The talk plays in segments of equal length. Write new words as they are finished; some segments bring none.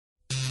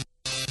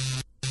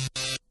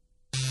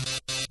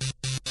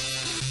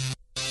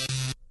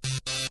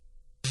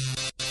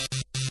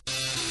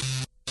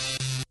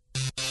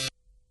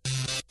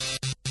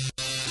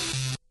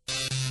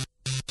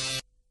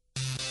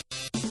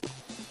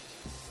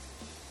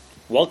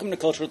Welcome to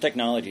Cultural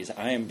Technologies.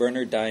 I am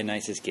Bernard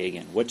Dionysus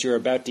Gagan. What you're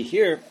about to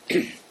hear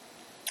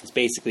is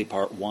basically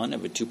part one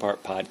of a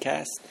two-part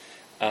podcast.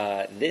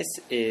 This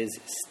is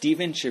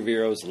Steven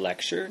Shaviro's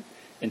lecture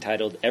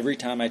entitled Every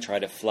Time I Try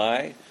to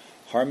Fly,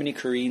 Harmony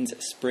Korine's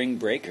Spring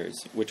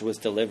Breakers, which was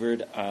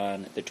delivered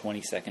on the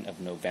 22nd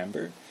of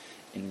November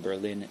in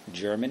Berlin,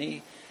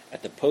 Germany,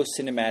 at the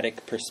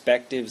Post-Cinematic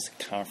Perspectives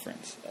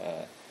Conference.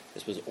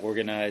 This was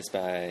organized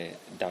by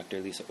Dr.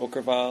 Lisa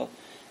Okerval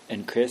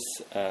and Chris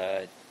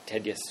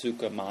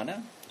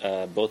Tedjasukamana,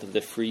 both of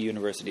the Free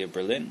University of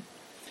Berlin,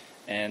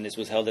 and this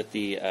was held at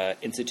the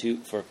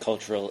Institute for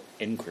Cultural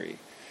Inquiry.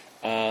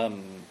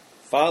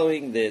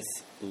 Following this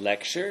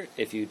lecture,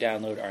 if you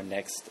download our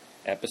next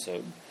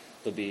episode,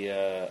 there'll be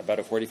about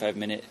a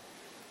 45-minute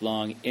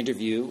long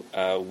interview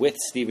with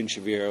Steven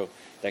Shaviro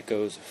that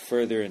goes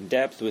further in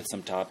depth with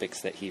some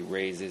topics that he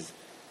raises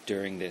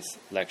during this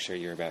lecture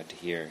you're about to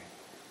hear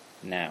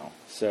now.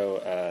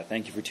 So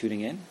thank you for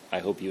tuning in. I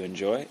hope you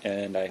enjoy,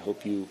 and I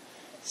hope you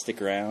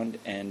stick around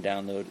and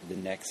download the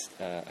next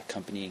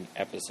accompanying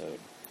episode.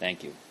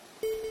 Thank you.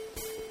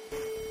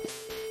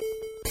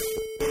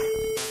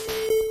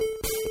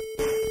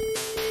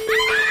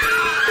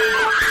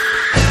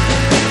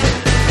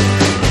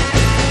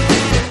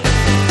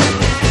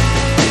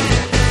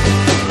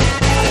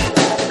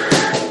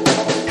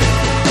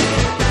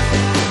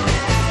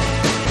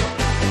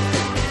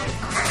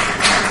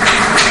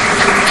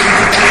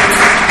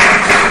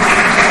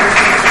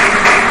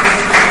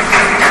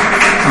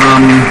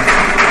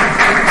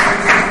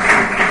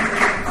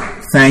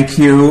 Thank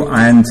you,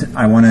 and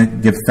I want to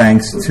give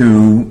thanks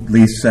to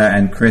Lisa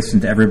and Chris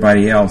and to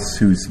everybody else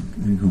who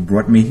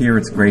brought me here.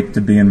 It's great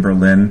to be in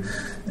Berlin.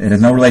 It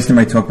has no relation to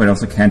my talk, but I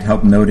also can't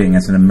help noting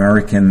as an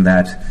American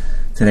that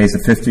today is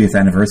the 50th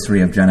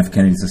anniversary of John F.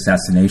 Kennedy's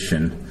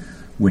assassination,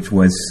 which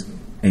was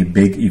a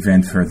big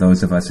event for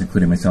those of us,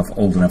 including myself,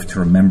 old enough to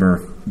remember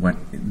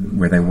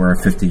where they were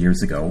 50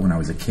 years ago when I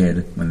was a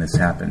kid when this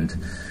happened.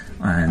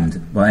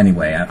 And, well,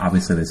 anyway,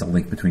 obviously there's a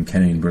link between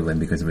Kennedy and Berlin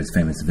because of his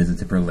famous visit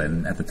to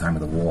Berlin at the time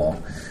of the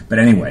wall. But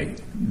anyway,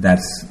 that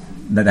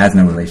has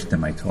no relation to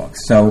my talk.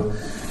 So,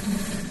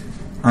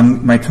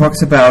 my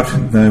talk's about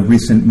the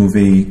recent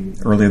movie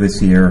earlier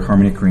this year,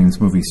 Harmony Korine's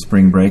movie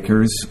Spring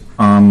Breakers.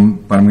 But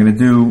I'm going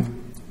to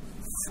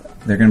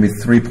there are going to be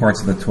three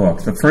parts of the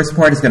talk. The first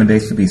part is going to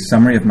basically be a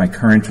summary of my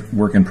current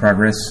work in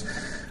progress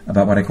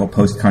about what I call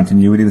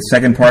post-continuity. The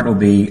second part will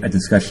be a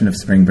discussion of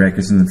Spring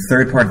Breakers, and the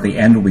third part at the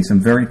end will be some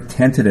very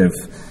tentative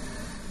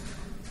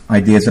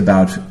ideas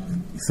about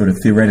sort of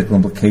theoretical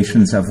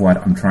implications of what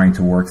I'm trying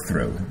to work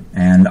through.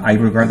 And I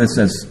regard this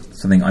as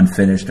something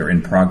unfinished or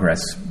in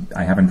progress.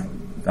 I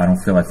don't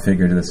feel I've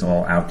figured this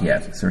all out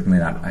yet. Certainly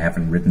not. I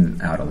haven't written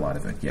out a lot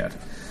of it yet.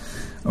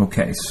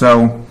 Okay,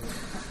 so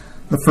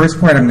the first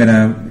part I'm going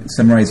to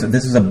summarize.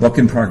 This is a book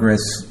in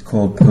progress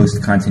called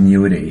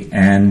Post-Continuity,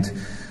 and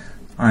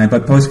by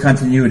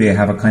post-continuity, I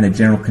have a kind of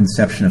general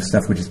conception of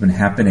stuff which has been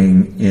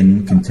happening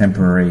in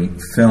contemporary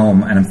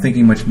film, and I'm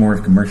thinking much more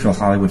of commercial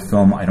Hollywood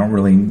film. I don't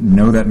really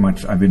know that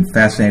much. I've been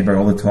fascinated by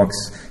all the talks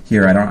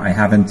here. I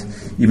haven't,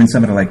 even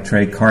somebody like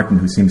Trey Carton,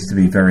 who seems to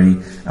be very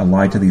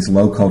allied to these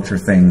low culture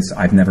things,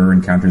 I've never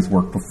encountered his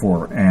work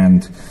before.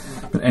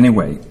 But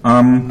anyway,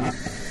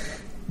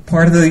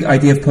 part of the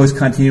idea of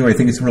post-continuity, I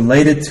think, is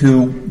related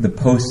to the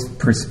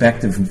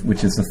post-perspective,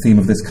 which is the theme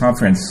of this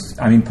conference.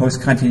 I mean,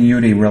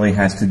 post-continuity really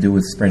has to do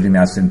with spreading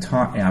out in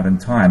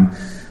time.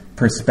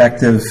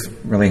 Perspective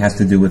really has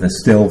to do with a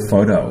still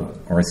photo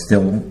or a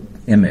still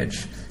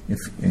image.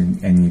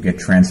 And you get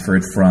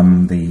transferred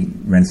from the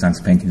Renaissance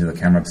painting to the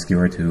camera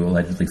obscura to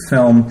allegedly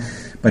film.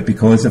 But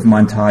because of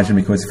montage and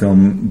because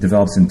film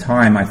develops in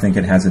time, I think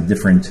it has a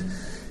different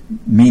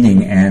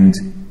meaning. And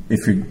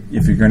if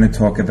you're going to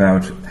talk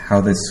about how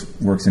this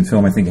works in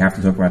film, I think you have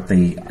to talk about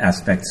the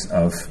aspects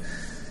of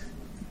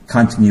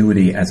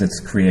continuity as it's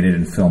created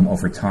in film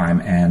over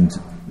time, and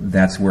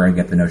that's where I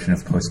get the notion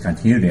of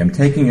post-continuity. I'm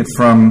taking it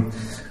from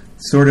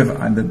sort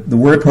of the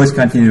word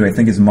post-continuity I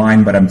think is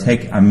mine, but I'm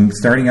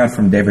starting out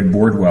from David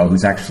Bordwell,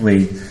 who's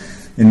actually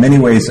in many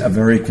ways a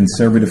very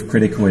conservative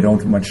critic who I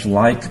don't much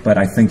like, but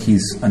I think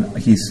he's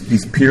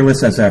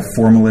peerless as a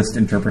formalist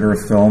interpreter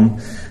of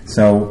film.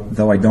 So,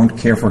 though I don't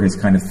care for his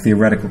kind of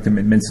theoretical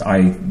commitments,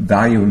 I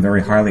value him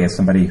very highly as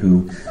somebody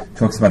who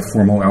talks about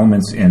formal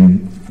elements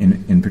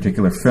in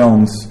particular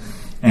films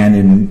and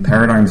in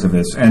paradigms of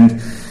this.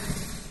 And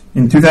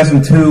in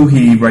 2002,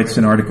 he writes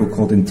an article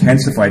called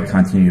Intensified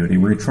Continuity,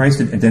 where he tries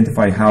to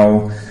identify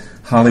how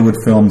Hollywood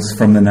films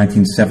from the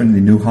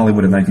new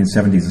Hollywood of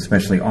 1970s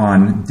especially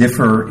on,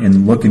 differ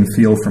in look and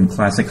feel from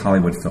classic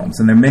Hollywood films.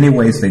 And there are many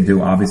ways they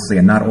do, obviously,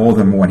 and not all of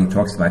them are what he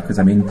talks about, because,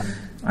 I mean,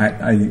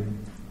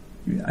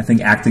 I think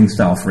acting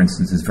style, for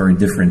instance, is very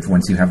different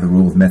once you have the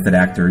rule of method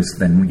actors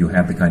than you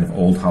have the kind of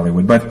old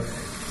Hollywood. But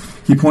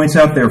he points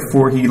out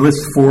he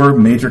lists four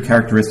major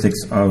characteristics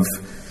of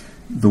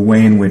the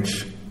way in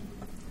which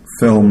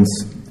films,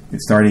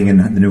 starting in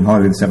the new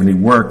Hollywood of the 70s,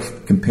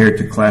 work compared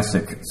to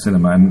classic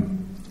cinema.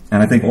 And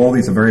And I think all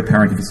these are very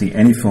apparent if you see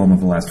any film of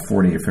the last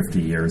 40 or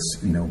 50 years,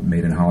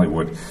 made in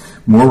Hollywood.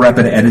 More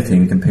rapid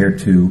editing compared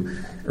to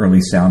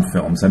early sound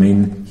films. I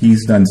mean,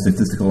 he's done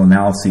statistical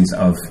analyses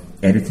of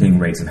editing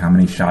rates of how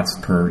many shots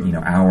per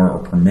hour or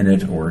per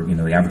minute, or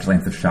the average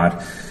length of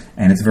shot,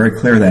 and it's very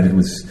clear that it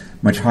was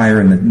much higher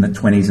in the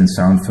 20s in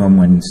sound film.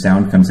 When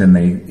sound comes in,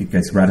 it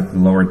gets radically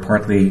lowered,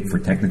 partly for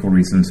technical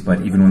reasons,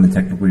 but even when the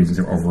technical reasons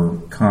are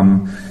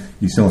overcome,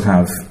 you still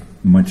have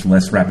much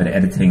less rapid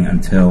editing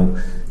until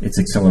its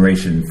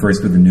acceleration,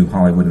 first with the new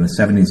Hollywood in the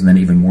 70s, and then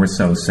even more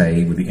so,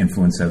 say, with the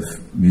influence of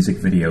music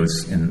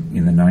videos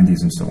in the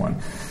 90s and so on.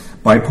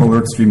 Bipolar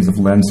extremes of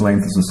lens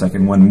length is the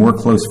second one. More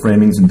close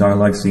framings and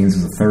dialogue scenes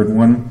is the third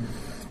one.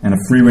 And a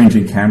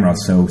free-ranging camera,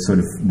 so sort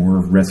of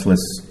more restless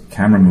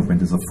camera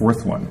movement, is the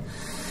fourth one.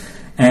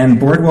 And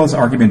Bordwell's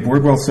argument,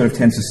 Bordwell sort of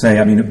tends to say,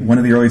 one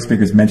of the early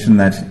speakers mentioned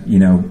that,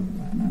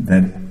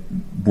 that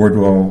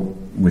Bordwell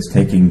was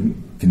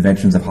taking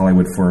conventions of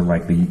Hollywood for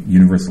like the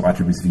universal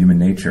attributes of human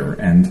nature,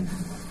 and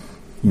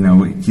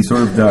he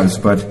sort of does,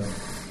 but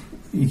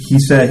he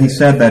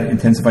said that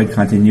intensified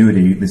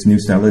continuity, this new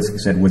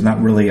stylistic, was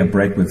not really a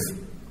break with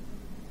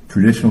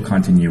traditional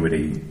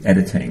continuity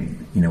editing,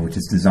 which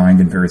is designed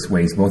in various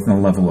ways, both on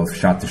the level of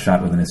shot to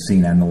shot within a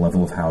scene and the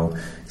level of how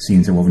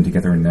scenes are woven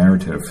together in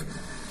narrative.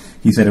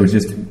 He said it was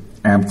just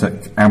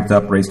amped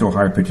up, raised to a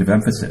higher pitch of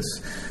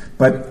emphasis.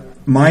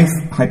 But my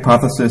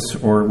hypothesis,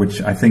 or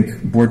which I think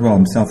Bordwell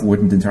himself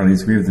wouldn't entirely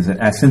disagree with, is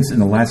that since in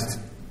the last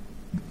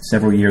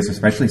several years,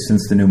 especially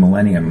since the new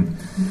millennium,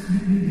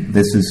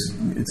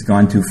 it's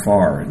gone too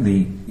far.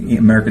 The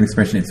American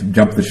expression, it's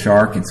jumped the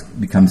shark. It's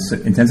become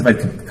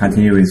intensified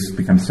continuity has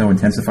become so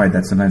intensified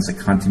that sometimes the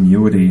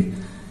continuity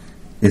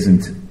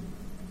isn't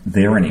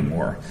there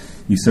anymore.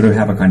 You sort of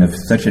have a kind of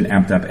such an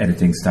amped up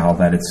editing style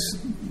that it's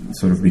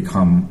sort of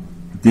become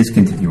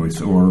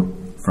discontinuous, or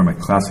from a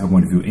classical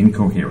point of view,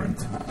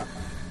 incoherent.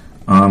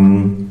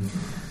 And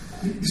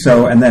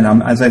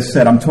then, as I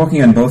said, I'm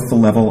talking on both the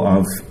level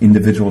of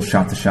individual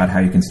shot-to-shot, how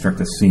you construct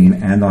a scene,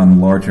 and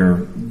on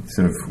larger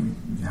sort of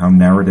how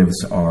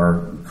narratives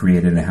are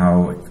created and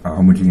how a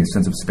homogeneous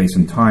sense of space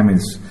and time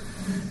is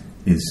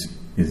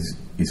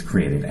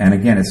created. And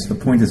again, the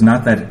point is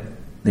not that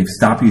they've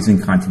stopped using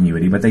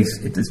continuity, but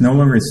it is no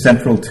longer as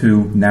central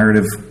to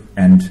narrative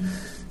and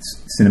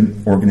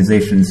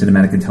organization and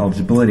cinematic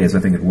intelligibility as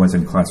I think it was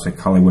in classic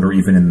Hollywood, or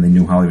even in the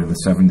new Hollywood of the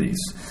 70s.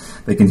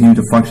 They continue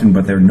to function,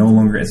 but they're no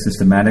longer as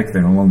systematic,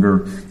 they're no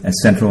longer as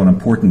central and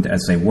important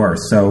as they were.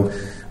 So,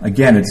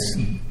 again, it's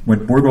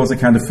what Bordwell's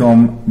account of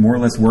film more or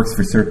less works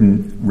for a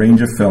certain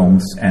range of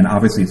films, and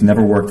obviously it's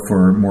never worked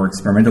for more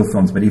experimental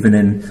films, but even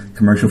in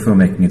commercial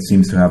filmmaking it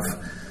seems to have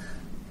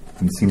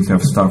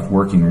stopped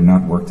working or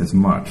not worked as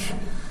much.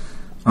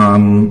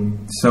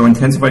 So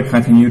intensified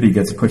continuity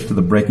gets pushed to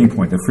the breaking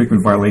point. There are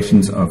frequent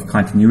violations of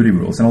continuity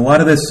rules. And a lot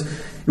of this,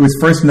 it was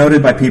first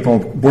noted by people,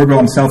 Bordwell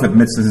himself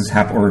admits this is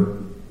or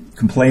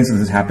complains this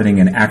is happening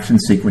in action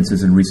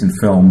sequences in recent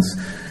films.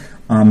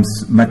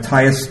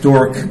 Matthias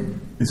Stork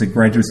is a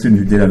graduate student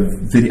who did a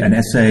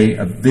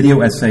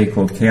video essay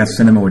called Chaos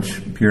Cinema, which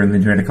appeared on the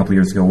internet a couple of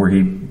years ago, where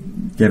he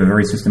gave a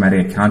very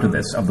systematic account of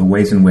this, of the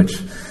ways in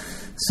which,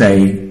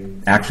 say,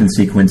 action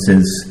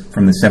sequences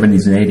from the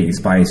 70s and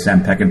 80s by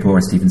Sam Peckinpah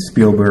or Steven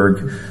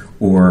Spielberg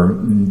or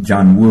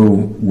John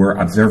Woo were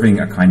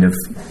observing a kind of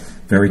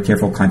very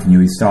careful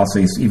continuity style. So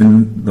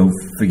even though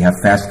you have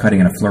fast cutting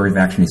and a flurry of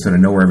action, you sort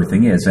of know where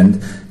everything is.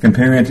 And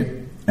comparing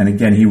it, and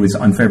again, he was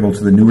unfavorable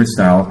to the newer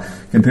style,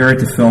 compare it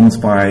to films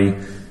by,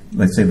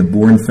 let's say, the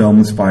Bourne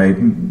films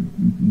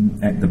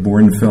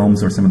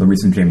or some of the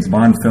recent James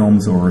Bond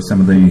films, or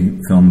some of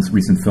the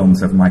recent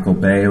films of Michael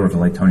Bay or of the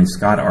late Tony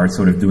Scott are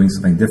sort of doing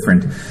something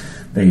different.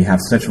 They have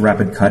such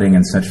rapid cutting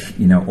and such,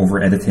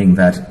 over-editing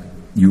that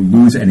you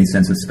lose any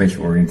sense of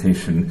spatial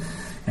orientation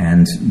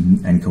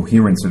and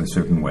coherence in a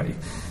certain way.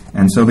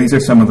 And so these are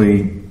some of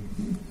the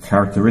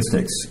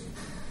characteristics.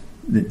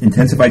 The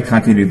intensified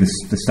continuity,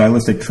 the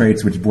stylistic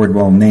traits which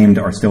Bordwell named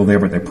are still there,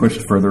 but they're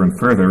pushed further and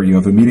further. You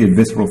have immediate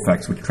visceral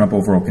effects which trump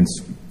overall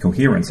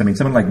coherence. I mean,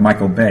 someone like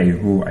Michael Bay,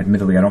 who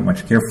admittedly I don't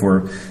much care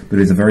for, but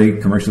is a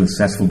very commercially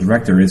successful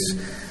director,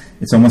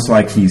 it's almost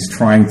like he's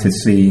trying to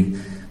see.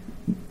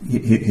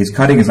 His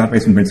cutting is not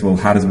based on principle,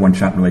 how does one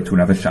shot relate to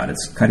another shot?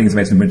 It's cutting is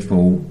based on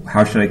principle,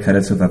 how should I cut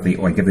it so that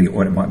I give the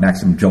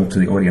maximum jolt to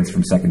the audience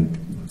from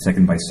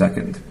second by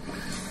second.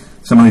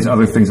 Some of these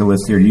other things are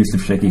listed here: use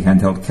of shaky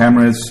handheld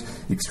cameras,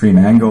 extreme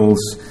angles,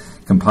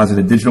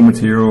 composited digital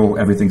material,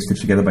 everything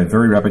stitched together by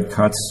very rapid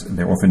cuts.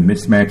 They're often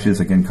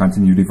mismatches, again,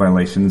 continuity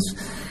violations.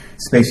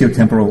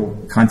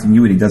 Spatiotemporal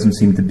continuity doesn't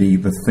seem to be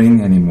the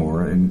thing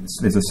anymore, and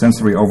there's a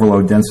sensory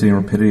overload, density, and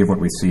rapidity of what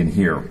we see and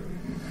hear.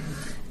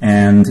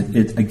 And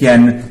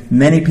again,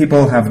 many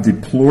people have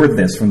deplored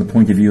this from the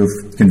point of view of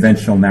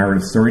conventional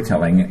narrative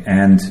storytelling,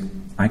 and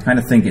I kind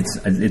of think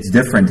it's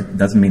different. It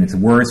doesn't mean it's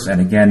worse. And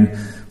again,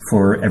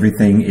 for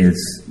everything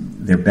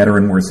they're better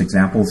and worse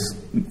examples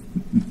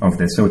of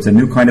this. So it's a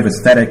new kind of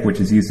aesthetic which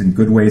is used in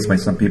good ways by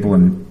some people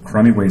and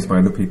crummy ways by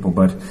other people.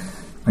 But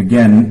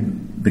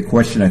again, the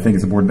question I think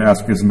is important to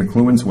ask is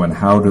McLuhan's one.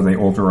 How do they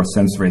alter our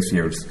sense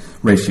ratios?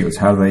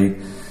 How do they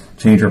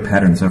change our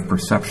patterns of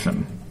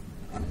perception?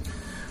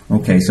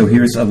 Okay, so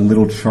here's a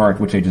little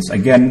chart which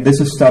again, this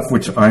is stuff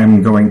which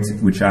I'm working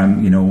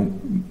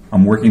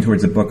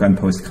towards a book on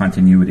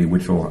post-continuity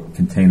which will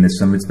contain this.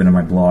 Some of it's been on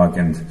my blog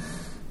and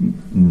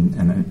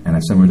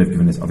some of it I've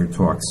given as other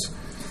talks.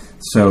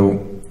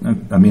 So,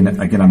 I mean,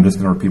 again, I'm just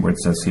going to repeat what it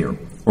says here.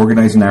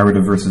 Organized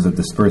narrative versus a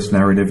dispersed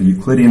narrative.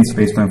 Euclidean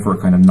spacetime for a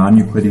kind of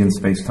non-Euclidean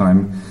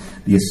spacetime.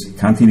 The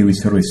continuity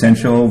is totally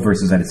essential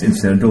versus that it's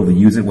incidental. They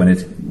use it when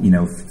it,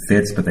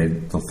 fits, but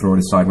they'll throw it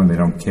aside when they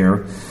don't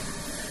care.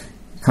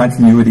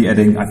 Continuity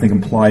editing, I think,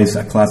 implies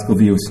a classical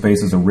view of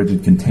space as a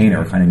rigid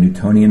container, a kind of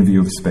Newtonian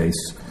view of space.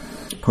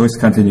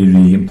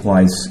 Post-continuity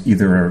implies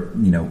either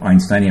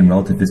Einsteinian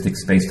relativistic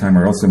spacetime,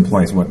 or also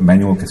implies what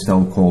Manuel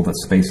Castells called a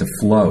space of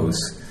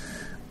flows.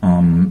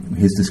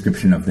 His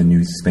description of the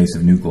new space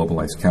of new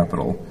globalized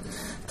capital.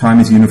 Time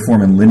is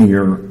uniform and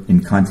linear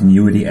in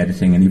continuity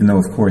editing, and even though,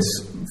 of course,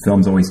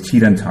 films always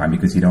cheat on time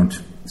because you don't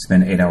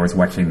spend 8 hours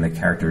watching the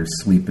characters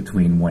sleep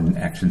between one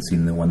action scene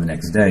and the one the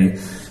next day,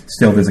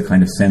 still there's a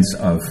kind of sense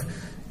of,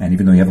 and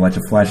even though you have lots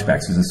of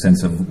flashbacks, there's a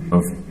sense of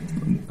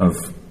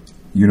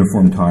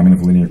uniform time and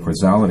of linear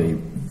causality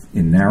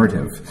in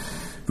narrative,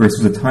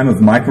 versus a time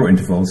of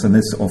micro-intervals, and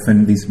these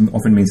often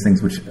means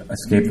things which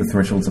escape the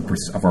thresholds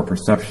of our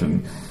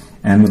perception,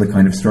 and with a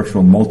kind of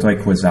structural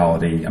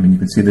multi-causality. I mean, you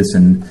can see this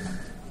in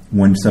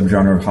one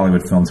subgenre of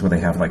Hollywood films where they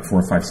have like 4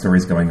 or 5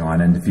 stories going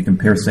on, and if you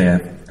compare, say, a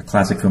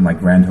classic film like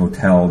Grand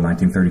Hotel,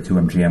 1932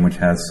 MGM, which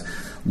has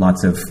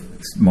lots of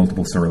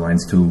multiple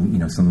storylines,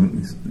 to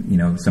some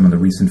of the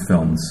recent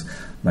films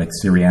like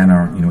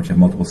Syriana, which have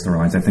multiple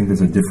storylines, I think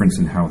there's a difference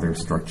in how they're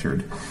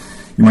structured.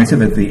 You might say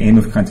that the aim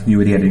of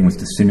continuity editing was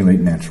to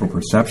simulate natural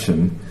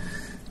perception,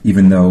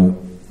 even though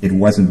it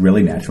wasn't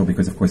really natural,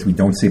 because of course we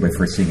don't see by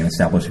first seeing an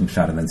establishing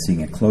shot and then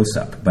seeing a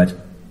close-up, but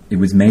it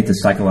was made to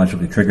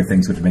psychologically trigger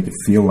things which make it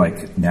feel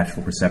like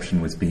natural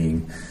perception was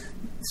being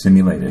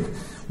simulated,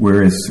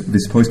 whereas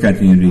this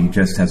post-continuity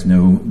just has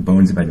no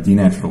bones about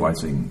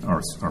denaturalizing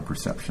our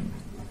perception.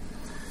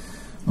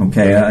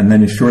 Okay, and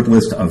then a short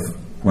list of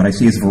what I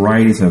see as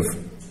varieties of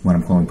what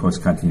I'm calling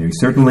post-continuity.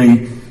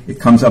 Certainly, it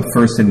comes up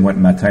first in what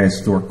Matthias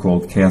Stork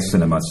called chaos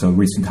cinema, so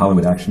recent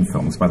Hollywood action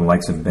films by the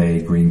likes of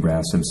Bay,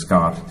 Greengrass, and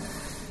Scott.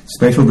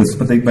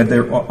 But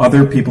there are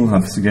other people who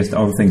have suggested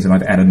other things, and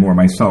I've added more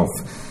myself.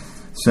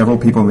 Several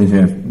people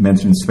have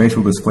mentioned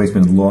spatial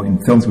displacement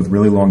in films with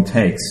really long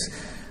takes,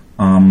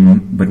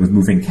 but with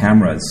moving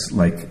cameras,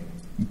 like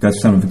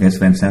some of Gus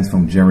Van Sant's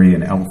film Jerry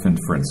and Elephant,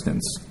 for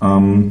instance.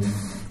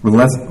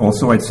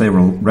 Also, I'd say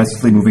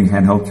restlessly moving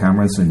handheld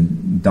cameras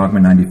in Dogma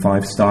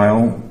 95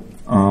 style.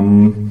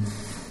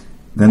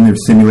 Then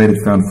there's simulated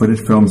found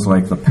footage films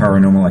like the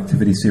Paranormal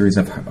Activity series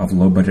of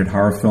low-budget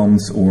horror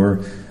films,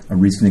 or a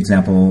recent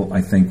example,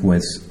 I think,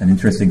 was an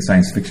interesting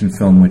science fiction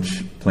film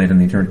which played on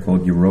the internet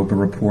called Europa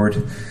Report,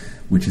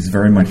 which is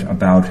very much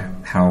about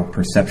how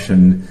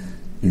perception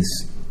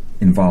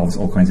involves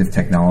all kinds of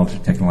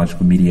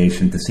technological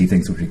mediation to see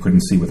things which we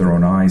couldn't see with our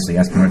own eyes. The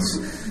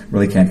astronauts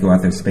really can't go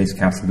out their space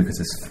capsule because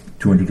it's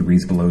 200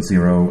 degrees below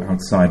zero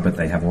outside, but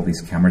they have all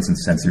these cameras and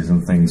sensors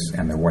and things,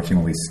 and they're watching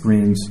all these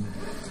screens.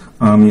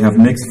 You have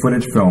mixed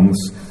footage films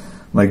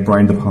like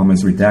Brian De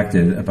Palma's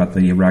Redacted about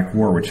the Iraq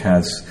War, which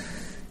has,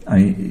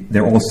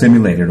 they're all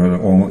simulated, or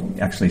they're all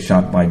actually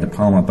shot by De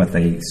Palma, but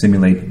they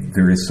simulate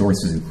various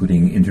sources,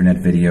 including internet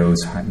videos,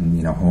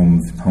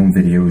 home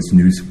videos,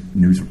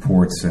 news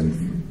reports,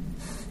 and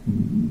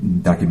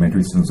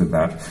documentaries, things like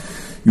that.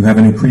 You have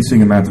an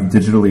increasing amount of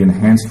digitally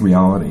enhanced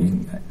reality.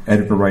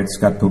 Edgar Wright's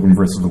Scott Pilgrim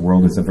vs. the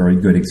World is a very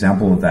good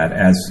example of that,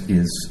 as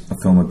is a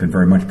film that's been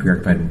very much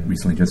preoccupied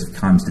recently, Joseph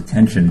Kahn's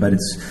Detention, but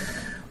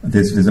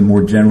there's a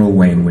more general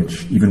way in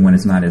which, even when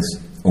it's not as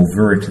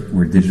overt,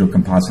 where digital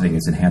compositing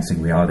is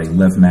enhancing reality.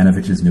 Lev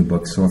Manovich's new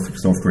book,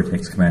 Software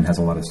Takes Command, has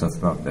a lot of stuff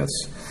about this.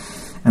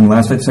 And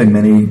last, I'd say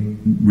many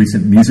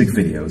recent music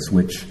videos,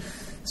 which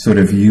sort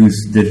of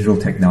use digital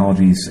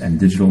technologies and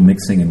digital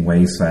mixing in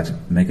ways that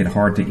make it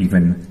hard to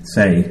even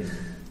say,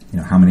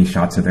 how many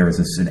shots are there? Is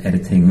this an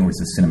editing, or is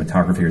this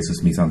cinematography, or is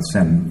this mise en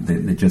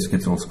scène? It just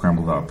gets all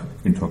scrambled up.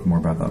 We can talk more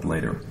about that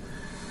later.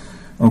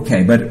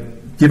 Okay, but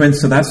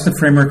so that's the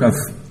framework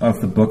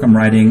of the book I'm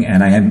writing,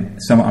 and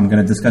I'm going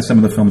to discuss some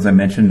of the films I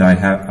mentioned.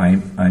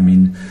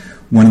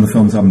 One of the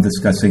films I'm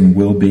discussing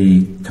will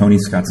be Tony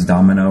Scott's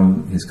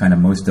Domino, his kind of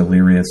most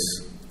delirious.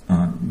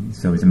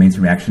 So he's a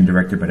mainstream action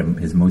director, but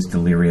his most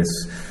delirious,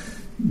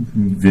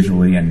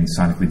 visually and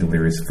sonically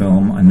delirious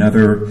film.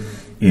 Another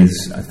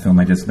is a film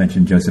I just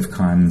mentioned, Joseph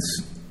Kahn's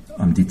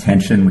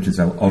Detention, which is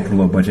an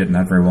ultra-low budget,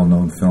 not very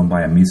well-known film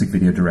by a music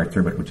video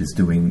director, but which is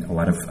doing a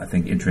lot of, I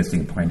think,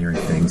 interesting pioneering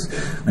things.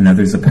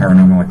 Another is a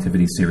Paranormal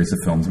Activity series of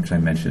films, which I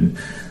mentioned.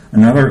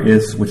 Another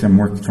is, which I'm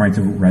trying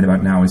to write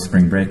about now, is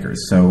Spring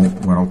Breakers. So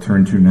what I'll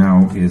turn to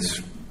now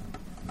is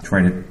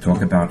try to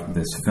talk about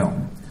this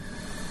film.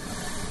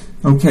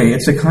 Okay,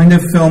 it's a kind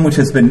of film which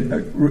has been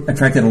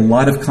attracted a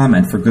lot of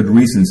comment for good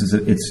reasons.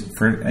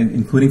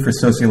 Including for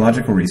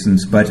sociological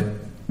reasons, but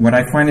what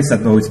I find is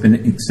that though it's been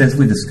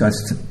extensively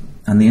discussed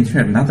on the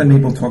internet, not that many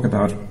people talk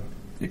about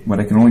what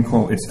I can only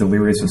call its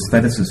delirious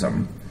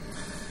aestheticism,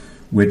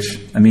 which,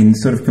 I mean,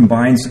 sort of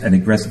combines an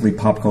aggressively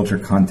pop culture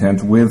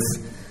content with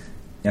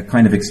a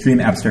kind of extreme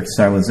abstract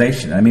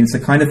stylization. I mean, it's the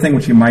kind of thing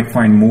which you might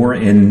find more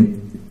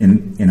in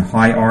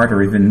high art,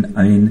 or even,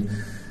 I mean,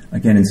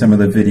 again, in some of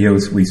the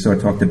videos we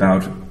talked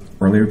about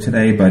earlier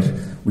today, but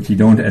which you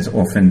don't as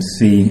often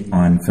see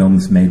on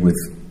films made with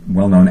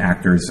well-known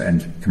actors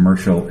and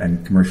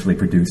commercially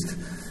produced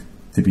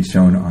to be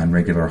shown on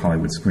regular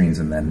Hollywood screens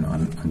and then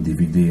on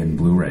DVD and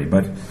Blu-ray.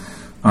 But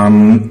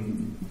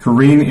Harmony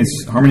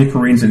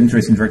Korine is an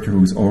interesting director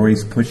who's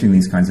always pushing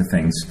these kinds of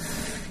things.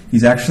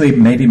 He's actually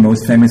maybe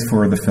most famous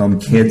for the film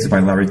Kids by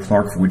Larry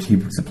Clark, for which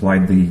he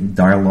supplied the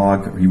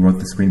dialogue. He wrote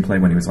the screenplay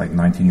when he was like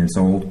 19 years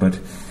old, but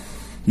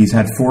he's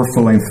had 5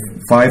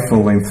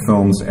 full-length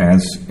films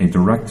as a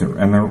director,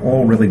 and they're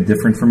all really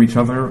different from each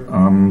other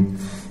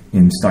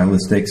in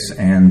stylistics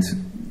and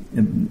I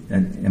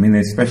mean,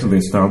 especially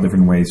they're styled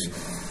different ways.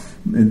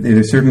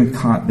 There's certain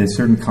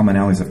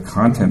commonalities of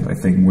content, I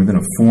think, more than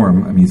a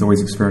form. I mean, he's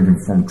always experimenting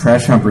with form.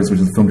 Trash Humpers,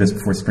 which was a film just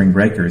before Spring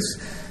Breakers,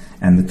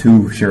 and the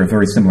two share a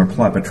very similar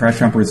plot. But Trash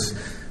Humpers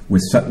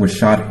was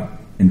shot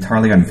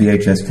entirely on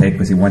VHS tape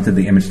because he wanted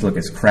the image to look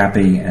as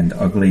crappy and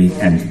ugly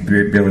and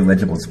barely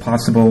legible as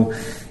possible.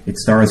 It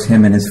stars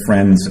him and his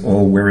friends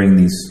all wearing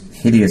these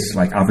hideous,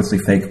 like obviously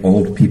fake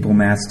old people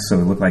masks, so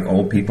they look like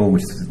old people,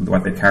 which is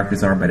what their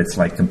characters are, but it's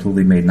like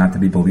completely made not to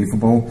be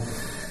believable.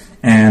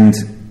 And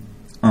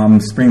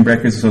Spring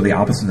Breakers is sort of the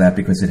opposite of that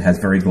because it has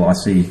very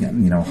glossy,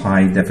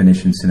 high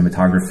definition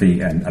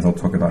cinematography, and as I'll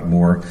talk about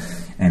more,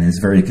 and is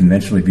very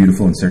conventionally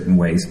beautiful in certain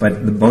ways.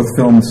 But both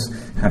films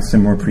have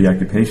similar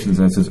preoccupations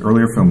as his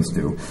earlier films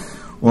do.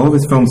 All of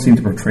his films seem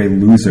to portray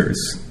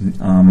losers,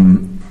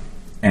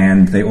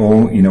 and they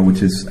all,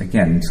 which is,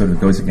 again, sort of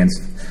goes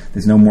against,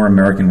 there's no more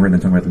American word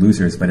than talking about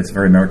losers, but it's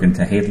very American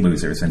to hate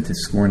losers and to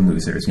scorn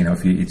losers.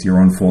 It's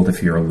your own fault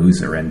if you're a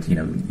loser and,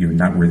 you're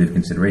not worthy of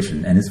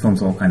consideration. And his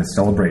films all kind of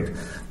celebrate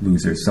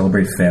losers,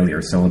 celebrate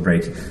failure,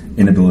 celebrate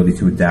inability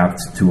to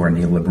adapt to our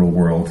neoliberal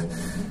world.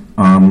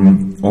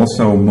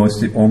 Also,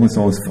 almost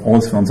all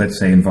his films, I'd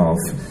say, involve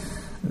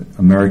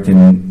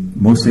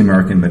mostly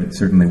American, but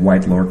certainly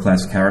white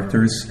lower-class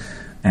characters,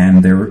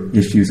 and there are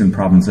issues and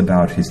problems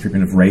about his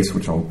treatment of race,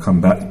 which I'll come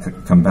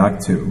back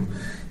to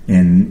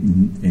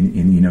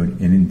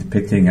in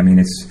depicting. I mean,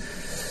 it's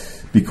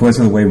because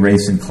of the way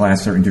race and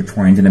class are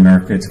intertwined in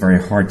America. It's very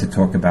hard to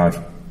talk about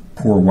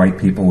poor white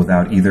people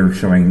without either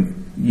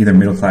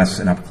middle class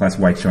and upper class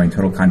whites showing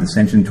total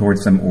condescension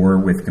towards them, or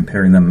with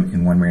comparing them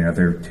in one way or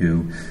another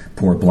to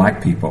poor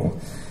black people.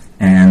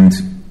 And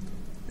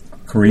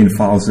Korine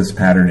follows this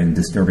pattern in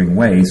disturbing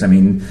ways. I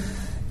mean,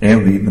 one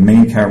of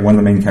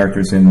the main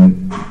characters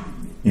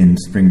in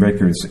Spring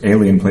Breakers,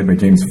 Alien, played by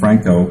James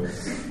Franco,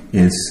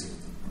 is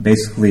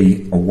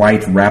basically a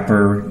white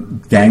rapper,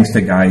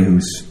 gangsta guy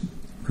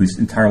whose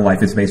entire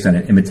life is based on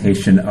an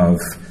imitation of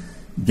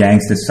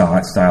gangsta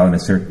style, in a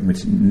certain,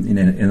 which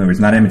in other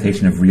words, not an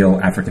imitation of real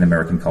African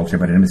American culture,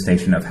 but an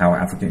imitation of how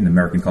African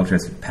American culture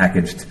is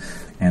packaged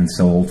and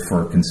sold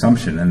for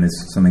consumption. And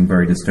there's something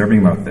very disturbing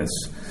about this.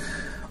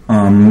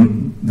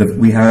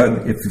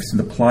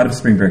 The plot of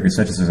Spring Breakers,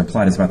 such as there's a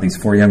plot, is about these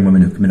 4 young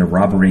women who commit a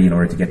robbery in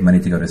order to get money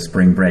to go to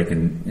spring break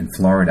in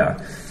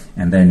Florida,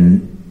 and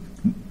then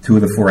 2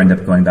 of the 4 end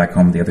up going back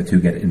home. The other 2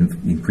 get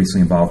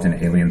increasingly involved in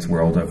Alien's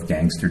world of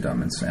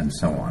gangsterdom and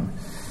so on.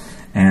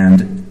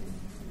 And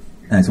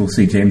as we'll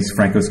see, James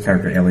Franco's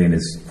character Alien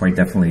is quite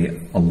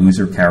definitely a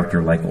loser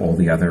character, like all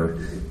the other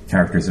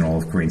characters in all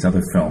of Korine's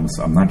other films.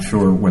 I'm not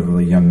sure whether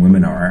the young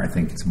women are. I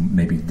think it's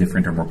maybe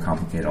different or more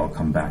complicated. I'll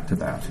come back to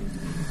that.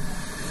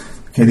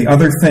 Okay, the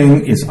other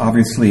thing is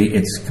obviously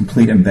its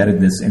complete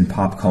embeddedness in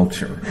pop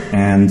culture.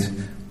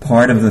 And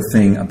part of the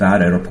thing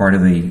about it, or part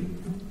of the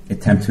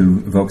attempt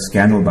to evoke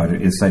scandal about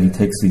it, is that he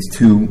takes these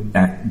 2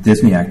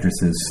 Disney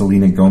actresses,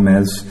 Selena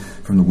Gomez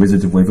from The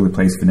Wizards of Waverly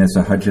Place,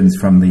 Vanessa Hudgens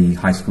from the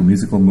High School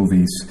Musical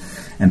movies,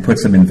 and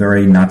puts them in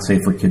very not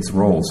safe for kids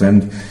roles.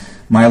 And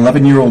my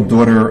 11-year-old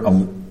daughter,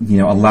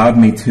 allowed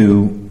me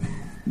to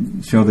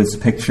show this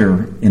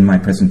picture in my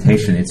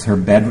presentation. It's her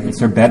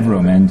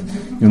bedroom, and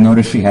you'll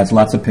notice she has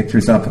lots of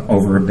pictures up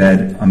over her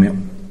bed. I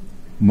mean,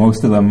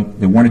 most of them,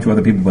 there are 1 or 2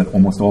 other people, but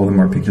almost all of them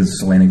are pictures of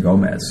Selena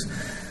Gomez.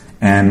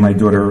 And my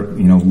daughter,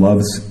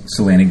 loves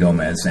Selena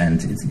Gomez,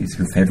 and is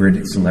her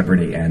favorite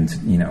celebrity, and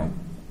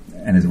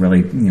is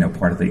really,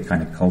 part of the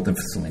kind of cult of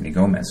Selena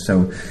Gomez.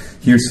 So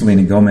here's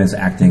Selena Gomez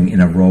acting in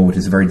a role which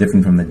is very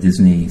different from the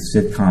Disney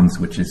sitcoms,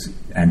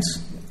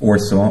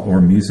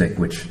 or music,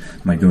 which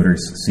my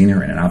daughter's seen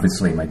her in. And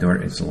obviously, my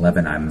daughter is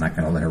 11. I'm not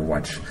going to let her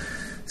watch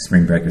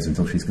Spring Breakers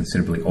until she's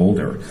considerably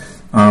older.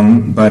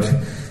 But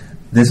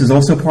this is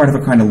also part of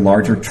a kind of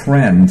larger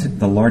trend.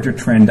 The larger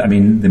trend, I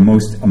mean,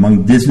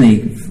 among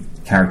Disney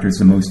characters,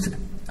 the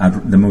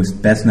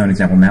most best-known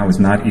example now is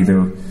not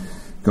either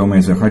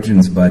Gomez or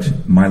Hudgens, but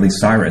Miley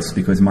Cyrus,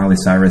 because Miley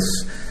Cyrus,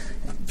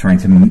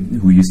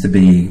 who used to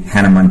be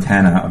Hannah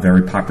Montana, a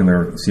very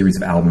popular series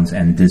of albums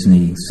and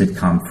Disney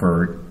sitcom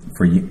for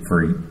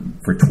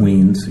for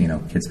tweens,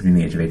 kids between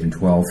the age of 8 and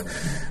 12,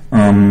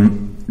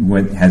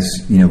 has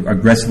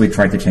aggressively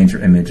tried to change her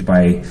image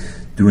by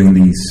doing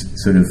these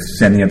sort of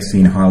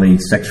semi-obscene, highly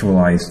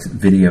sexualized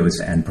videos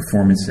and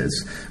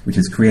performances, which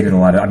has created a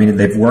lot of...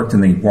 they've worked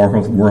in the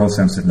Warhol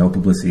sense that no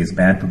publicity is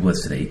bad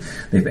publicity.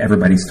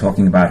 Everybody's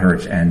talking about her,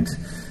 and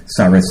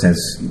Cyrus says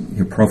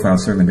her profile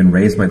has certainly been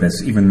raised by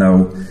this, even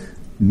though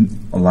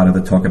a lot of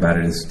the talk about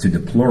it is to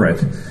deplore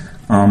it.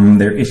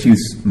 There are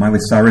issues. Miley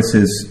Cyrus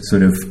is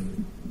sort of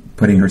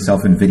putting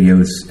herself in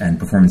videos and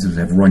performances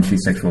that have raunchy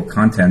sexual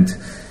content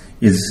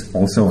is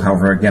also,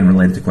 however, again,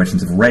 related to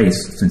questions of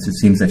race, since it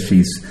seems that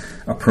she's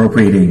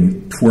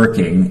appropriating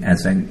twerking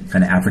as a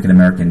kind of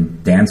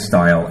African-American dance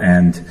style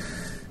and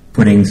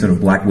putting sort of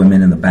black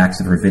women in the backs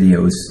of her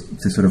videos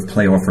to sort of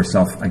play off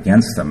herself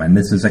against them. And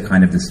this is a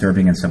kind of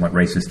disturbing and somewhat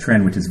racist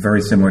trend, which is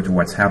very similar to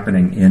what's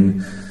happening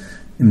in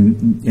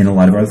a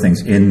lot of other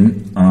things.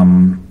 In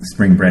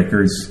Spring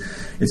Breakers,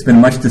 it's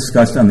been much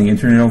discussed on the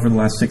internet over the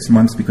last 6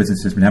 months because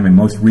it's just been happening.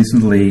 Most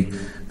recently,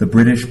 the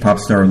British pop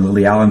star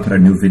Lily Allen put out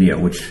a new video,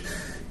 which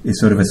is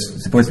sort of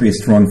supposed to be a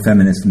strong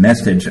feminist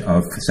message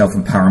of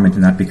self-empowerment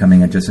and not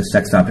becoming just a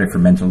sex object for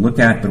men to look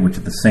at, but which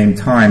at the same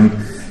time,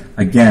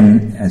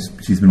 again, as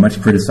she's been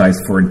much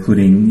criticized for,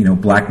 including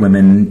black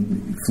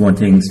women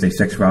flaunting their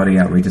sexuality in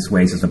outrageous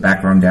ways as the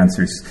background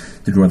dancers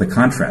to draw the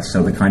contrast.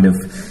 So the kind of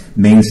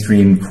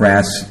mainstream,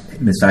 crass,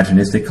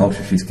 misogynistic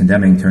culture she's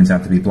condemning turns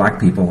out to be black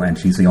people, and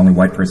she's the only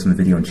white person in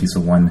the video, and she's the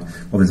one...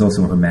 Well, there's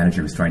also her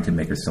manager who's trying to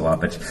make her still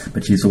up,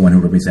 but she's the one who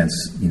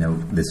represents,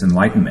 this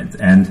enlightenment.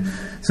 And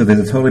so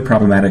there's a totally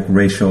problematic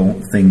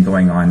racial thing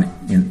going on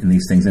in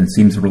these things, and it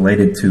seems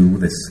related to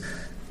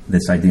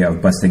this idea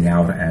of busting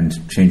out and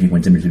changing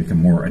one's image to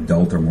become more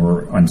adult or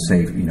more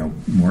unsafe,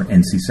 more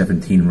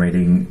NC-17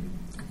 rating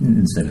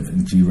instead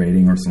of G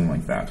rating or something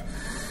like that.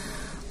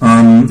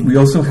 We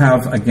also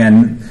have,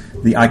 again,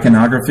 the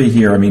iconography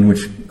here,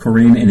 which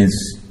Corinne, in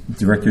his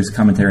director's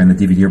commentary on the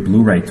DVD or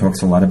Blu-ray,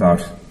 talks a lot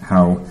about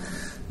how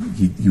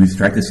he was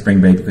attracted to Spring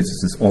Break because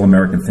it's this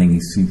all-American thing. He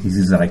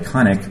sees that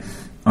iconic.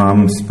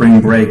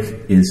 Spring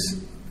Break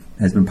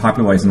has been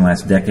popularized in the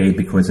last decade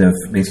because of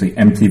basically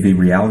MTV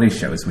reality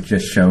shows, which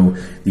just show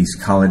these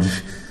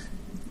college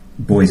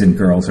boys and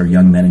girls, or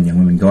young men and young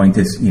women, going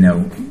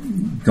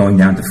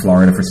down to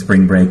Florida for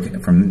spring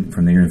break from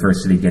the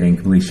university, getting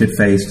completely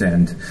shit-faced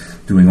and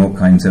doing all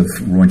kinds of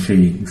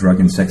raunchy drug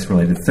and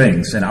sex-related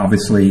things. And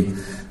obviously,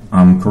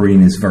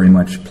 Corinne is very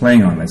much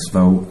playing on this,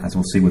 though, as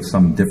we'll see, with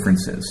some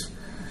differences.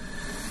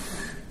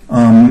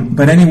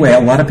 But anyway,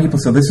 a lot of people...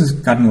 So this has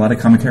gotten a lot of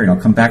commentary, and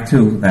I'll come back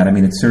to that.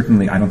 It's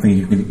certainly... I don't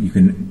think you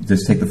can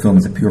just take the film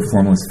as a pure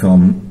formalist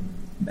film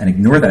and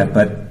ignore that,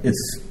 but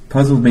it's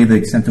puzzled me the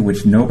extent to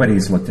which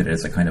nobody's looked at it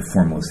as a kind of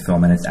formalist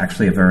film, and it's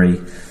actually a very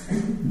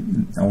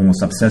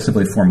almost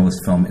obsessively formalist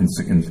film in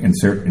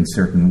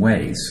certain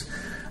ways.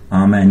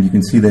 And you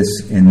can see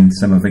this in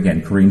some of,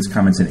 again, Corinne's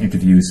comments in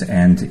interviews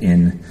and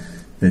in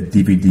the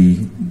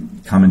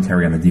DVD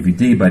commentary on the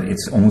DVD, but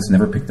it's almost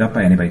never picked up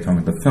by anybody talking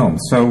about the film.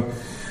 So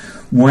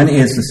one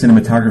is the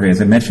cinematography.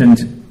 As I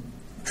mentioned,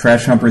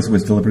 Trash Humpers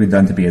was deliberately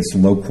done to be as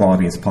low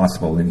quality as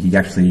possible, and he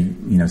actually,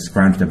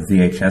 scrounged up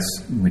VHS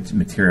with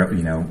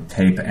material,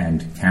 tape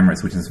and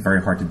cameras, which is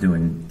very hard to do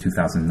in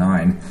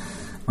 2009.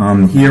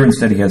 Here,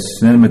 instead, he has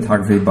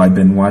cinematography by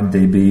Benoit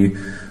Deby,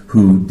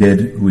 who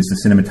is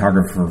the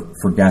cinematographer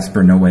for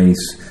Gaspar Noé's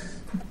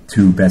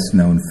two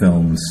best-known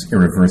films,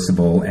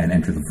 Irreversible and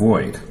Enter the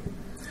Void.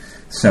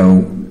 So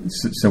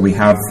we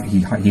have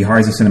he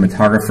hires a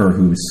cinematographer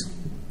who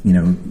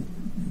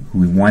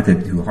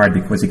hired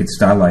because he could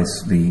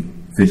stylize the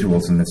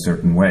visuals in a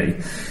certain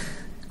way.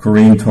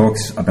 Corinne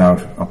talks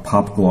about a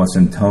pop gloss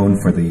and tone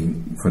for the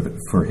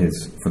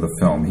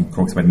film. He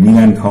talks about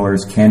neon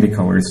colors, candy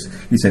colors.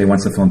 He said he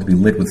wants the film to be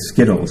lit with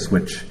Skittles,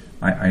 which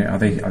are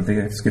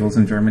they Skittles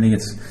in Germany?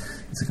 It's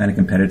a kind of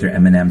competitor to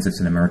M&M's. It's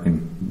an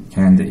American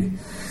candy.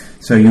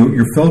 So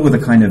you're filled with a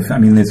kind of...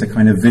 there's a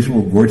kind of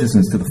visual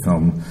gorgeousness to the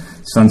film.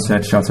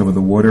 Sunset shots over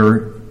the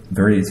water.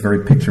 It's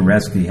very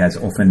picturesque. He has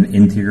often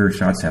interior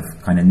shots have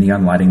kind of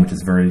neon lighting, which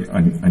is very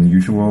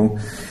unusual.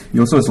 He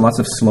also has lots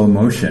of slow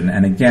motion,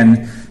 and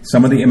again,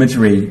 some of the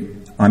imagery,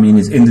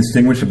 is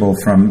indistinguishable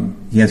from.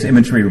 He has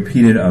imagery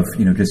repeated of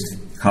just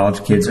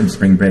college kids in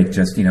spring break,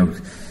 just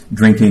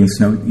drinking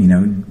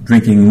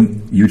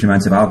drinking huge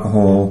amounts of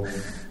alcohol,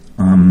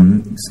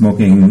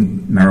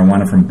 smoking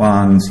marijuana from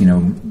bongs,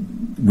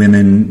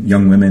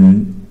 young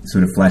women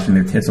sort of flashing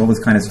their tits. All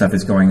this kind of stuff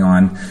is going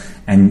on.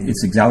 And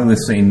it's exactly the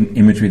same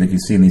imagery that you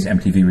see in these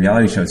MTV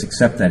reality shows,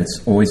 except that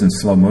it's always in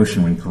slow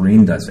motion when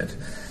Corinne does it.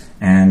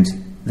 And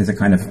there's a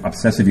kind of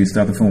obsessive use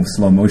of the film of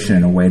slow motion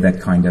in a way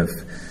that kind of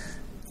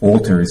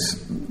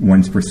alters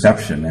one's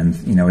perception. And,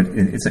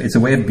 it's a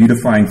way of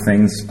beautifying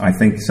things. I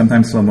think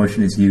sometimes slow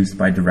motion is used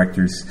by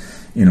directors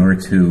in order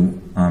to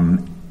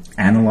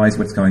analyze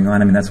what's going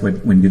on. That's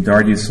when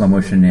Godard used slow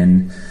motion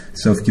in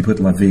Sauf qui peut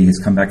la vie, his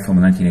comeback film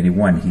in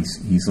 1981, he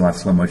used a lot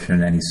of slow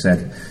motion, and he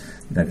said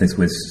that this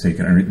was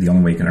the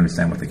only way you can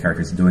understand what the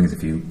characters are doing is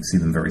if you see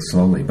them very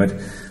slowly. But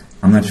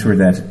I'm not sure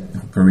that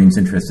Corinne's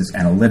interest is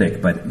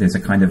analytic, but there's a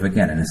kind of,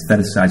 again, an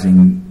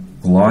aestheticizing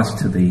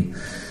gloss to the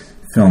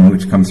film,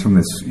 which comes from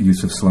this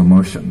use of slow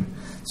motion.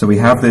 So we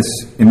have this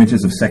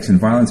images of sex and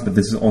violence, but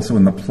this is also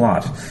in the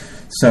plot.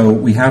 So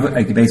we have,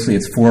 basically,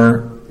 it's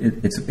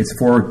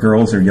four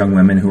girls or young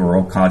women who are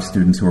all college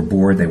students who are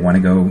bored. They want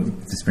to go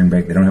to spring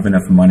break. They don't have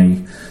enough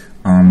money.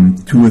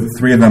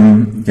 Three of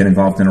them get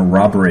involved in a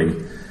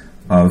robbery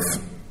of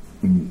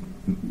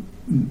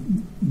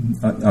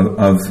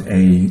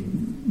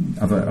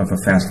a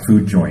fast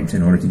food joint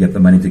in order to get the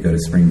money to go to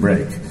spring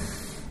break.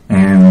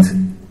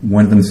 And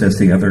one of them says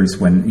to the others,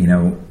 when,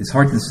 it's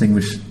hard to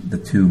distinguish the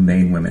two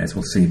main women, as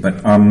we'll see,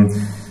 but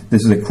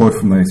this is a quote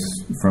from the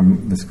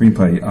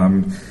screenplay.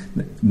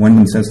 One of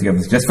them says to the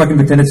others, just fucking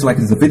pretend it's like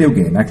it's a video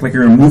game. Act like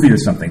you're in a movie or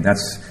something.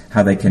 That's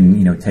how they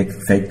can, take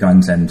fake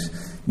guns and,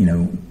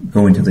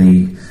 go into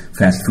the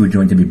fast food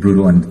joint to be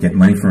brutal and get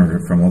money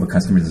from all the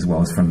customers as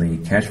well as from the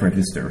cash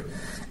register.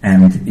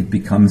 And it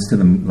becomes to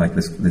them like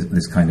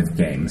this kind of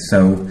game.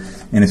 So,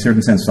 in a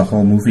certain sense, the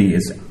whole movie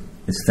is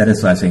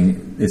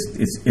aestheticizing. It's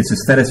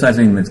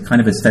aestheticizing this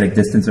kind of aesthetic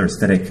distance or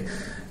aesthetic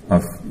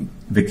of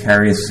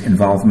vicarious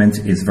involvement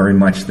is very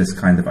much this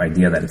kind of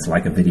idea that it's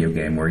like a video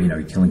game where,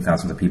 you're killing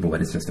thousands of people,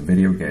 but it's just a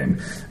video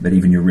game. That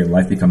even your real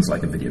life becomes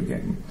like a video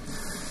game.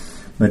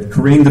 But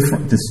Corinne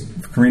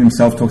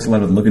himself talks a lot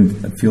about the look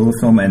and feel of the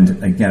film,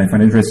 and again, I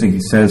find it interesting, he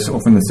says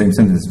often in the same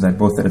sentence that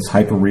both that it's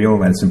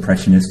hyper-real and it's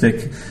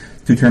impressionistic,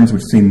 two terms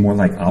which seem more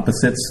like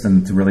opposites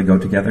than to really go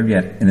together,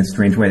 yet in a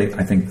strange way,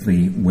 I think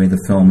the way the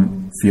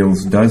film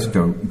feels does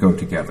go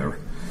together.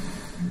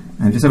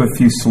 And I just have a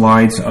few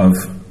slides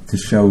to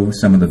show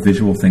some of the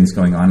visual things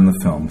going on in the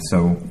film.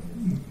 So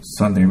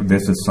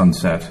there's a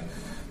sunset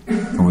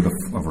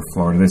over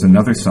Florida. There's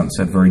another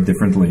sunset, very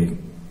differently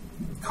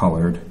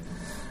colored.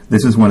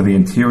 This is one of the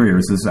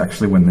interiors. This is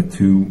actually when the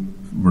two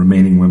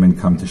remaining women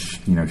come to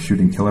shoot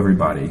and kill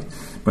everybody.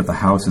 But the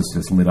house is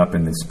just lit up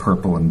in this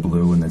purple and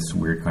blue in this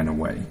weird kind of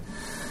way.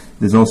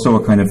 There's also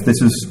a kind of,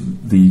 this is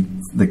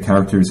the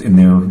characters in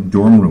their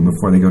dorm room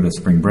before they go to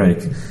spring break.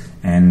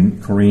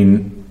 And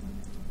Corinne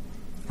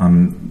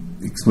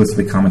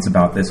explicitly comments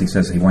about this. He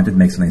says he wanted to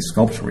make something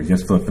sculptural. He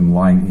just thought them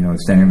lying,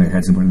 standing on their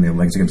heads and putting their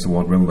legs against the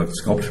wall, it really looked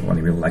sculptural, and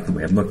he really liked the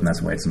way it looked, and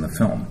that's why it's in the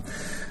film.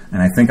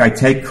 And I think I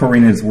take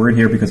Corinne at his word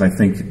here because I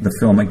think the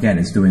film, again,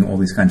 is doing all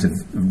these kinds of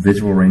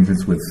visual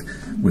arrangements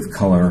with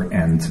color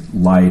and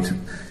light,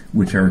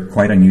 which are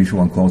quite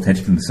unusual and call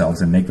attention to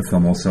themselves and make the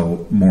film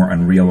also more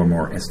unreal or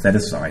more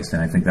aestheticized.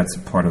 And I think that's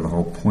part of the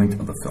whole point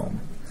of the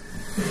film.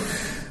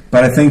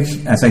 But I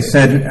think, as I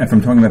said, if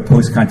I'm talking about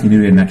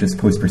post-continuity and not just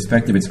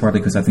post-perspective, it's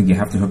partly because I think you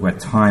have to talk about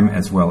time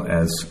as well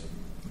as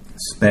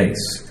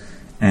space.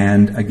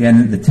 And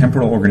again, the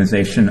temporal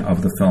organization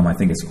of the film, I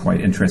think, is quite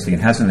interesting.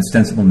 It has an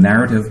ostensible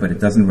narrative, but it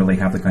doesn't really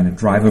have the kind of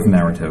drive of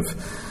narrative.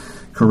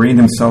 Corinne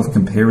himself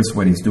compares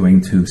what he's doing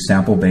to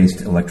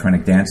sample-based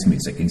electronic dance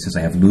music. He says,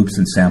 I have loops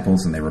and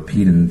samples, and they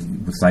repeat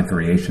with slight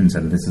variations,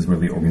 and this is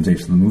really the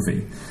organization of the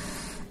movie.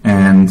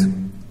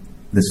 And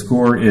the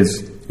score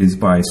is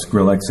by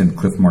Skrillex and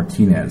Cliff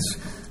Martinez.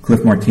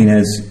 Cliff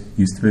Martinez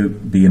used to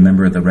be a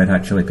member of the Red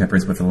Hot Chili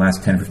Peppers, but for the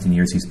last 10 or 15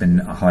 years he's been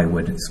a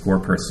Hollywood score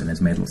person,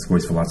 has made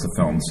scores for lots of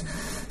films.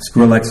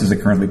 Skrillex is a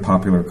currently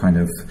popular kind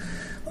of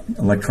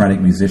electronic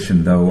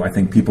musician, though I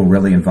think people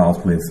really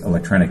involved with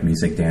electronic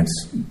dance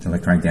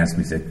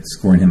music,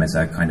 scoring him as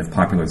a kind of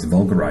popular as a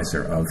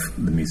vulgarizer of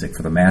the music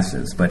for the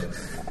masses, but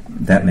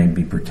that may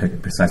be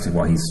precisely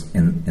why he's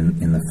in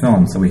the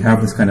film. So we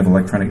have this kind of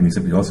electronic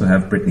music. We also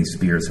have Britney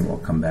Spears, who I'll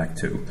come back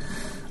to.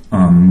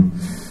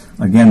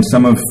 Again,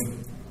 some of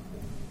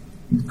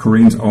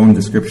Corinne's own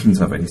descriptions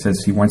of it. He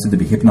says he wants it to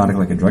be hypnotic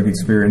like a drug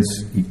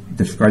experience. He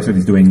describes what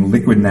he's doing,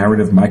 liquid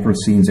narrative, micro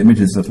scenes,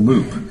 images that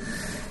loop.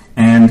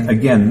 And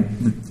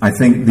again, I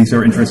think these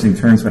are interesting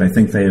terms, but I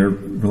think they are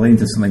relating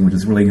to something which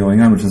is really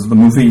going on, which is the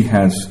movie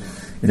has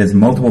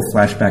multiple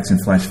flashbacks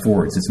and flash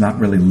forwards. It's not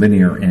really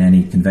linear in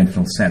any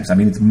conventional sense. I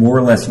mean, it's more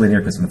or less linear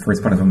because in the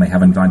first part of them they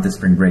haven't gone to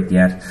spring break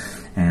yet,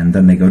 and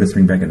then they go to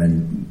spring break, and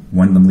then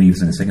one of them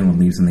leaves and the second one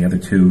leaves, and the other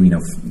two,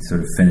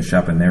 sort of finish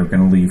up, and they're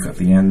going to leave at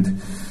the end.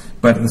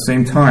 But at the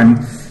same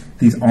time,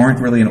 these aren't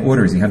really in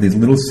orders. You have these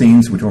little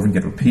scenes which often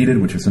get repeated,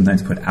 which are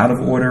sometimes put out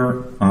of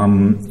order.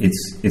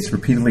 It's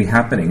repeatedly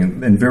happening,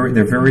 and there are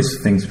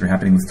various things that are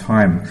happening with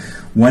time.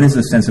 One is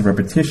a sense of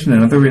repetition.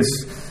 Another is,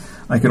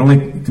 I can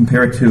only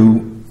compare it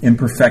to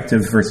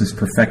imperfective versus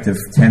perfective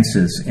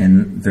tenses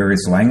in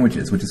various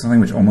languages, which is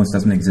something which almost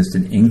doesn't exist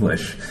in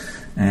English.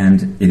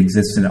 And it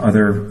exists in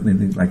other,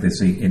 like they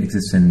say, it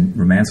exists in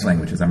Romance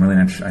languages. I'm really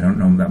not sure, I don't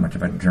know that much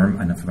about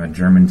enough about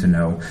German to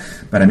know.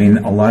 But I mean,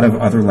 a lot of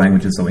other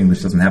languages, though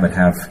English doesn't have it,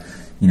 have,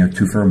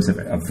 two forms of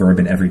a verb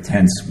in every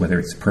tense, whether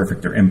it's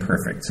perfect or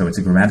imperfect. So it's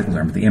a grammatical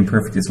term. But the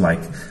imperfect is like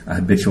a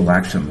habitual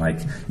action, like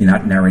you're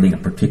not narrating a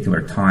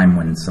particular time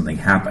when something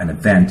happened, an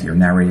event. You're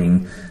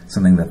narrating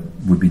something that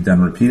would be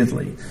done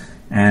repeatedly.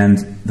 And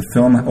the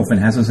film often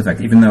has this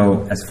effect, even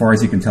though, as far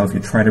as you can tell, if you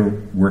try to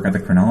work out the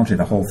chronology,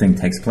 the whole thing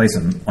takes place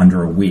in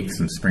under a week.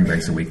 Some spring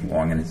break's a week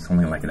long, and it's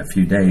only like in a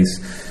few days.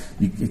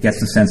 It gets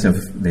the sense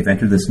of they've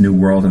entered this new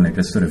world, and they're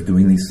just sort of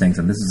doing these things,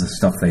 and this is the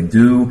stuff they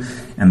do,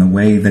 and the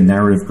way the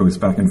narrative goes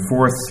back and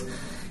forth.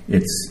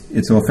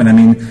 It's often, I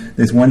mean,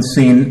 there's one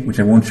scene, which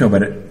I won't show,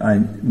 but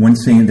one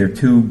scene, there are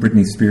two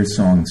Britney Spears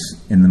songs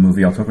in the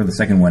movie. I'll talk about the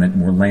second one at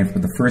more length,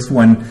 but the first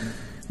one,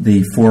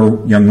 the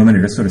four young women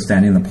are just sort of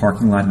standing in the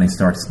parking lot, and they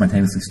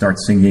spontaneously start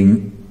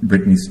singing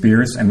Britney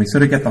Spears, and we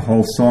sort of get the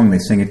whole song. They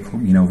sing it,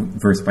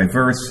 verse by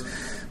verse,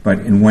 but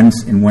in one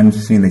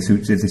scene they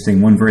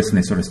sing one verse, and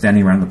they're sort of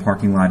standing around the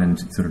parking lot and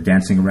sort of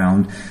dancing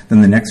around.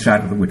 Then the next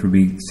shot, which would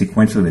be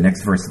sequentially the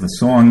next verse of the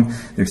song,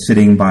 they're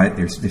sitting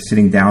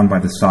down by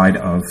the side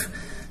of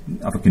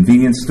a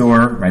convenience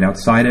store right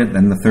outside it.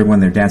 Then the third one,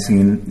 they're dancing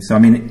in. So I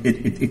mean,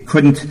 it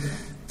couldn't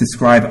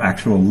describe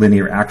actual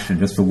linear action,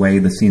 just the way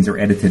the scenes are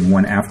edited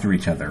one after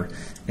each other.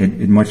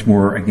 It much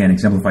more, again,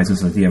 exemplifies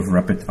this idea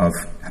of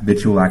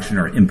habitual action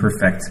or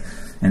imperfective,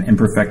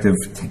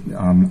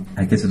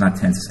 I guess it's not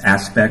tense, it's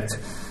aspect,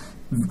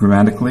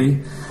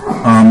 grammatically.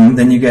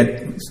 Then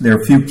there are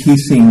a few key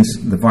scenes,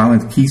 the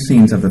violent key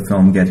scenes of the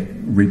film get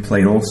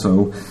replayed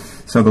also.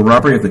 So the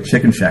robbery of the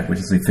Chicken Shack, which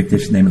is the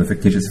fictitious name of the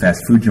fictitious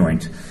fast food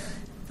joint,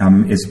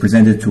 is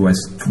presented to us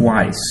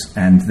twice,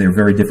 and they're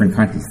very different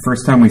kinds. The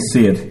first time we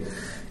see it,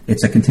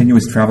 it's a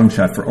continuous traveling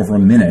shot for over a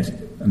minute.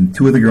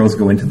 Two of the girls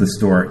go into the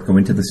store,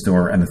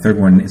 and the third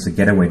one is a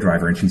getaway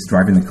driver, and she's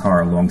driving the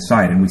car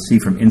alongside. And we see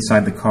from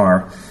inside the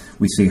car,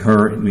 we see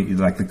her,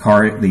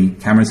 the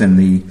camera's in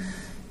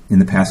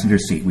the passenger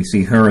seat. We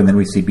see her, and then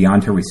we see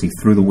beyond her. We see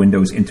through the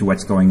windows into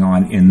what's going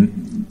on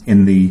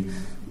in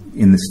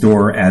the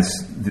store as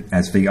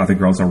the other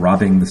girls are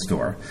robbing the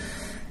store.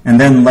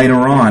 And then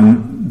later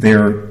on,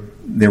 they're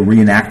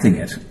reenacting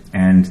it,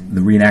 and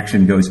the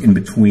reenaction goes in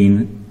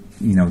between.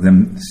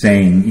 Them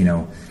saying,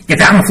 get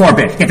down on the floor,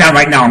 bitch, get down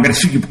right now, I'm going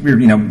to shoot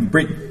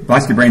you,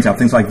 blast your brains out,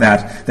 things like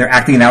that. They're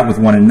acting it out with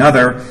one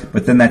another,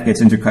 but then that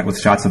gets intercut with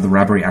shots of the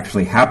robbery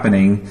actually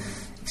happening,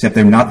 except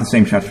they're not the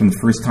same shots from the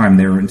first time.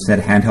 They're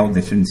instead handheld,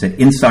 they should instead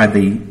inside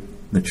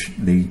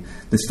the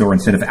store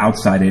instead of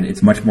outside it.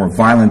 It's much more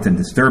violent and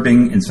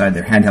disturbing inside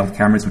their handheld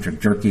cameras, which are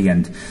jerky,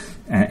 and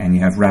you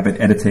have rapid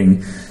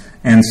editing.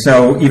 And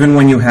so even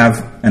when you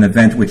have an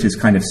event which is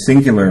kind of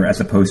singular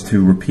as opposed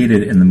to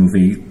repeated in the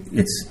movie,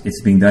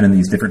 it's being done in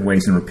these different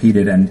ways and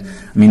repeated. And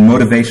I mean,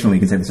 motivationally, you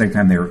can say at the second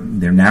time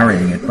they're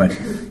narrating it, but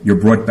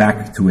you're brought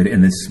back to it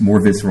in this more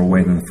visceral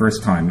way than the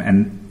first time.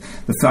 And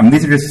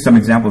these are just some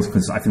examples,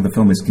 because I think the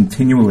film is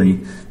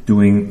continually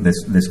doing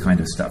this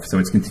kind of stuff. So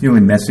it's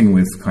continually messing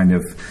with kind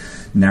of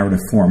narrative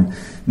form.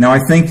 Now, I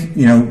think,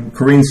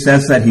 Corinne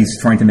says that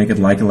he's trying to make it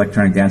like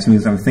electronic dance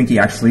music. I think he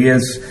actually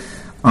is.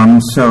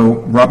 So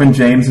Robin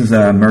James is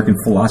an American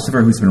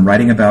philosopher who's been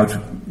writing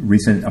who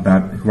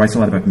writes a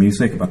lot about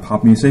music, about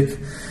pop music,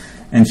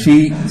 and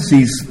she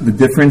sees the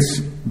difference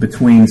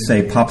between,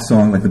 say, pop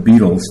song like the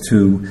Beatles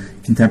to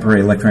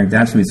contemporary electronic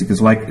dance music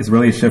is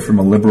really a shift from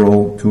a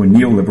liberal to a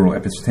neoliberal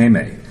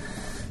episteme.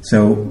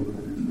 So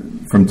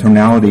from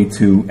tonality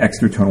to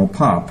extra-tonal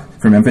pop,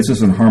 from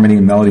emphasis on harmony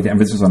and melody to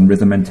emphasis on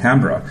rhythm and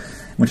timbre.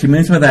 What she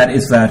means by that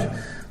is that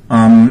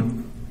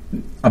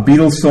a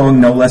Beatles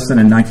song, no less than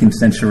a 19th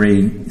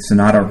century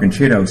sonata or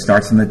concerto,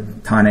 starts in the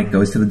tonic,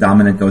 goes to the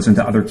dominant, goes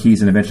into other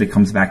keys, and eventually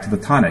comes back to the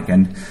tonic.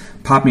 And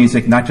pop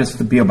music, not just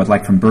the Beatles, but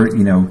like from Burt,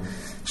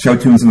 show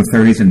tunes in the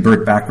 30s and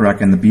Burt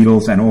Bacharach and the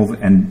Beatles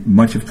and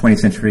much of 20th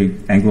century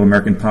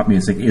Anglo-American pop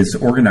music is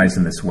organized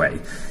in this way.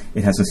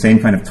 It has the same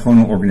kind of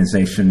tonal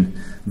organization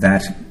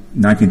that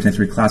 19th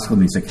century classical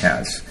music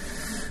has.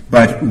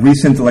 But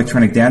recent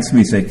electronic dance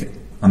music,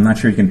 I'm not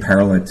sure you can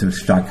parallel it to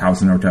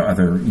Stockhausen or to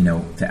other,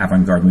 to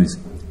avant-garde music,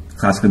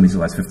 classical music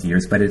the last 50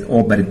 years, but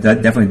it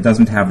definitely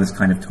doesn't have this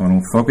kind of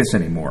tonal focus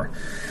anymore.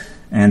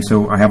 And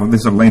so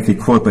this is a lengthy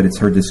quote, but it's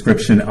her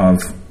description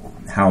of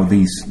how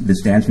this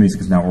dance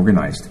music is now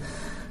organized.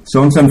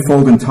 Songs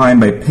unfold in time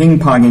by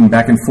ping-ponging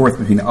back and forth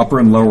between upper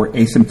and lower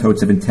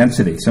asymptotes of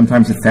intensity,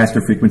 sometimes at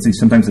faster frequencies,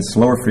 sometimes at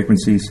slower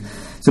frequencies,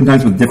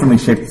 sometimes with differently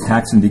shaped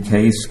attacks and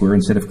decays, square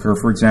instead of curve,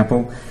 for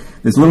example.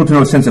 There's little to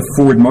no sense of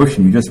forward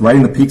motion. You're just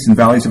riding the peaks and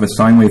valleys of a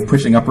sine wave,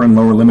 pushing upper and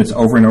lower limits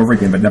over and over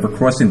again, but never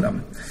crossing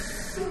them.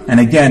 And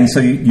again,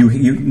 so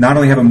you not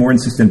only have a more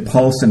insistent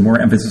pulse and more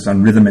emphasis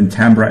on rhythm and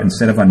timbre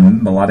instead of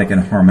on melodic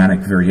and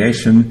harmonic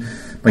variation,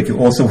 but you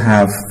also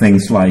have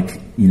things like,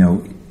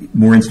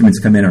 more instruments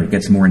come in or it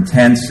gets more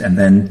intense, and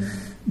then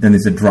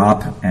there's a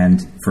drop,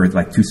 and for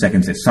like 2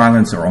 seconds there's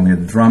silence or only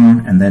the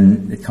drum, and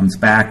then it comes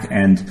back,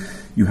 and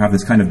you have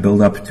this kind of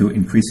build-up to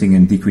increasing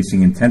and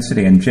decreasing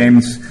intensity. And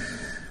James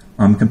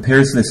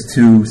compares this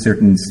to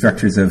certain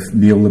structures of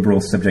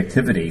neoliberal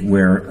subjectivity,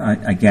 where,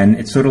 again,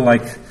 it's sort of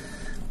like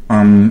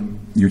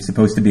you're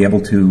supposed to be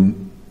able to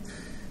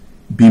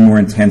be more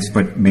intense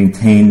but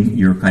maintain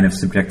your kind of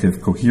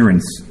subjective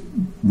coherence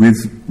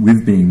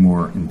with being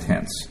more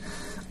intense.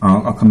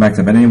 I'll come back to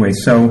that. But anyway,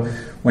 so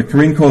what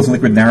Corinne calls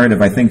liquid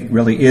narrative, I think,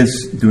 really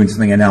is doing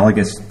something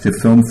analogous to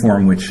film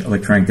form, which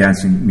electronic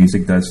dancing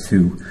music does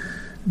to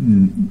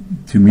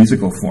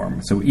musical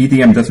form. So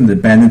EDM doesn't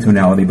abandon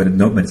tonality, but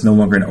it's no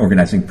longer an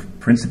organizing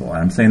principle. And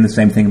I'm saying the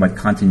same thing about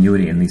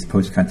continuity in these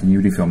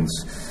post-continuity films,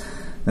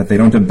 that they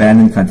don't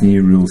abandon continuity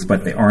rules,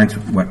 but they aren't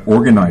what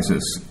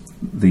organizes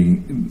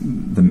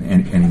them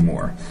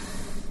anymore.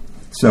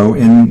 So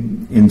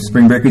in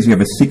Spring Breakers, you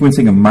have a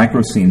sequencing of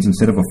micro scenes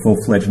instead of a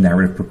full-fledged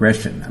narrative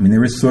progression. I mean,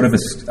 there is sort of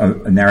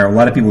a narrative. A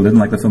lot of people who didn't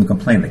like the film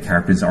complain. The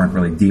characters aren't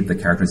really deep. The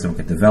characters don't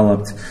get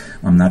developed.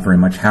 Not very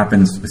much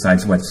happens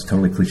besides what's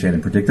totally cliched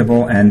and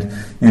predictable. And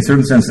in a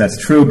certain sense, that's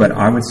true, but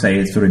I would say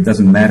it sort of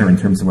doesn't matter in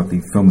terms of what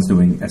the film is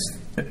doing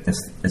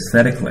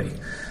aesthetically.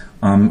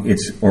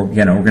 It's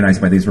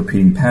organized by these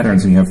repeating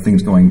patterns, and you have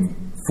things going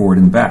forward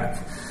and back.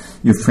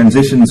 You have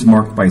transitions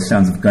marked by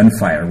sounds of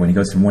gunfire. When he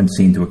goes from one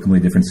scene to a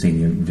completely different scene,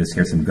 you just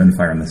hear some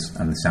gunfire on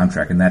the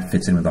soundtrack, and that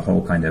fits in with the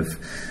whole kind of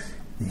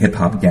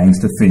hip-hop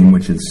gangster theme,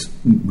 which is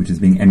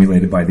being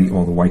emulated by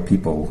all the white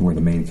people who are the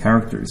main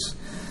characters.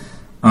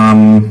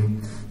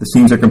 The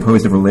scenes are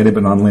composed of related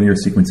but nonlinear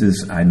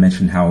sequences. I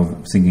mentioned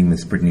how singing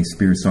this Britney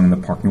Spears song in the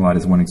parking lot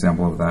is one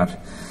example of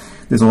that.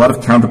 There's a lot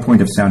of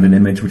counterpoint of sound and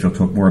image, which I'll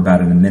talk more about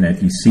in a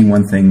minute. You see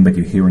one thing, but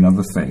you hear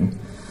another thing.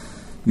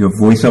 You have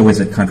voiceovers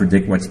that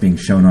contradict what's being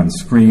shown on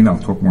screen. I'll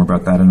talk more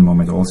about that in a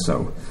moment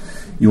also.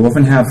 You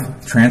often have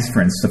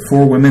transference. The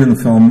four women in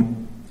the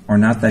film are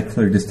not that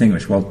clearly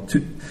distinguished. Well,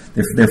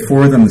 there are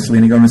four of them.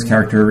 Selena Gomez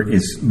character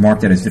is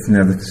marked out as different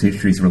than others.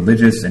 She's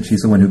religious, and she's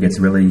the one who gets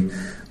really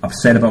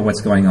upset about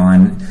what's going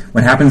on.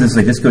 What happens is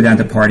they just go down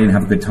to party and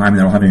have a good time, and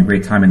they're all having a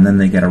great time, and then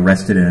they get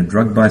arrested in a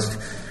drug bust.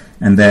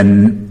 And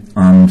then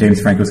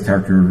James Franco's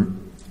character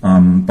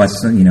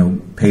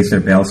pays their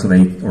bail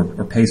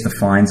or pays the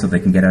fine so they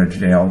can get out of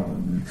jail.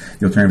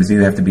 The alternative is either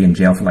they have to be in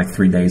jail for like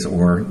 3 days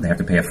or they have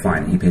to pay a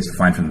fine. He pays the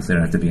fine for them so they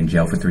don't have to be in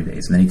jail for 3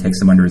 days. And then he takes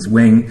them under his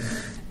wing,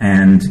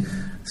 and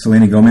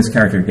Selena Gomez's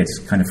character gets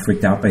kind of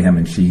freaked out by him,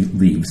 and she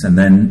leaves. And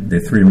then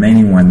the three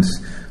remaining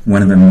ones,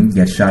 one of them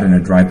gets shot in a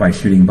drive-by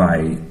shooting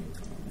by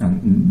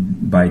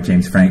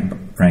James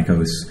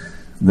Franco's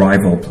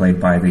rival,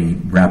 played by the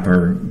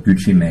rapper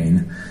Gucci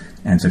Mane.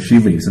 And so she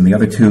leaves, and the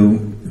other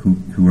two who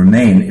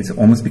remain, it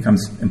almost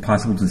becomes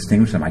impossible to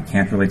distinguish them. I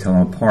can't really tell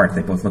them apart.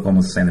 They both look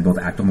almost the same. They both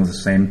act almost the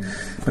same.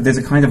 But there's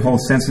a kind of whole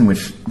sense in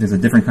which there's a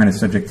different kind of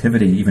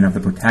subjectivity, even of the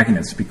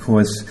protagonists,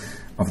 because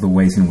of the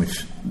ways in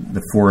which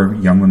the four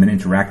young women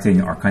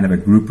interacting are kind of a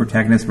group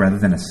protagonist rather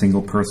than a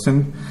single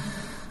person.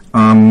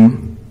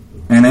 And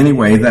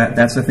anyway,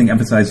 that's the thing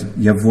emphasized.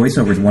 You have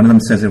voiceovers. One of them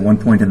says at one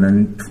point, and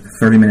then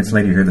 30 minutes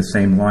later you hear the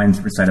same lines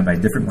recited by a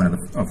different one of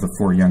the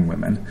four young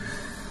women.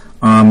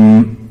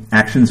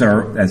 Actions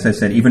are, as I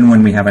said, even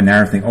when we have a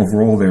narrative thing,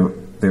 overall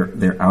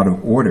they're out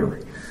of order,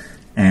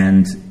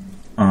 and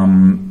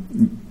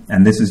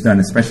this is done,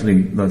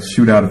 especially the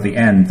shootout at the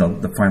end,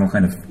 the final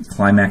kind of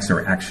climax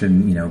or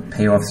action,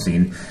 payoff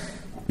scene,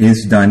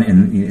 is done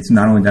it's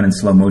not only done in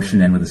slow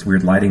motion and with this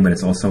weird lighting, but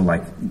it's also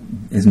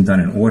isn't done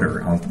in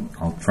order.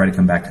 I'll try to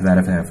come back to that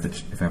if I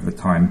have the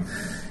time.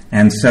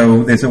 And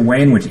so there's a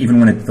way in which, even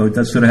when it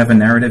does sort of have a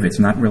narrative, it's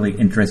not really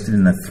interested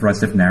in the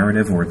thrust of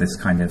narrative or this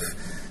kind of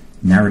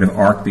narrative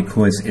arc,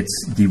 because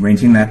it's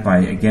deranging that by,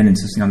 again,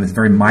 insisting on this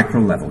very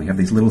micro level. You have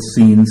these little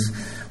scenes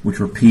which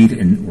repeat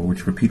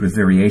with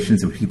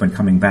variations that keep on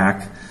coming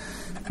back.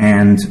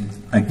 And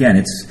again,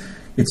 it's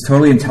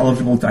totally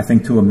intelligible, I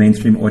think, to a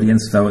mainstream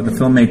audience, though. The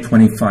film made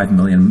 $25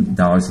 million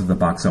at the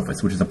box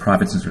office, which is a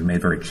profit since it was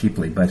made very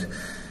cheaply, but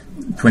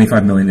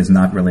 $25 million is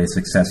not really a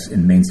success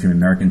in mainstream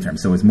American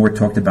terms. So it was more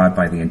talked about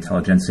by the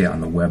intelligentsia on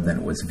the web than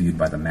it was viewed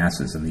by the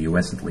masses, in the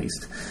U.S. at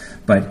least.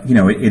 But,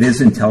 it is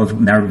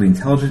narratively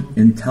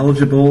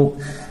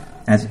intelligible,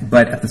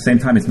 but at the same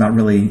time, it's not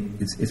really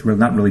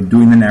not really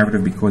doing the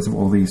narrative because of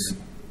all these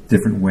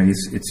different ways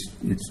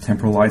it's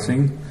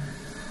temporalizing.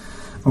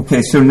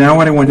 Okay, so now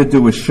what I want to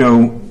do is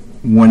show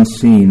one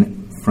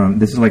scene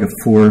this is like a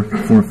four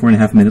and a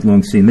half minute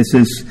long scene. This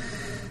is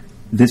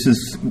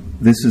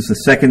the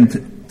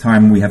second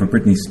time we have a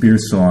Britney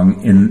Spears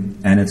song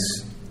and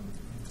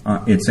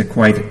it's a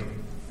quite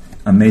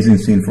amazing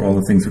scene for all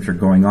the things which are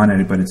going on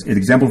in it, but it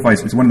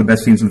exemplifies, it's one of the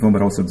best scenes in the film,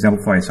 but also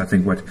exemplifies, I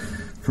think, what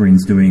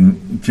Corinne's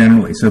doing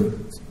generally. So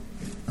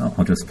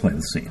I'll just play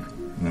the scene,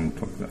 and then we'll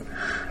talk about it.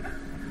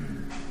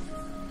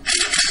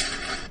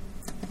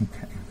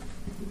 Okay.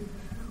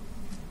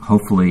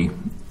 Hopefully,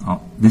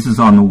 this is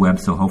on the web,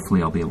 so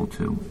hopefully I'll be able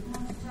to.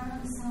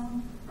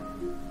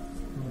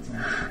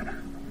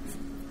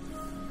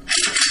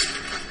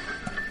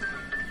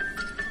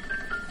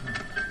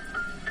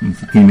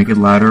 Can you make it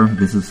louder?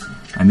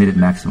 I made it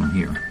maximum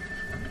here.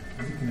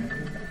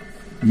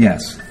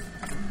 Yes.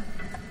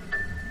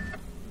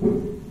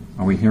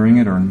 Are we hearing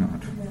it or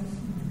not?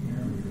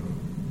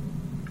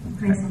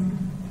 Okay.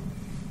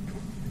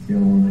 You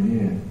don't want to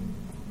hear.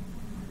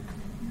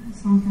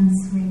 Something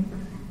sweet.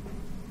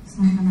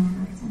 Something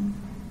affecting.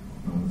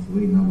 Oh,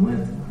 sweet, no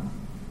winter.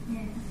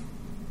 Yeah.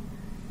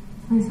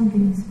 Play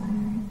something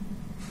inspiring.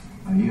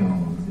 Oh, you don't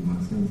want to see my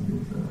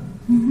sensitive side.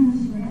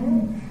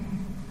 Sure.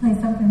 Play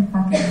something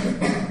fucking.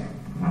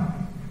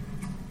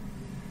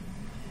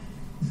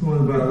 This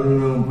one's about a little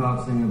known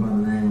pop singer by the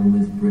name of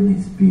Miss Britney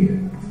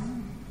Spears.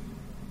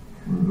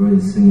 One of the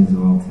greatest singers of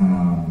all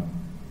time,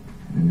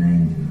 and an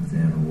angel if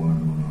there ever was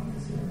one on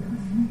this earth.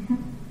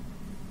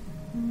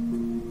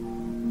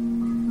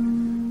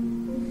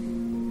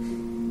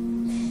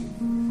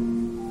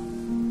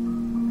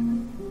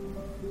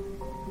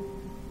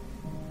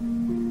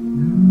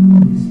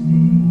 Notice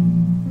me,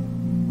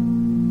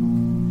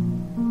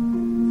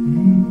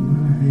 take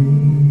my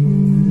hand.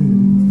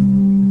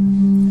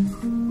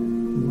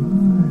 Why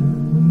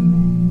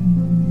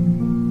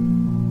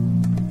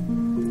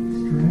are we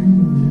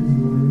strangers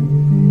waiting?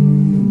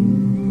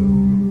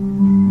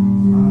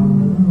 Our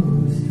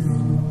love is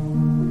strong.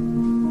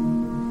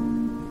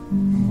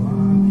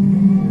 Why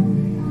can't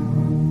we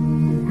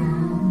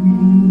without me?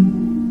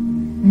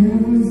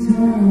 Every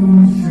time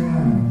I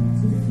try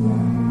to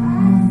fly,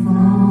 I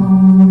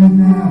fall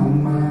without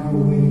my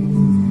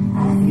wings. I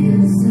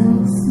feel so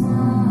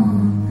small.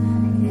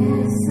 I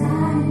guess I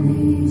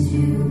need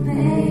you,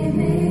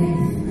 baby.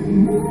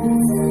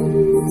 Nothing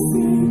to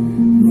see.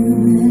 You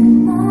in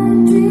my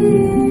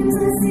dreams. I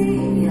see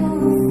your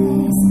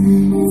face.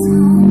 It's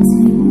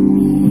haunting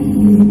me.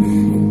 I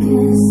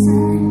guess I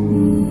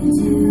need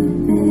you,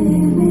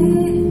 baby.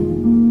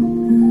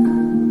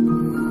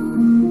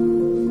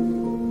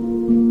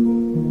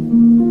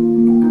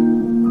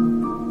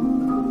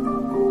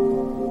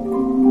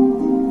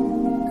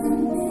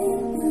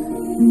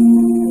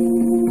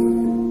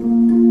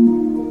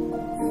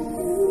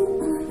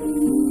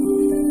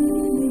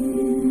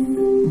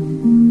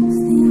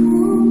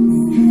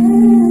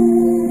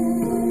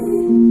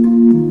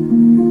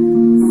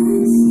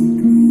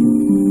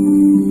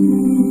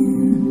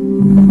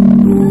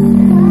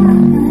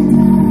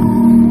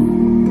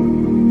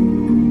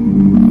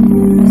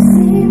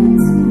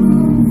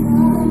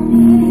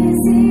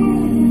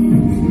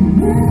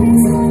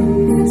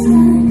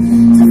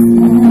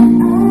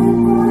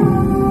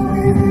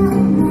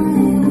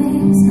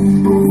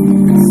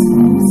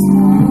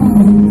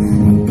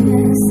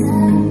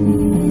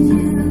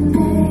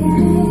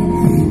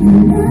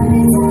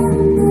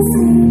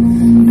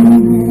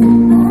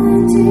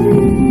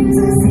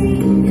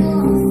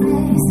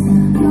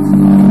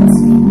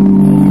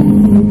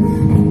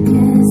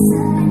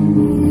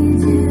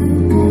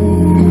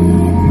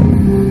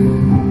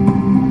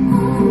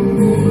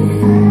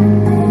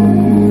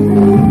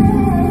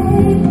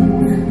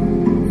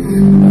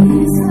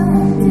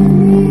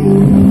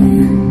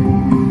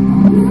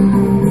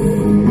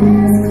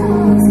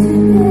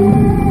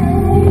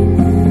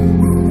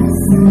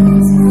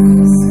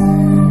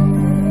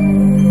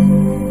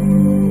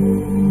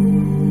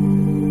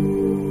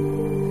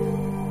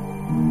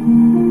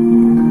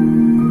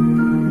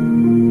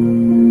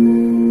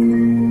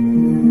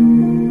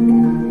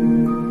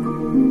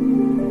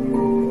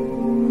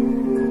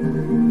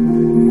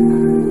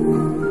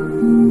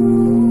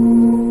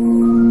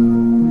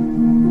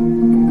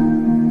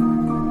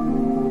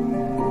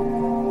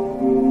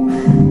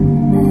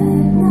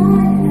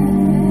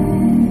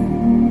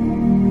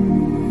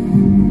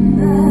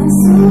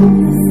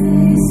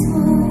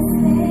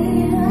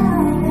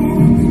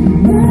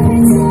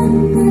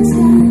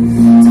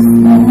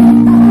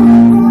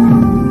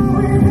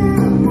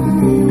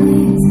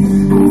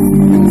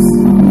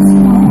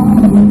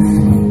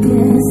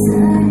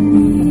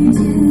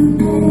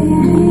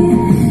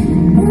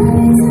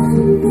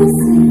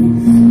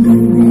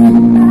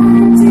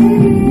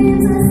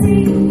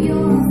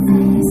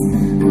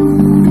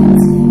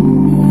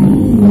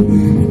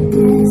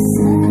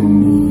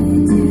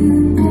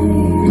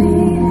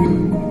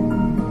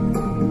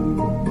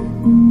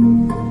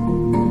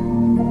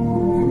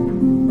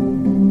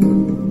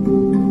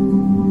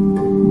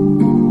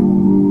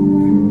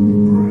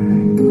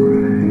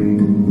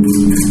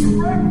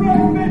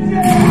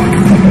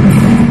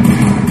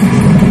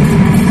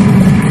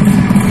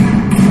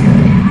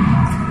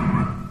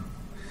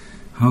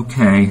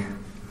 Okay.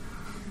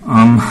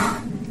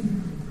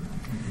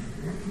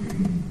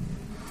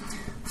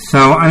 So,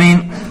 I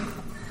mean,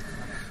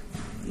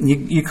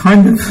 you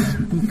kind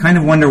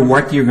of wonder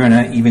what you're going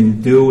to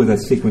even do with a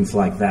sequence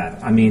like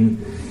that. I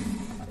mean,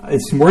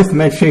 it's worth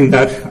mentioning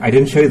that I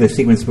didn't show you the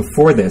sequence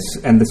before this,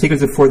 and the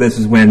sequence before this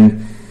is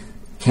when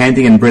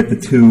Candy and Britt, the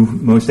two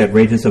most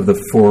outrageous of the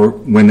four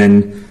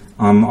women,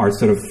 are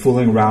sort of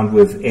fooling around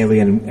with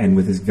Alien and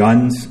with his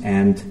guns,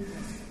 and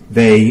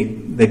they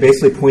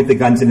basically point the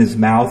guns in his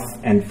mouth,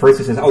 and first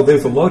he says, "Oh,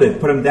 there's a loaded,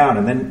 put them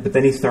down," but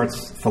then he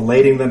starts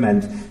filleting them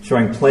and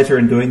showing pleasure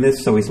in doing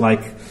this. So he's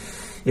like,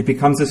 it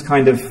becomes this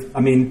kind of, I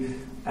mean,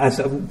 as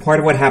a part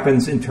of what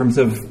happens in terms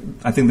of,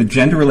 I think, the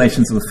gender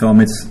relations of the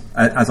film. It's,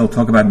 as I'll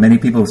talk about, many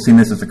people have seen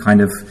this as a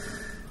kind of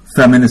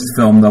feminist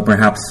film, though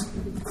perhaps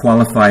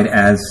qualified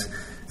as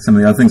some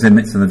of the other things some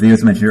of the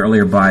videos I mentioned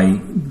earlier by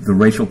the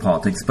racial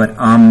politics. But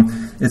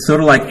it's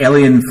sort of like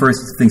Alien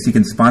first thinks he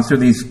can sponsor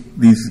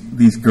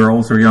these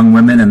girls or young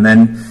women, and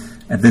then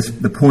at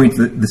the point,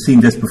 the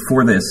scene just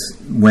before this,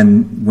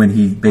 when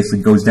he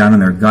basically goes down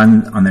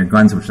on their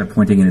guns, which they're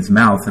pointing in his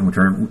mouth and which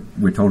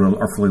we're told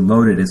are fully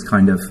loaded, is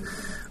kind of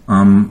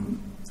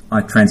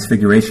a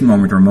transfiguration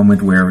moment, or a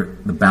moment where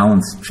the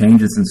balance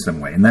changes in some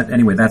way. And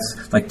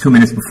that's like 2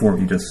 minutes before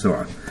what you just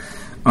saw.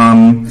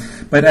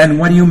 And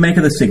what do you make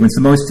of the sequence?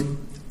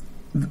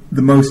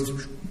 The most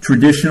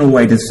traditional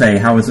way to say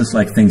how is this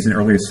like things in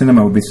earlier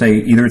cinema would be say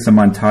either it's a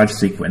montage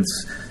sequence.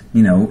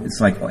 It's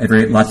like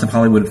lots of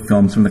Hollywood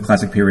films from the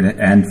classic period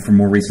and from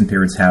more recent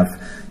periods have,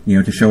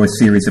 to show a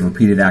series of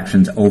repeated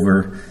actions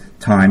over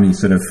time. You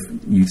sort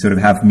of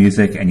have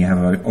music and you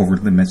have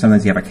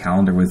sometimes you have a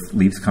calendar with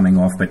leaves coming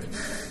off, but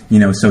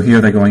so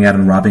here they're going out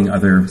and robbing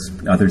other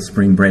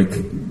spring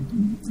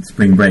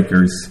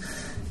breakers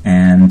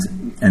and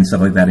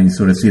stuff like that, and you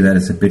sort of see that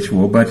as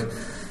habitual. But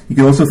you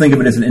can also think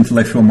of it as an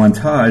intellectual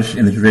montage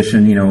in the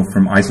tradition,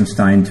 from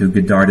Eisenstein to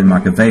Godard and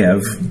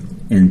Makeyev,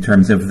 in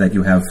terms of that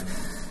you have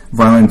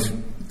violent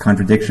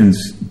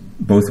contradictions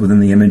both within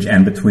the image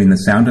and between the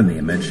sound and the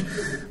image.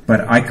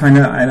 But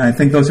I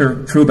think those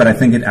are true, but I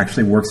think it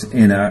actually works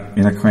in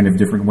a kind of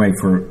different way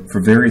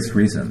for various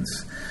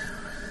reasons.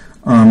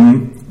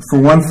 For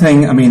one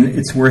thing,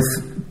 it's worth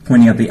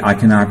pointing out the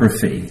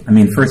iconography.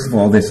 First of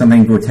all, there's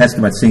something grotesque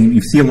about seeing.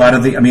 You see a lot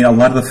of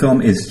the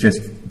film is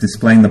just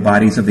displaying the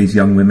bodies of these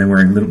young women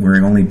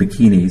wearing only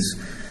bikinis.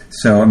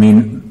 So,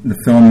 the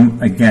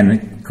film,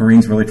 again,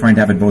 Corinne's really trying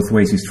to have it both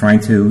ways. He's trying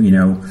to,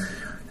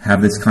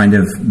 have this kind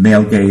of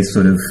male gaze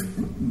sort of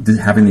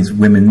having these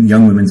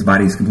young women's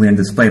bodies completely on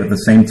display. But at the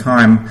same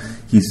time,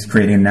 he's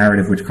creating a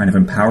narrative which kind of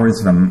empowers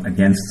them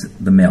against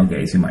the male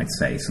gaze, you might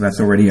say. So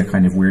that's already a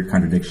kind of weird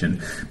contradiction.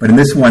 But in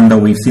this one, though,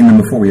 we've seen them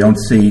before. We don't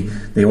see,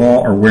 they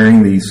all are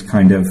wearing these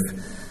kind of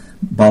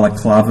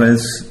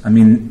balaclavas.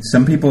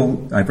 Some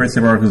people, I've read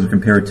several articles that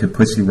compare it to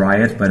Pussy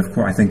Riot, but of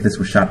course I think this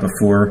was shot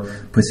before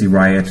Pussy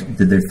Riot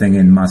did their thing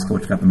in Moscow,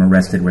 which got them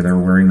arrested, where they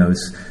were wearing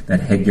that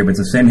headgear. But it's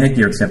the same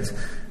headgear, except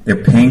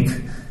they're pink,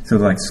 so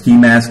they're like ski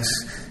masks,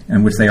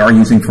 and which they are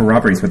using for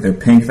robberies, but they're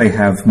pink. They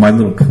have My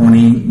Little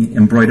Pony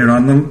embroidered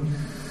on them.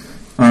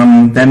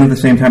 Then at the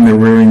same time, they're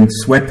wearing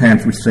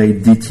sweatpants which say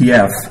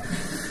DTF.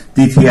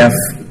 DTF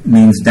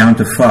means down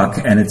to fuck,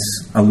 and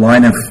it's a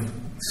line of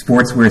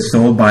sportswear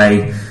sold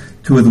by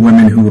two of the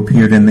women who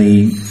appeared in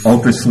the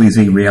ultra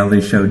sleazy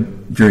reality show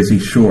Jersey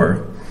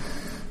Shore.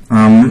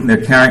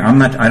 They're carrying.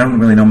 I don't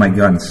really know my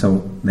guns,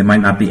 so they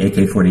might not be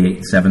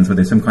AK-47s, but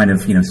there's some kind of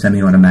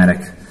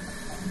semi-automatic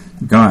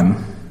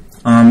gun.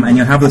 And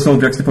you have this all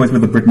juxtaposed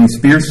with the Britney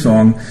Spears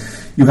song.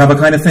 You have a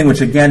kind of thing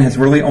which, again, has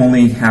really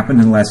only happened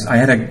unless I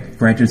had a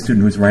graduate student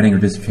who was writing her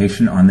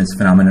dissertation on this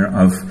phenomenon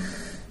of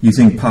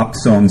using pop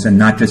songs and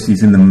not just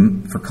using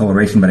them for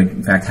coloration, but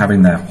in fact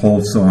having the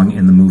whole song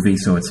in the movie,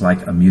 so it's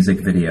like a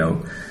music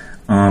video.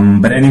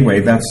 But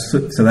anyway,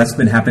 that's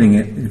been happening.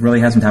 It really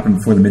hasn't happened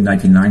before the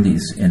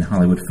mid-1990s in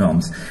Hollywood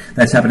films.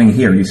 That's happening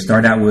here. You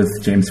start out with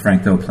James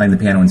Franco playing the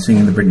piano and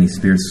singing the Britney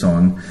Spears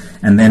song,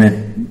 and then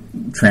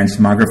it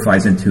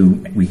transmogrifies into,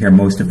 we hear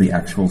most of the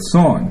actual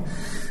song.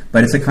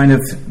 But it's a kind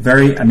of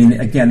very,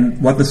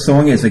 again, what the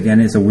song is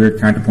a weird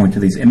counterpoint to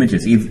these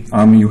images.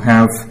 You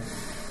have,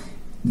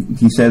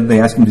 he said, they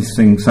asked him to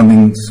sing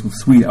something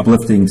sweet,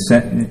 uplifting,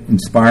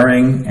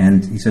 inspiring,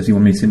 and he says, you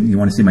want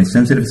to see my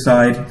sensitive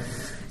side?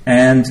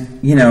 And,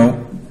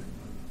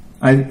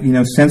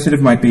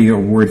 sensitive might be a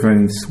word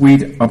for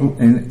sweet,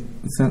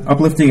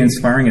 uplifting,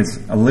 inspiring is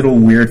a little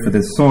weird for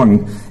this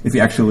song if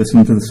you actually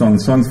listen to the song. The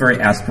song's very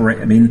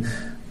aspirational.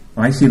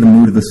 I see the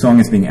mood of the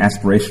song as being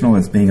aspirational,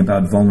 as being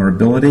about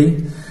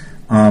vulnerability.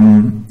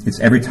 It's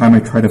every time I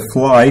try to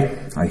fly,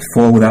 I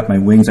fall without my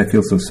wings, I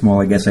feel so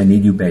small, I guess I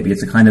need you, baby.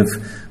 It's a kind of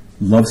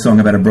love song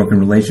about a broken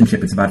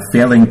relationship. It's about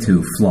failing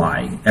to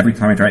fly. Every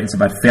time I try, it's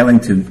about failing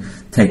to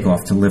take off,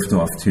 to lift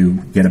off, to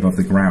get above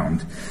the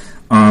ground.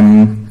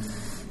 And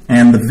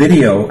the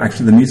video,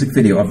 actually the music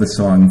video of the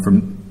song,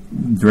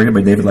 directed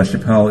by David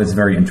LaChapelle, is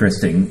very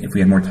interesting. If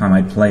we had more time,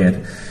 I'd play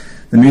it.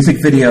 The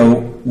music video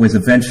was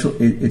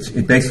eventually,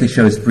 it basically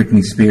shows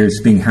Britney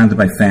Spears being hounded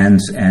by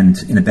fans and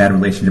in a bad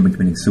relationship and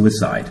committing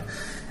suicide.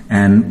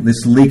 And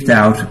this leaked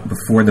out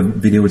before the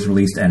video was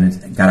released, and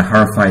it got a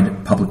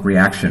horrified public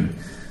reaction.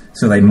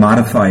 So they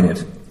modified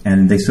it,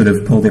 and they sort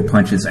of pulled their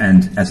punches,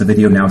 and as the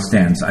video now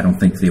stands, I don't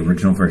think the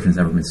original version has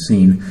ever been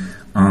seen.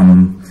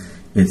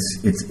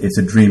 It's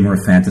a dream or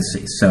a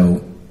fantasy.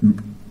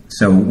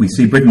 So we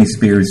see Britney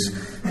Spears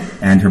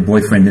and her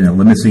boyfriend in a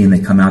limousine. They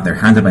come out, they're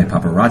hounded by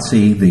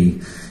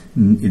paparazzi.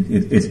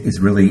 It's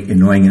really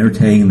annoying and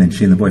irritating. And then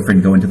she and the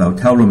boyfriend go into the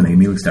hotel room, and they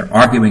immediately start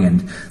arguing.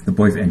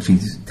 And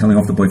she's telling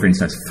off the boyfriend. He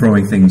starts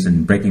throwing things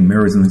and breaking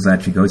mirrors and things like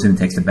that. She goes in and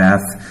takes a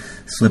bath,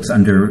 slips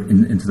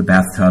into the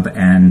bathtub,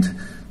 and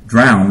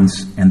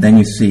drowns. And then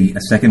you see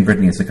a second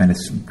Britney. It's a kind of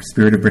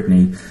spirit of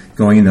Britney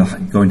going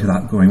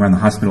around the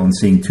hospital and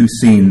seeing two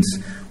scenes.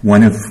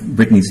 One of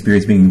Britney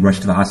Spears being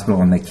rushed to the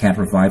hospital, and they can't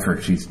revive her.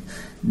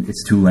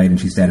 It's too late, and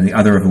she's dead. And the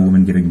other of a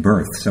woman giving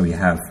birth. So you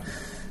have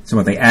So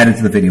what they added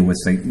to the video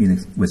was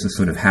was a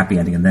sort of happy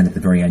ending, and then at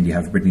the very end you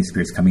have Britney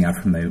Spears coming out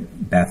from the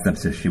bathtub,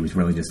 so she was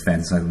really just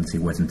fantasizing. She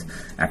wasn't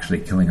actually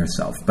killing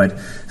herself. But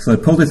so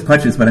it pulled its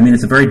punches. But I mean,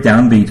 it's a very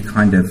downbeat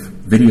kind of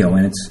video,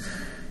 and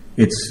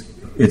it's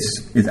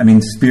I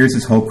mean,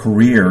 Spears' whole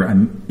career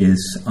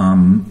is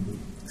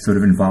sort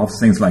of involves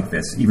things like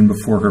this. Even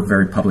before her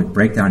very public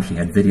breakdown, she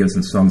had videos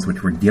and songs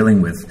which were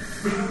dealing with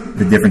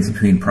the difference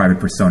between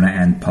private persona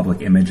and public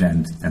image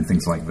and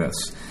things like this.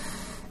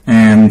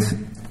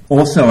 And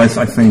also, as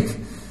I think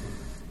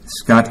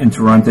Scott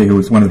Interrante, who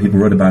was one of the people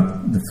who wrote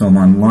about the film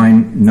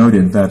online,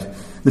 noted that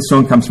the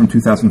song comes from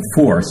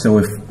 2004. So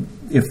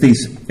if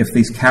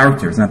these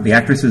characters, now the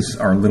actresses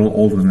are a little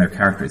older than their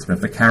characters, but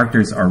if the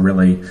characters are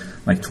really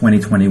like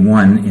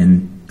 2021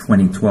 in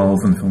 2012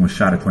 when the film was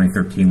shot, at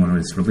 2013 when it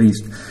was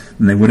released,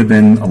 then they would have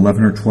been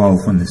 11 or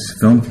 12 when this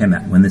film came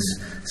out, when this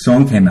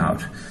song came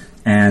out.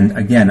 And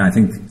again, I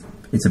think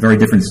it's a very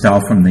different style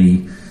from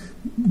the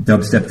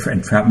dubstep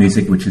and trap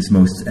music, and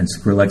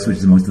Skrillex, which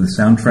is most of the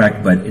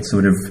soundtrack, but it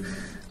sort of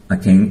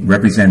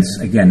represents,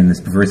 again, in this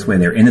perverse way,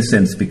 their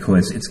innocence,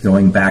 because it's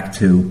going back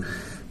to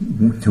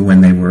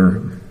when they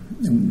were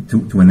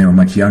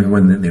much younger,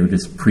 when they were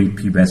just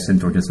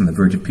pre-pubescent or just on the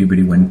verge of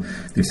puberty, when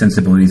their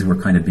sensibilities were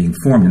kind of being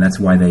formed, and that's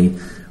why they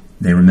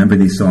remember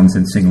these songs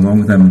and sing along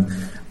with them.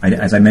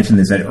 As I mentioned,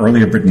 there's that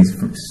earlier Britney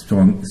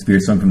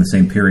Spears song from the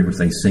same period, which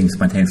they sing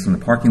spontaneously in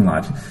the parking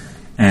lot,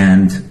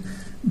 and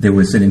there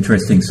was an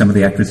interesting, some of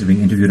the actors are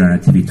being interviewed on a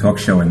TV talk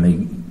show, and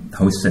the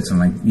host said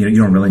something like, you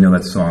don't really know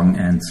that song,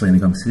 and Selena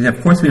Gomez said, yeah,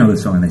 of course we know the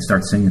song, and they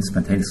start singing it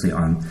spontaneously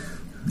on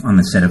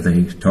the set of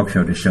the talk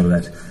show to show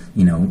that,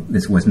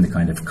 this wasn't the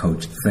kind of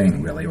coached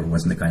thing, really, or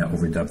wasn't the kind of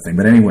overdubbed thing.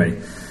 But anyway,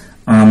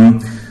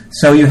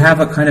 so you have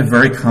a kind of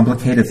very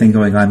complicated thing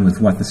going on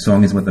with what the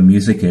song is, what the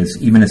music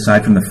is, even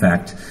aside from the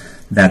fact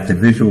that the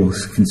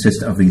visuals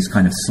consist of these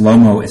kind of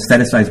slow-mo,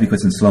 aestheticized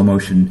because in slow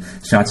motion,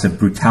 shots of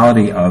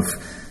brutality of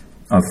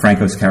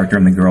Franco's character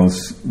and the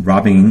girls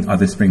robbing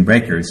other spring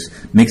breakers,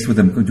 mixed with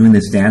them doing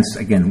this dance,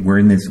 again,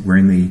 wearing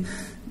the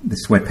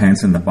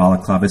sweatpants and the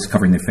balaclavas,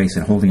 covering their face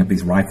and holding up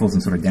these rifles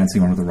and sort of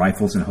dancing on with the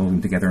rifles and holding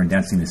together and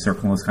dancing in a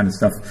circle and this kind of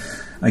stuff.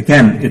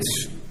 Again,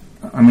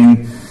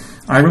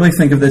 I really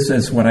think of this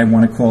as what I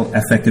want to call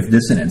affective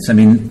dissonance. I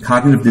mean,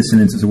 cognitive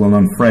dissonance is a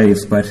well-known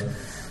phrase, but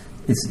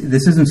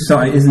this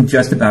isn't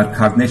just about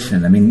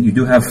cognition. I mean, you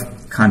do have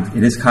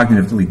it is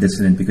cognitively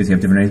dissonant because you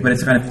have different areas, but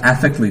it's kind of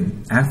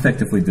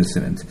affectively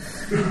dissonant.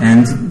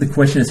 And the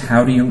question is,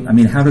 how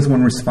does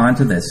one respond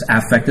to this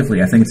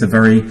affectively? I think it's a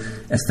very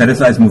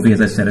aestheticized movie, as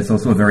I said. It's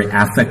also a very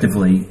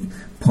affectively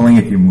pulling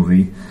at your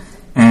movie.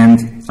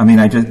 And I mean,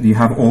 you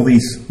have all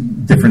these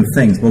different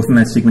things, both in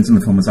that sequence and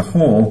the film as a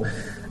whole,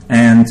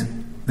 and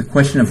the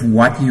question of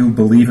what you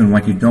believe and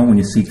what you don't when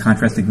you see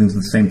contrasting things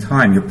at the same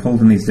time, you're pulled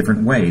in these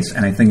different ways.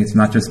 And I think it's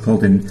not just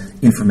pulled in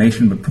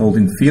information, but pulled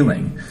in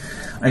feeling.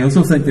 I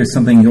also think there's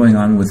something going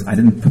on with, I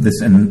didn't put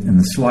this in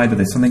the slide, but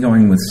there's something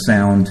going with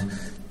sound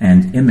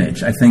and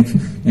image. I think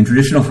in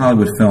traditional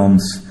Hollywood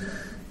films,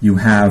 you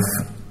have,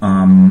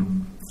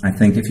 I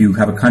think if you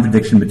have a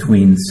contradiction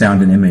between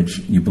sound and image,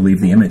 you believe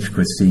the image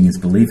because seeing is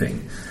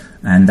believing.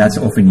 And that's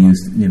often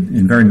used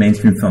in very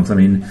mainstream films. I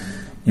mean,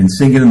 in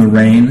Singing in the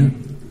Rain,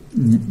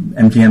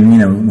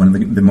 MGM, one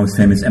of the most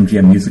famous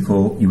MGM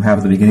musical, you have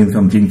at the beginning of the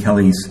film Gene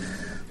Kelly's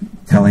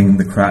telling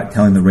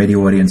the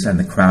radio audience and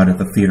the crowd at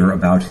the theater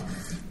about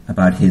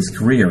his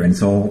career, and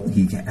so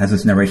he has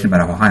this narration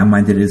about how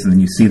high-minded it is, and then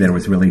you see that it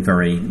was really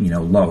very,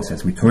 low. So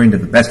as we toured into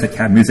the best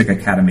music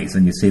academies,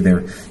 and you see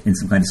they're in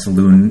some kind of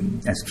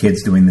saloon as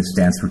kids doing this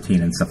dance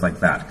routine and stuff like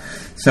that.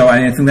 So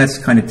I think that's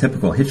kind of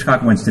typical.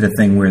 Hitchcock once did a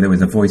thing where there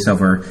was a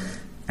voiceover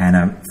and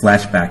a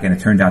flashback, and it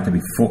turned out to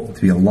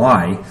be a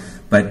lie.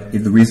 But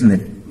the reason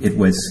that it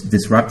was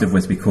disruptive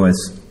was because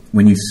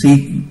when you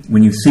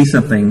see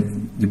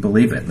something, you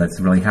believe it. That's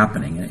really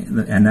happening,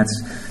 and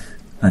that's,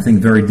 I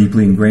think, very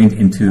deeply ingrained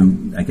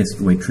into, I guess,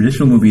 the way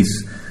traditional movies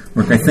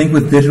work. I think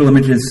with digital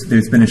images,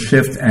 there's been a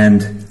shift,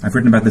 and I've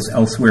written about this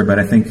elsewhere, but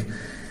I think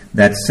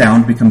that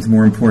sound becomes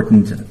more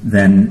important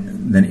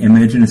than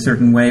image in a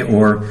certain way,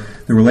 or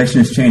the relation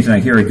has changed, and I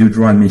do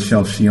draw on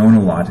Michel Chion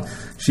a lot.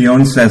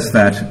 Chion says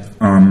that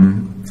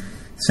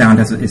sound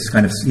is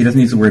kind of, he doesn't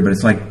use the word, but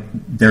it's like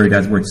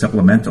Derrida's word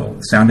supplemental.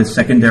 Sound is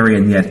secondary,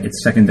 and yet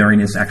its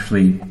secondariness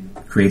actually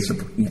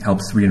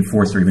helps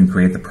reinforce or even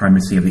create the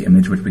primacy of the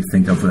image, which we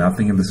think of without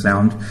thinking of the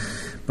sound.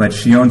 But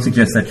Chion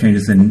suggests that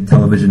changes in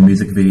television,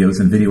 music videos,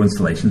 and video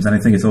installations, and I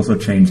think it's also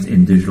changed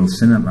in digital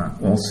cinema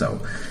also.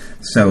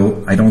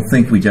 So I don't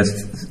think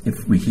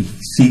if we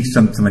see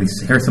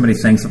hear somebody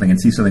saying something and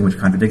see something which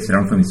contradicts it, I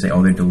don't think we say,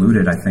 oh, they're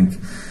deluded. I think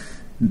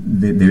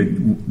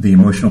the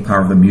emotional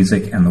power of the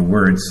music and the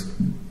words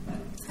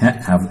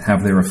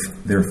have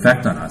their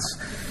effect on us.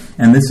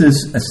 And this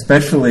is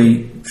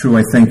especially true,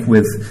 I think,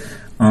 with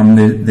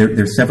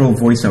there's several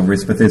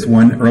voiceovers, but there's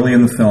one early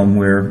in the film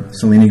where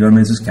Selena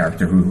Gomez's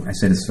character, who I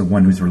said is the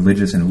one who's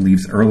religious and who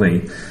leaves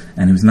early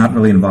and who's not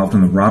really involved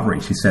in the robbery,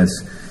 she says,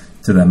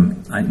 to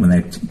them when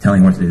they're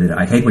telling what they did.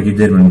 I hate what you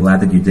did, but I'm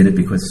glad that you did it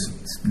because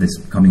this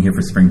coming here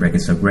for spring break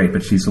is so great.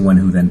 But she's the one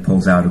who then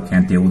pulls out, who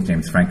can't deal with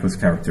James Franco's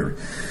character.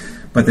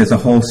 But there's a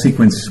whole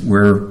sequence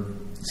where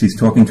she's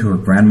talking to her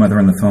grandmother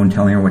on the phone,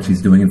 telling her what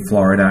she's doing in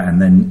Florida,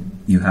 and then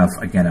you have,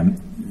 again, a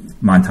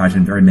montage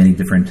in very many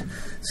different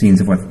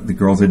scenes of what the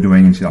girls are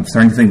doing. And I'm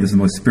starting to think this is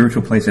the most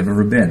spiritual place I've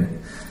ever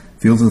been.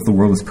 Feels as if the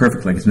world is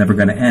perfect, like it's never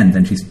going to end.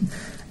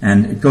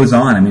 And it goes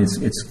on. I mean,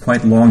 it's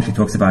quite long. She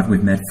talks about,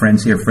 we've met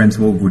friends here, friends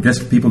who were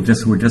just people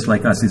who are just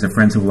like us. These are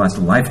friends who will last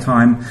a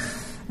lifetime.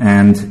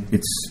 And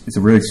it's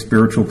a really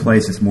spiritual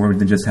place. It's more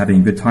than just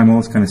having a good time, all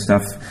this kind of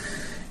stuff.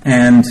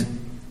 And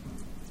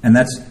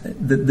that's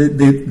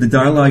the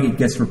dialogue. It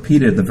gets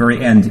repeated at the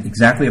very end,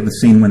 exactly at the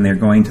scene when they're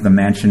going to the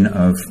mansion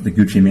of the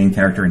Gucci Mane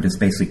character and just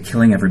basically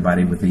killing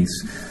everybody with these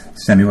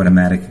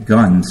semi-automatic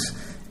guns.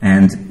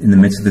 And in the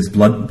midst of this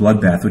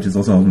bloodbath, which is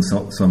also in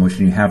slow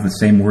motion, you have the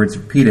same words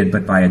repeated,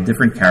 but by a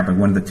different character,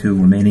 one of the two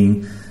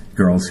remaining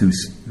girls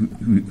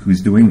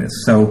who's doing this.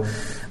 So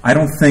I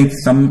don't think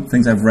some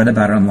things I've read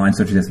about it online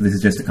suggest this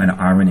is just a kind of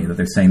irony that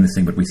they're saying this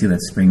thing, but we see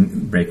that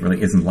Spring Break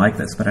really isn't like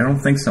this. But I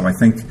don't think so. I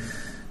think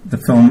the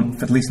film,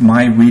 at least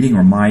my reading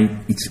or my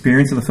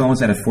experience of the film, is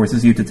that it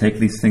forces you to take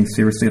these things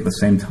seriously at the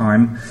same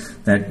time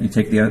that you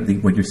take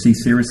what you see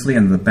seriously,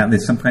 and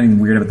there's some kind of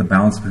weird about the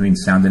balance between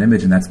sound and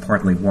image, and that's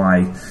partly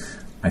why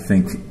I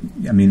think,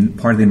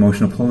 part of the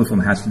emotional pull of the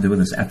film has to do with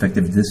this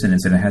affective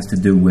dissonance, and it has to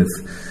do with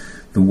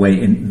the way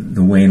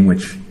in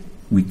which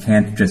we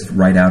can't just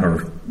write out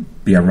or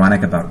be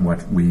ironic about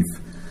what we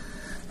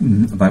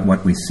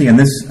see. And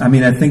this, I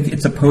think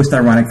it's a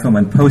post-ironic film,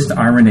 and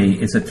post-irony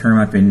is a term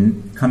I've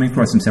been coming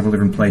across in several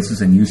different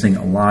places and using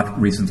a lot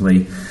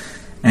recently.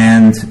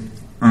 And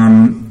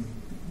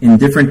in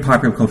different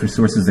popular culture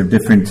sources, there are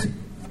different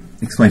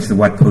explanations of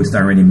what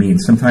post-irony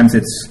means. Sometimes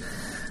it's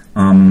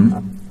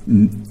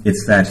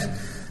that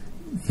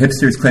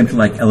hipsters claim to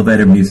like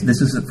elevator music.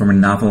 This is from a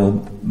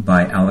novel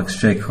by Alex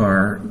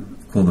Shekhar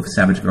called The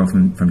Savage Girl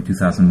from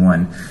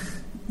 2001.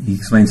 He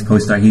explains he's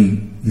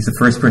the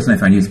first person I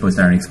find used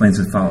post-irony. He explains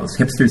as follows: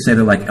 hipsters say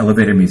they like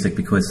elevator music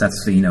because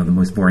that's the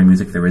most boring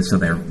music there is, so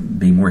they're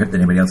being more hip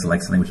than anybody else that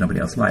likes something which nobody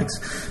else likes.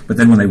 But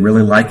then when they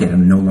really like it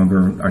and no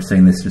longer are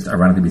saying this just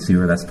ironically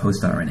zero, that's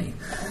post-irony.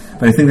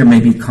 But I think there may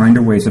be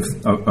kinder ways of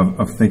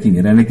thinking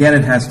it. And again,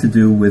 it has to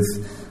do with,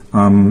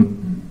 I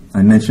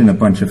mentioned a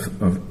bunch of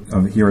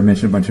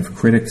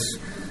critics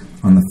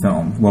on the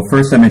film. Well,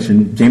 first I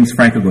mentioned James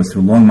Franco goes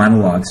through long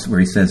monologues where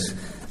he says,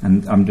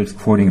 and I'm just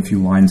quoting a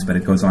few lines, but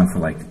it goes on for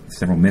like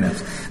several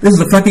minutes. This is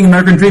the fucking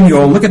American dream, you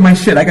all. Look at my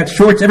shit. I got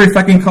shorts every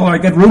fucking color. I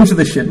got rooms of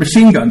this shit.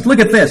 Machine guns. Look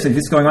at this. And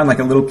he's going on like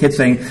a little kid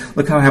saying,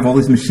 look how I have all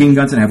these machine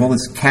guns and I have all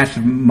this cash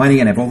of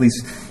money and I have all these,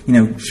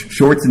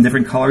 shorts in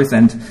different colors.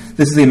 And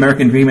this is the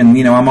American dream. And,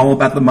 I'm all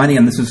about the money.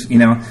 And this is,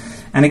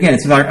 and again,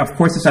 of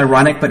course it's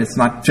ironic, but it's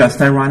not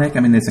just ironic.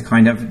 There's a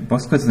kind of,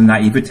 both because of the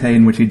naivete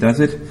in which he does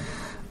it.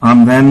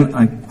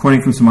 Then,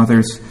 quoting from some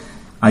others,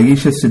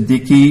 Aisha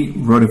Siddiqui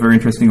wrote a very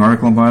interesting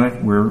article about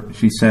it where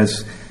she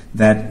says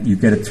that you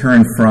get a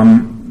turn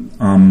from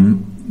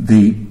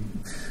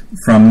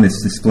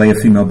this display of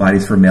female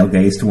bodies for male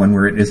gaze to one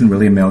where it isn't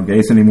really a male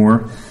gaze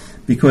anymore.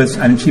 Because,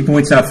 and she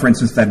points out, for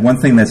instance, that one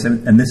thing that's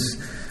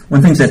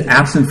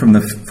absent from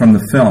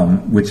the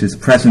film, which is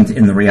present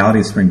in the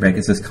reality of Spring Break,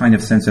 is this kind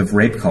of sense of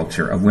rape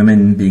culture, of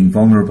women being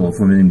vulnerable, of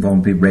women being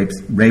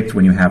vulnerably raped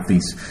when you have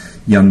these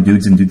young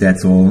dudes and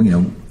dudettes all,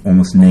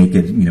 almost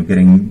naked,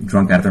 getting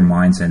drunk out of their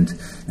minds and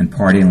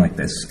partying like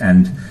this.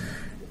 And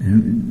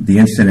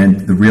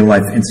the real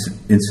life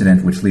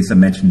incident, which Lisa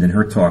mentioned in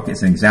her talk,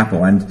 is an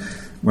example. And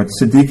what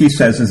Siddiqui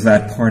says is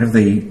that part of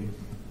the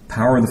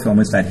power of the film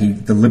is that he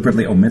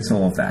deliberately omits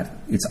all of that.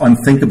 It's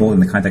unthinkable in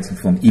the context of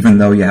the film, even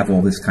though you have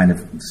all this kind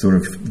of sort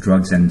of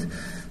drugs and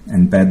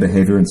bad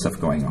behavior and stuff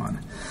going on.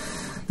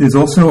 There's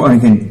also,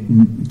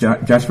 again,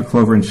 Jasper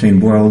Clover and Shane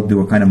Boyle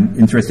do a kind of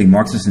interesting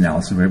Marxist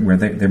analysis where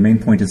their main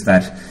point is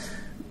that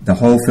the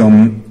whole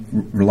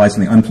film relies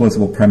on the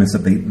unplausible premise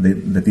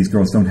that these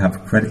girls don't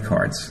have credit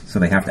cards, so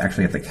they have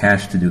the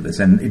cash to do this,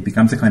 and it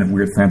becomes a kind of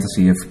weird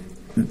fantasy of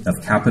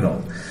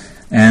capital.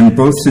 And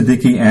both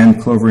Siddiqui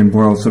and Clover and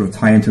Boyle sort of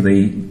tie into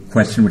the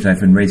question which I've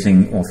been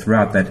raising all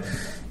throughout, that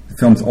the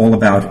film's all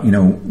about,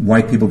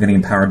 white people getting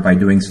empowered by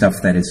doing stuff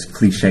that is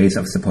cliches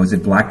of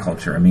supposed black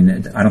culture. I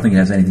don't think it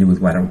has anything to do with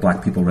what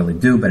black people really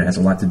do, but it has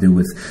a lot to do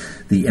with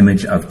the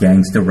image of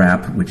gangster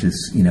rap, which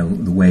is,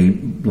 the way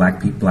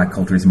black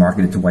culture is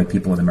marketed to white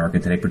people in America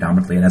today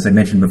predominantly. And as I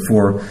mentioned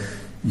before,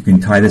 you can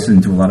tie this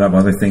into a lot of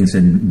other things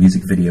in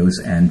music videos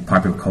and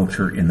popular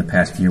culture in the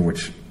past year,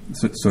 which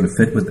sort of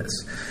fit with this.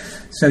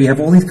 So you have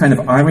all these kind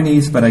of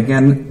ironies, but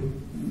again,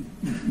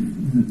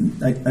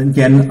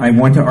 I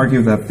want to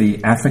argue that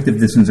the affective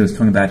dissonance I was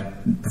talking about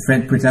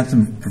prevents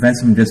them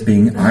from just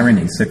being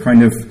ironies. So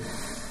kind of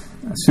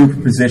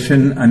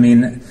superposition.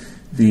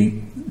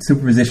 The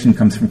superposition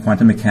comes from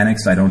quantum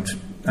mechanics. Francis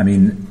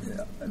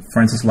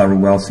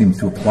Laruelle seems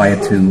to apply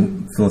it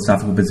to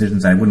philosophical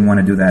positions. I wouldn't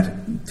want to do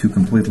that too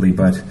completely,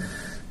 but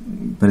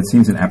it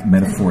seems an apt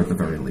metaphor at the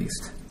very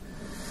least.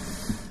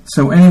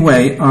 So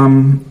anyway,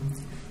 I'm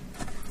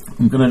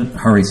going to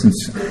hurry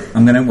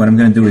what I'm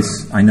going to do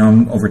is, I know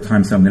I'm over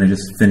time, so I'm going to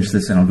just finish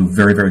this and I'll do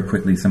very, very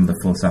quickly some of the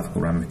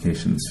philosophical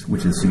ramifications,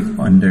 which is the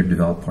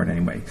underdeveloped part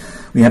anyway.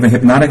 We have a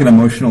hypnotic and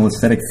emotional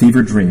aesthetic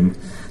fever dream.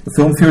 The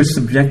film feels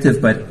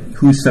subjective, but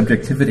whose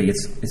subjectivity?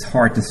 It's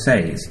hard to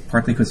say. It's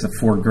partly because the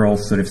four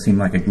girls sort of seem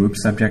like a group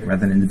subject rather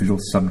than individual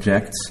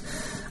subjects.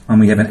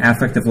 We have an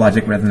affective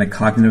logic rather than a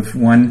cognitive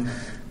one.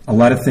 A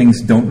lot of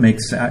things don't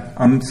make sense.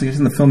 I'm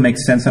suggesting the film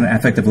makes sense on an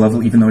affective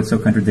level, even though it's so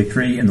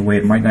contradictory in the way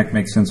it might not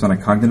make sense on a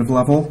cognitive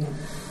level.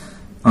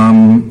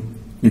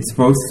 It's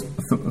both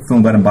a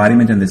film about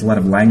embodiment, and there's a lot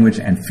of language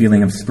and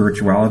feeling of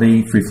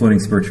spirituality, free-floating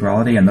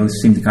spirituality, and those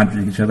seem to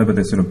contradict each other, but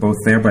they're sort of both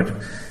there, but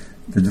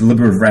the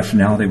deliberative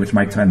rationality which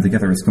might tie them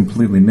together is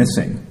completely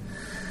missing.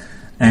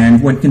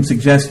 And one can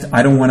suggest,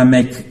 I don't want to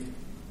make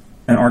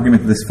an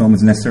argument that this film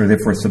is necessarily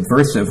therefore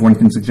subversive. One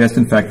can suggest,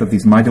 in fact, that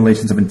these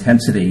modulations of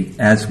intensity,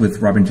 as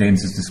with Robin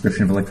James's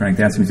description of electronic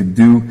dance music,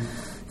 do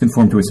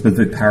conform to a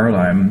specific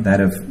paradigm,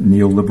 that of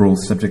neoliberal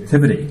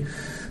subjectivity.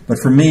 But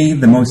for me,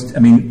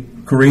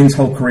 Corinne's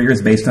whole career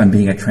is based on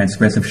being a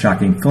transgressive,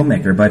 shocking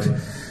filmmaker, but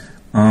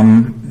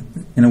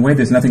in a way,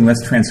 there's nothing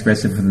less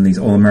transgressive than these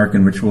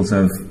all-American rituals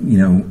of,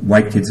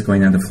 white kids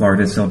going down to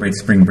Florida to celebrate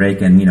spring break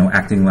and,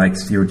 acting like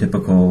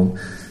stereotypical,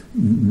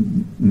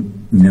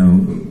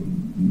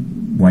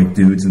 white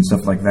dudes and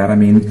stuff like that.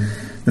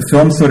 The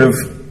film sort of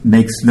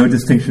makes no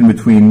distinction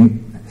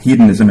between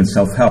hedonism and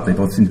self-help. They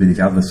both seem to be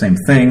the same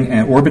thing,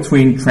 or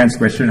between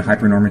transgression and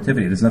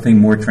hypernormativity. There's nothing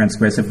more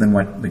transgressive than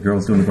what the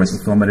girls do in the course of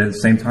the film, but at the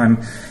same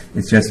time,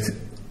 it's just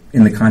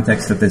in the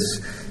context that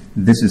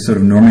this is sort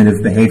of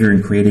normative behavior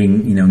in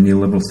creating,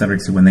 neoliberal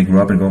subjects who, when they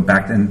grow up and go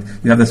back, and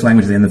you have this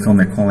language at the end of the film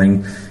they're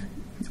calling,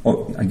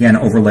 again,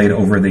 overlaid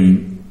over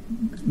the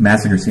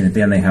massacre scene at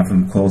the end. They have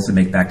them calls to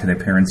make back to their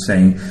parents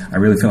saying, I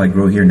really feel like I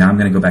grow here. Now I'm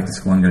going to go back to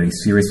school. I'm going to be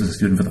serious as a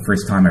student for the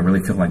first time. I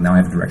really feel like now I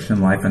have a direction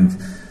in life. And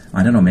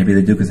I don't know, maybe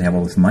they do because they have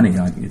all this money.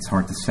 It's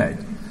hard to say.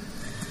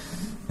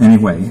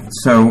 Anyway,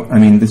 so,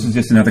 this is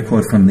just another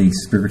quote from the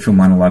spiritual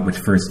monologue,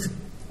 which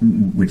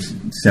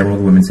several of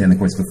the women say in the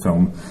course of the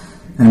film.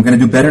 And I'm going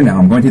to do better now.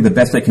 I'm going to do the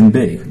best I can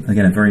be.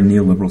 Again, a very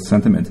neoliberal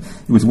sentiment.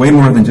 It was way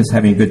more than just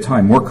having a good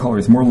time. More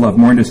colors, more love,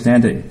 more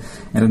understanding.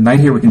 And at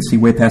night here we can see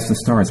way past the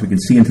stars. We can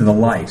see into the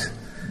light.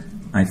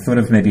 I thought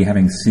of maybe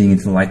having Seeing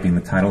Into the Light being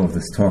the title of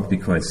this talk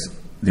because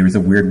there is a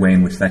weird way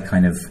in which that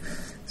kind of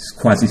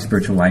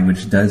quasi-spiritual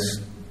language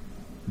does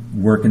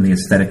work in the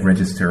aesthetic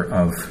register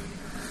of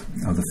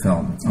the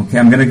film. Okay,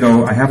 I'm going to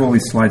go, I have all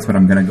these slides, but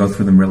I'm going to go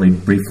through them really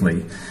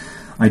briefly.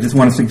 I just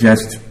want to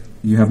suggest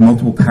you have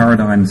multiple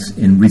paradigms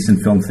in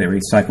recent film theory: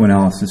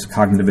 psychoanalysis,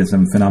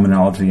 cognitivism,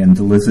 phenomenology, and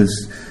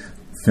Deleuze's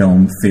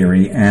film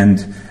theory.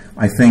 And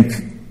I think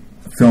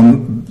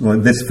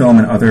this film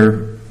and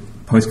other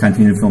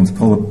post-continuum films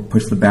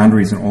push the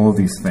boundaries in all of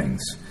these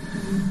things.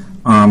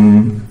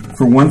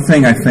 For one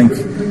thing, I think,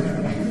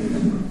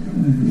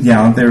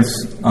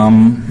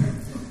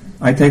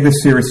 I take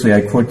this seriously. I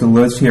quote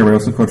Deleuze here. I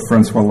also quote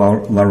Francois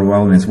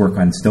Laruelle in his work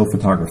on still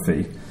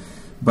photography.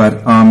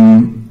 But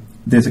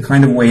there's a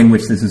kind of way in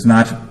which this is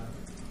not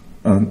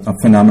a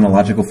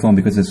phenomenological film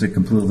because it's a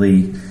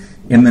completely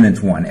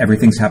immanent one.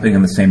 Everything's happening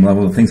on the same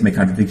level. Things may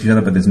contradict each other,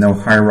 but there's no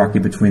hierarchy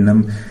between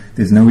them.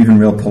 There's no even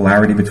real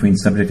polarity between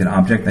subject and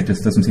object. That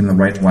just doesn't seem the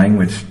right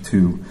language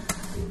to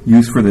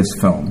use for this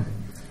film.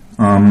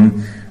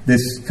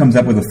 This comes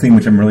up with a theme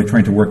which I'm really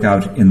trying to work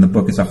out in the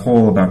book as a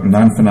whole about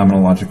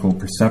non-phenomenological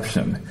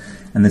perception.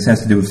 And this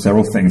has to do with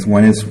several things.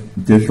 One is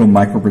digital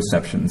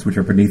microperceptions, which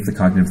are beneath the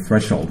cognitive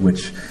threshold,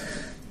 which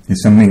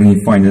is something you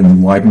find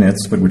in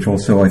Leibniz, but which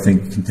also I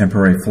think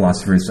contemporary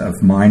philosophers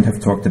of mind have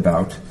talked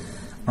about.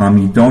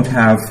 You don't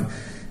have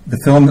the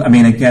film.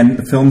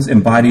 The film's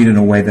embodied in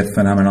a way that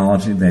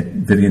phenomenology, that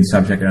Vivian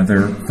Subject and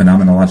other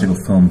phenomenological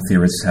film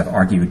theorists have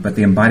argued, but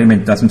the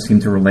embodiment doesn't seem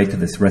to relate to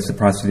this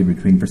reciprocity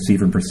between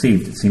perceiver and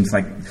perceived. It seems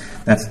like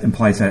that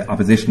implies that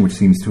opposition which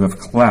seems to have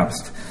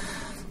collapsed.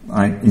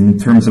 In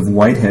terms of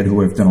Whitehead,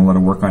 who I've done a lot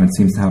of work on, it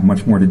seems to have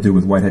much more to do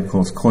with Whitehead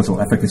calls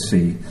causal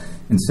efficacy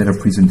instead of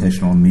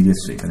presentational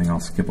immediacy. I think I'll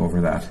skip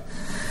over that.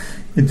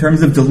 In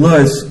terms of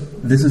Deleuze,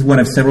 this is one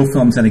of several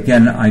films, and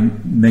again, I'm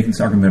making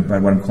this argument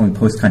about what I'm calling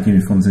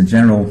post-continuum films in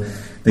general.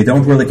 They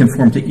don't really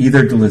conform to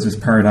either Deleuze's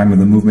paradigm of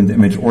the movement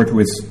image or to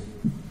his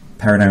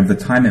paradigm of the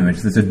time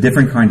image. There's a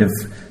different kind of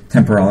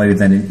temporality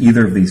than in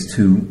either of these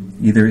two.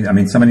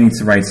 Somebody needs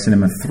to write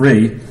Cinema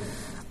 3.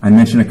 I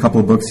mentioned a couple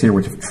of books here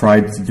which have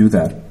tried to do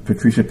that.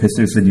 Patricia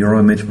Pisser's The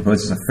Neuroimage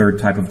proposes a third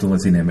type of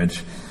Deleuzean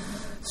image.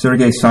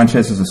 Sergei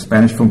Sanchez is a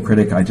Spanish film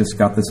critic. I just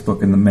got this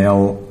book in the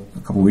mail a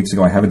couple of weeks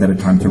ago. I haven't had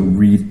time to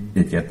read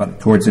it yet,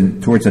 but towards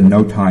a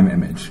no-time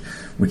image,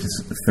 which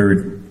is the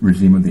third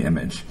regime of the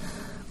image.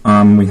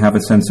 We have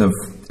a sense of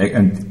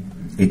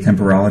a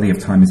temporality of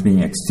time as being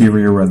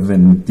exterior rather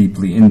than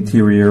deeply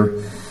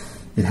interior.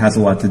 It has a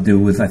lot to do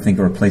with, I think,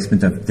 a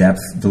replacement of depth.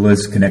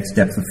 Deleuze connects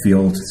depth of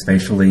field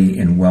spatially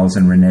in Wells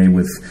and René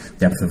with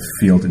depth of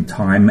field in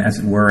time, as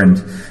it were,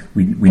 and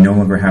we no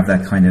longer have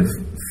that kind of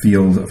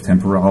field of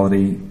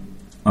temporality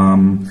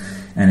And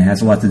it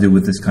has a lot to do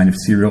with this kind of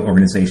serial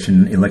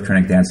organization,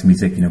 electronic dance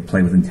music,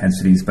 play with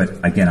intensities. But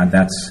again,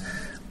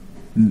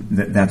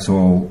 that's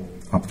all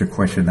up to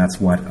question. That's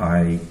what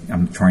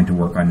I'm trying to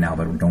work on now,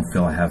 but don't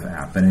feel I have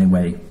app. But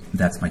anyway,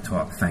 that's my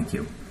talk. Thank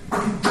you.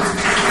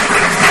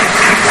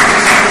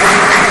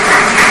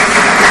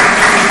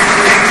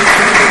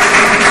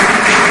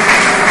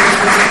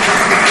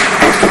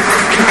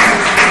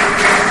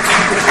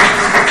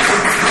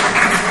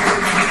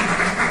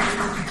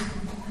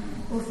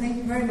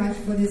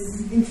 For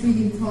this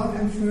intriguing talk.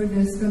 I'm sure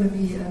there's going to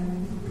be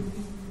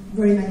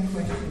very many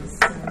questions,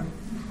 so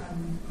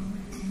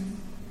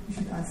you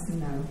should ask them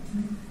now.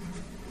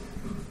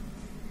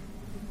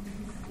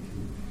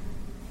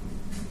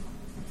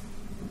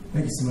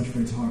 Thank you so much for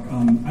your talk.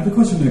 I have a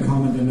question and a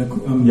comment.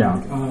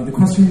 And the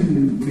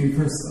question maybe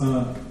first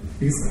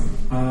is,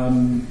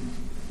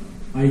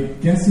 I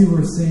guess you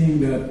were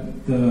saying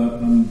that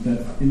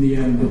that in the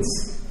end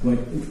it's like,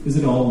 is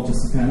it all just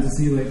a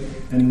fantasy? Like,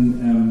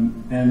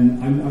 and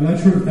I'm not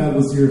sure if that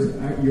was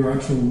your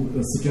actual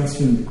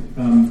suggestion.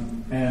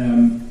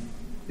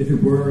 If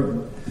it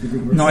were.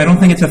 No, I don't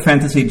think it's a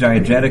fantasy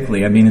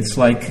diegetically. I mean, it's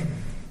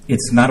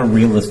not a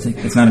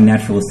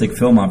naturalistic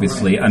film,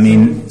 obviously. I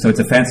mean, so it's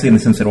a fantasy in the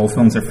sense that all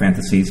films are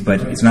fantasies,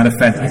 but it's not a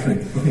fantasy.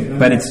 Okay,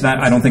 but it's not.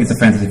 I don't think it's a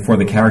fantasy for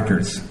the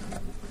characters.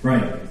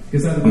 Right,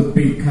 because that would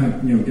be kind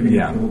of giving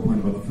the whole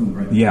point about the film,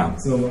 right? Yeah.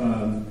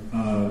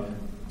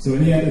 So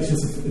in the end, it's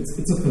just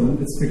it's a film,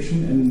 it's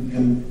fiction,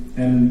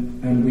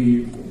 and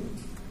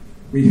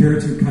we're here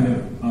to kind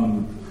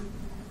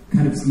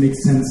of make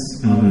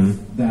sense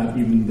of that,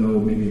 even though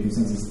maybe the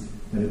sense is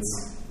that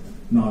it's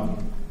not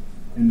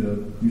in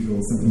the usual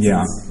sense.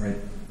 Yeah. Right.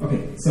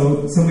 Okay.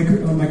 So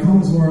my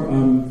comments were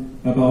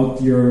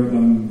about your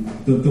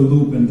the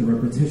loop and the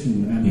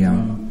repetition, and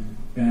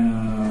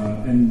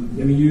and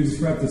I mean, you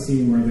described the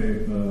scene where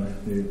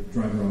they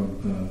drive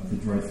around, they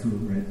drive through,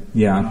 right?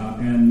 Yeah.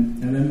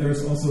 And then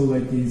there's also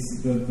like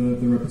the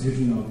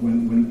repetition of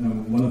when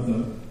one of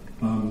the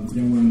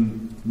young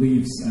women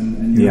leaves,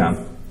 and you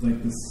have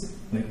like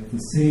the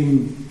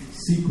same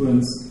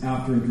sequence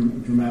after a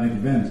dramatic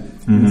event.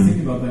 And I was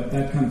thinking about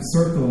that kind of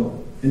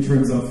circle in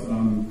terms of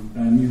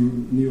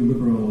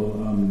neoliberal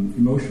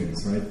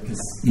emotions, right? Because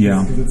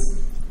it's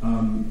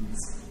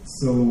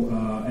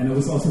and I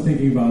was also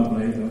thinking about,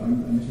 like, I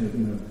mentioned it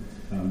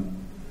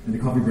in the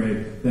coffee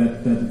break,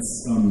 that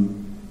it's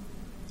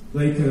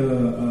like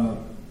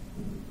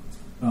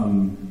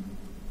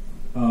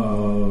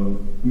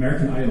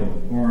American Idol,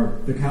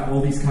 or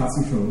all these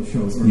casting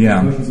shows, or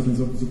versions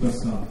of the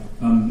Superstar,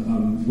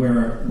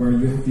 where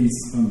you have these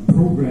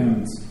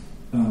programmed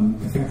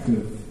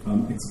effective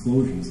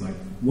explosions, like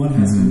one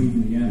has to leave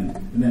in the end,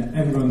 and then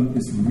everyone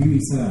is really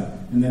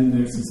sad, and then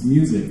there's this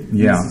music.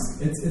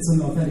 It's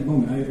an authentic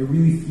moment. I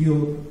really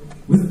feel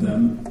with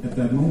them at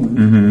that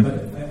moment,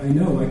 but I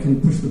know I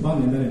can push the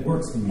button and then it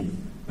works for me,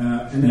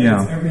 and then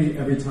it's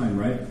every time,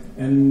 right?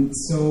 And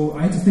so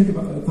I had to think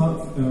about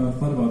thought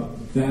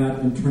about that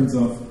in terms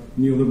of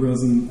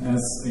neoliberalism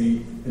as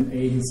an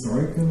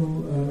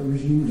ahistorical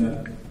regime,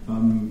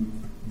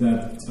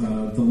 that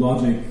the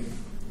logic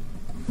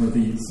or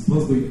the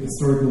supposedly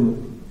historical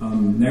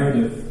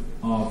narrative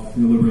of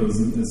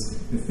neoliberalism is,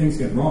 if things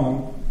get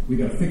wrong, we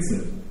got to fix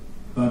it.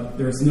 But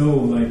there's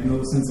no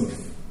sense of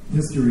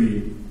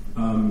history,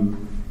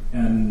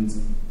 and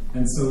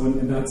so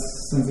in that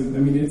sense, I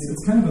mean,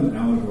 it's kind of an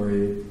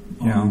allegory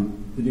on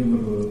the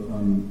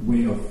neoliberal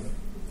way of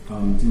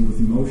dealing with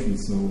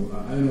emotions. So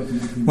I don't know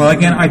if you well,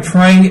 again, I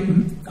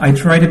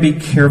try to be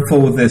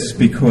careful with this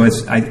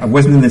because I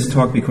wasn't in this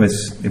talk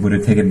because it would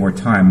have taken more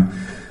time.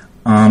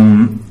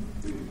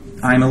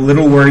 I'm a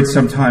little worried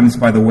sometimes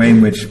by the way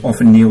in which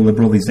often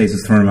neoliberal these days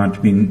is thrown around to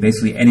being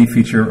basically any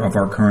feature of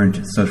our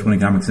current social and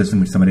economic system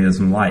which somebody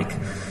doesn't like.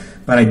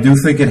 But I do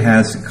think it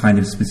has kind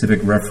of specific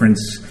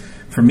reference.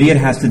 For me, it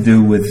has to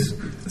do with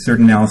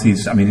certain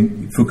analyses. I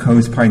mean,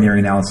 Foucault's pioneering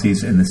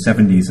analyses in the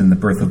 70s and the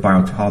birth of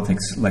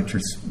biopolitics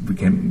lectures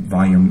became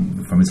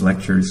volume from his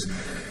lectures,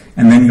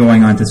 and then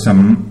going on to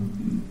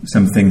some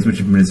things which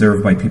have been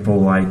observed by people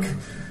like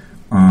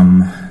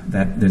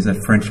that. There's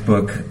that French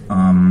book.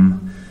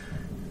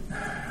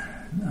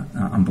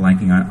 I'm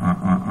blanking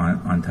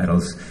on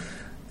titles.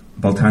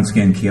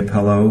 Boltanski and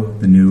Chiapello,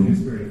 the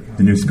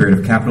new spirit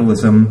of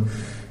capitalism,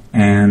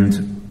 and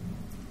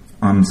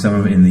some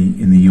of in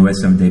the U.S.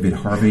 some of David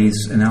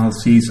Harvey's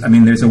analyses. I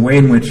mean, there's a way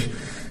in which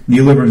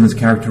neoliberalism is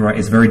characterized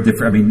is very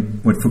different. I mean,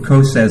 what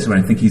Foucault says, and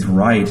I think he's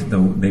right,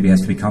 though maybe it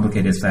has to be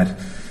complicated, is that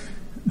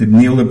the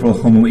neoliberal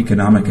Homo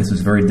economicus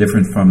is very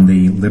different from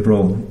the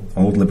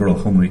old liberal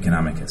Homo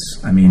economicus.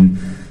 I mean,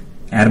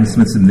 Adam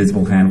Smith's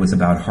Invisible Hand was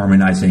about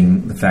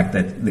harmonizing the fact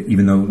that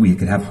even though we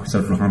could have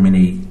social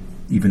harmony,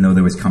 even though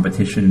there was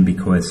competition,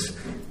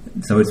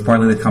 so it's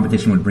partly that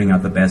competition would bring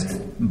out the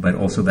best, but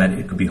also that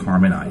it could be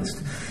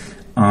harmonized.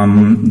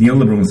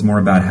 Neoliberalism is more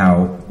about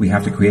how we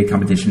have to create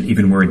competition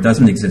even where it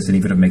doesn't exist, and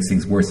even if it makes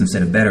things worse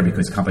instead of better,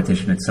 because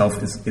competition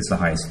itself is the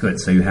highest good.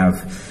 So you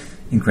have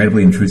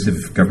incredibly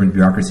intrusive government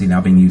bureaucracy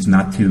now being used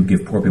not to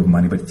give poor people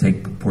money, but to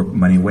take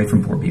money away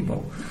from poor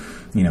people,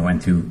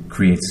 and to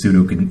create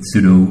pseudo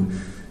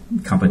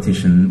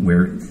competition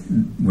where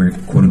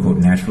quote unquote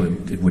naturally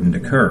it wouldn't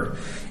occur.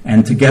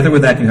 And together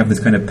with that, you have this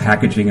kind of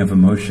packaging of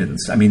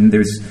emotions. I mean,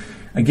 there's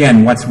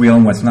again what's real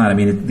and what's not. I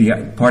mean,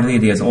 part of the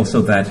idea is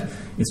also that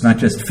it's not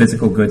just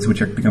physical goods which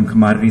become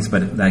commodities,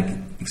 but like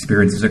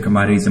experiences are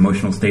commodities,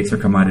 emotional states are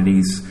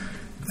commodities,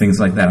 things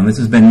like that. And this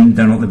has been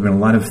done. There've been a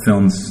lot of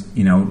films,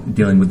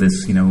 dealing with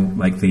this.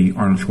 Like the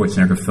Arnold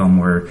Schwarzenegger film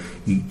where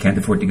he can't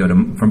afford to go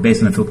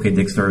based on a Philip K.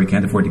 Dick story, he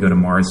can't afford to go to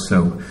Mars,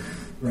 so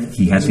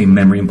he has the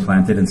memory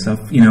implanted and stuff.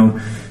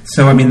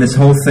 So I mean, this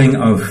whole thing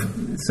of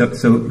so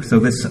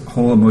this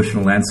whole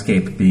emotional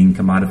landscape being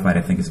commodified,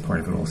 I think, is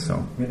part of it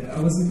also. Right. I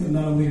was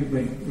not only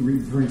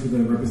referring to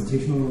the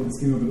representational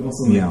schema, but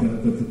also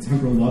the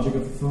temporal logic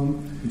of the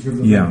film in terms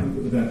of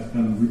that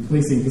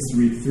replacing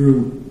history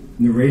through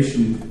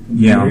narration.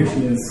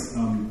 Narration is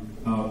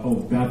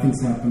bad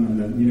things happen, and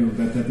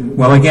then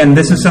Well, again,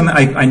 this is something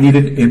I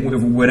needed.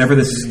 Whenever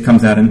this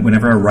comes out, and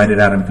whenever I write it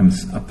out and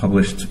becomes a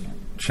published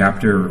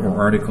chapter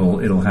or article,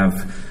 it'll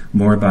have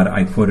more about.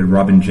 I quoted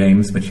Robin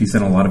James, but she's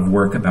done a lot of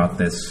work about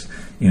this.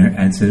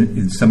 And it's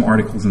in some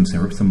articles and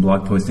some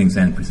blog postings,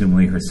 and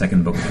presumably her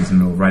second book, which she's in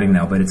the middle of writing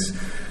now. But it's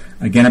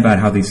again about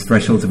how these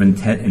thresholds of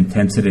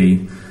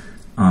intensity,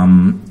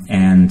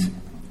 and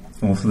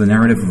also the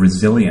narrative of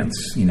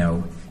resilience.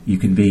 You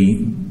can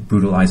be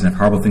brutalized and if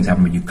horrible things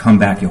happen, but you come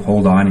back, you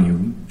hold on, and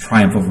you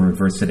triumph over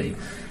adversity.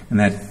 And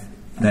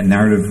that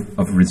narrative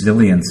of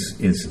resilience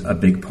is a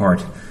big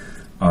part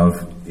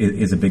of the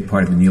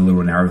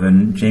neoliberal narrative.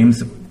 And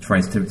James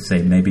tries to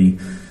say maybe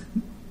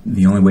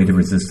the only way to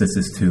resist this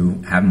is to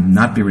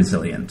not be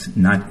resilient,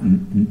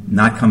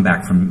 not come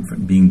back from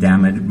being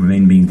damaged,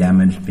 remain being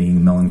damaged,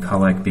 being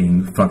melancholic,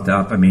 being fucked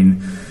up. I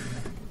mean,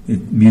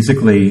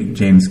 musically,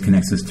 James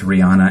connects this to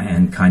Rihanna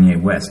and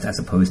Kanye West, as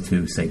opposed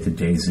to, say, to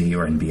Jay-Z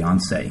or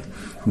Beyonce,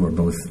 who are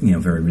both,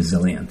 very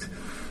resilient.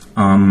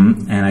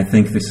 And I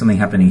think there's something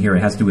happening here.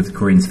 It has to do with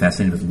Koreans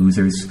fascinated with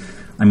losers.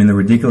 I mean, the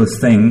ridiculous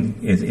thing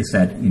is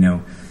that,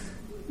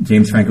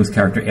 James Franco's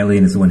character,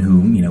 Alien, is the one who,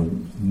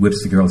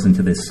 whips the girls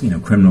into this,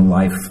 criminal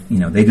life.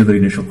 They do the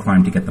initial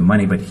crime to get the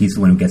money, but he's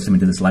the one who gets them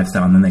into this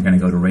lifestyle, and then they're going to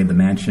go to raid the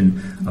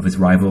mansion of his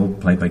rival,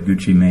 played by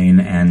Gucci Mane,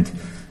 and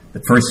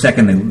the first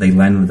second they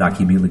land on the dock,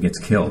 he immediately gets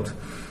killed.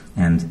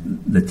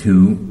 And the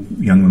two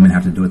young women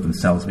have to do it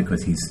themselves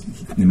because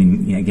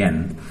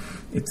again,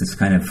 it's this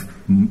kind of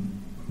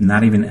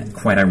not even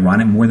quite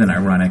ironic, more than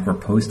ironic or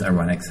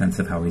post-ironic sense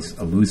of how he's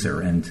a loser.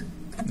 And,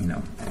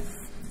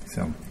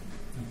 so...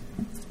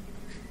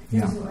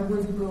 Yeah. So I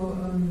want to go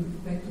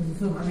back to the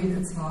film. I mean,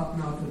 it's hard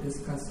now to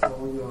discuss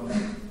all your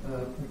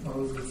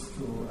proposals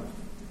to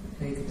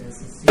take it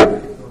as a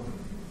theoretical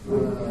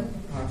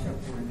departure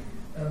point.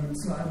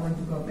 So I want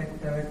to go back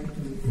directly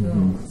to the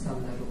film on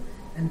some level.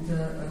 And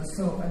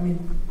so, I mean,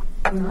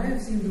 when I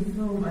have seen the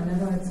film, I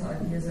never had the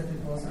idea that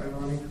it was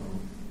ironical.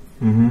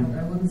 But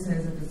I wouldn't say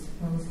that it's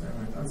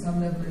post-ironic. On some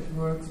level, it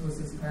works with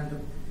this kind of,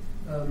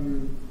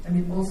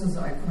 also the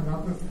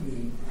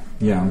iconography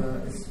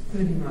is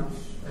pretty much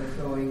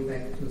going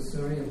back to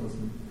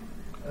surrealism.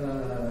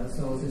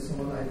 So this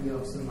whole idea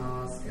of the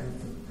mask and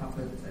the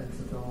puppet and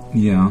the doll.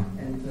 Yeah.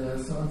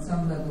 And so on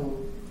some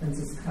level, and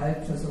the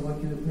sculpture, so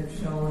what you have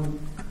shown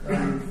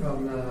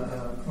from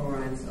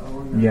Corrine's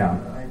own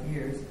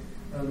ideas,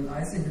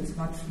 I think it's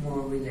much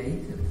more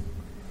related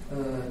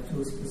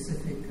to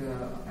specific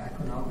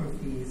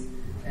iconographies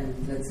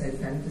and, let's say,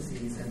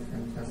 fantasies and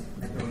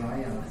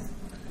phantasmagorias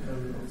of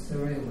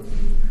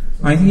surrealism.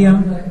 So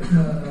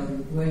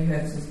where you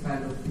have this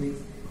kind of mix,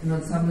 and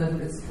on some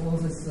level it's all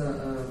this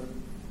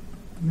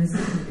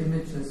mystical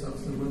images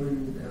of the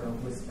women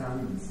with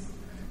guns.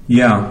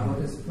 Yeah. What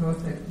is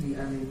perfectly, a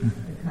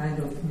kind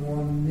of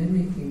more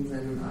mimicking than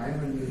an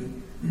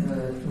irony to,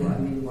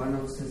 one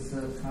of these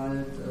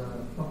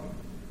cult pop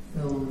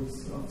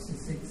films of the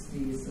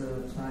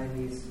 60s,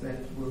 Chinese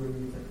red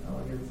women with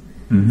audience.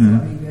 So,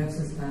 you have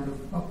this kind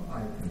of pop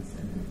icons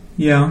in it.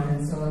 Yeah.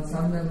 And so on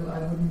some level, I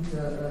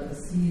wouldn't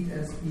see it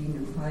as being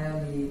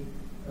entirely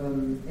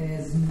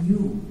as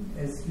new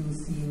as you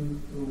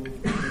seem to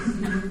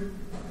perceive.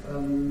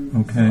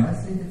 Okay. So I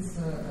think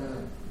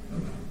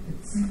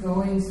it's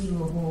going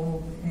through a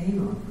whole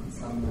canon on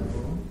some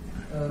level,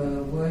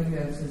 where you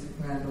have this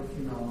kind of,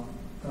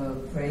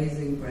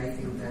 praising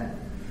Breaking Bad.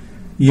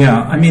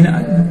 Yeah, in a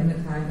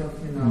kind of,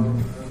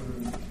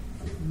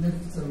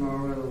 lift the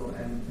moral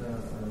and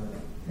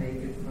take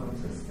it from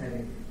the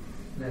aesthetic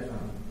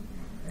pleasure.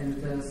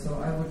 And so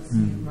I would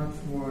see it much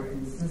more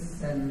in this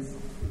sense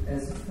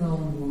as a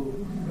film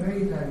who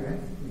very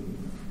directly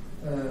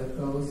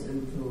goes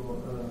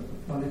into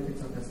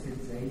politics of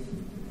aestheticization.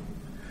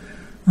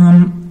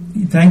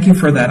 Thank you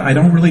for that. I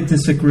don't really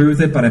disagree with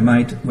it, but I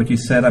might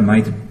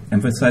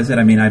emphasize it.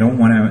 I mean, I don't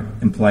want to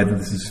imply that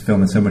this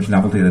film has so much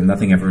novelty that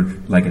nothing ever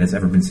like it has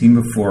ever been seen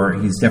before.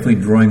 He's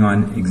definitely drawing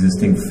on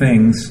existing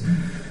things.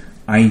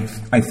 I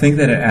think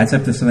that it adds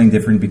up to something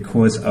different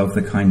because of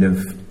the kind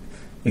of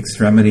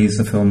extremities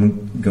the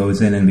film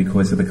goes in, and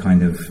because of the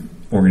kind of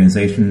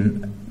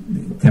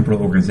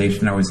temporal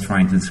organization I was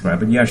trying to describe.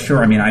 But yeah,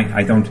 sure. I mean,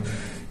 I don't.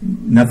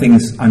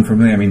 Nothing's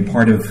unfamiliar. I mean,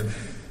 part of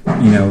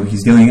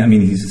he's dealing. I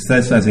mean, he's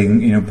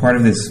aestheticizing. Part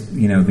of this.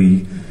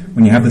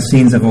 When you have the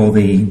scenes of all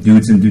the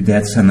dudes and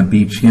dudettes on the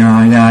beach.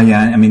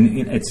 Yeah. I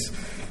mean, it's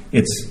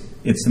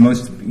the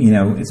most.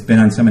 It's been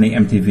on so many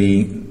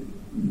MTV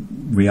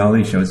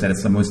reality shows that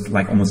it's almost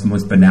the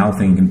most banal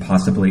thing you can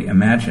possibly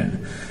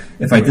imagine.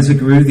 If I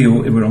disagree with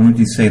you, it would only be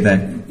to say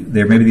that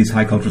there may be these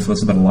high cultural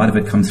sources, but a lot of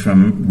it comes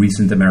from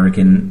recent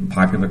American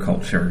popular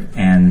culture.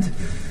 And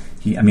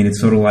it's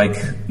sort of like,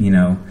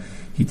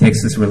 he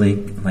takes this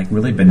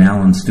really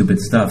banal and stupid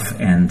stuff,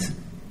 and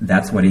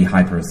that's what he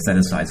hyper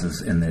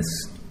aestheticizes in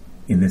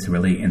this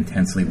really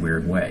intensely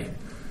weird way.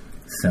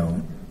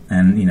 So,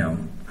 and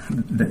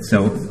it's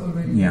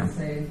already, yeah. Let's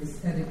say, an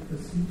aesthetic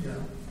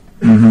procedure.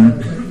 Mm-hmm.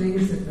 That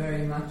links it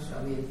very much,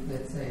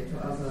 let's say, to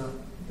other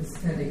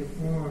aesthetic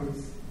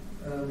forms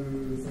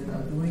that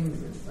are doing this.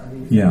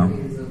 Yeah.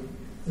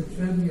 The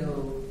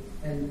trivial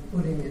and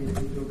putting it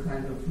into a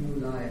kind of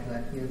new light,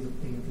 like here's a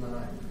pink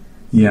light.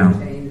 So Yeah. It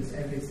changes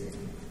everything.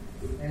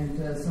 And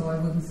so I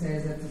wouldn't say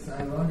that it's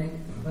ironic,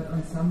 but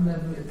on some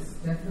level it's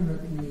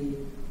definitely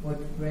what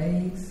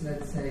breaks,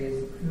 let's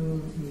say, the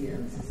cruelty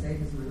and the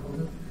sadism and all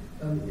that,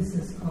 is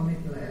this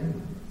comical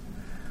element.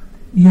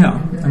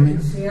 Yeah. And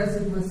it shares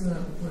it with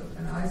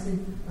and I think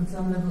on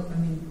some level,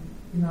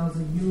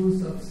 the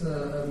use of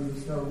the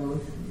slow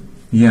motion.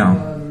 Yeah. To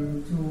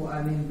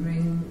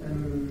bring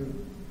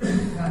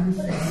gun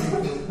shame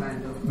into a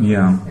kind of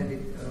Yeah.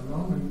 aesthetic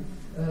moment.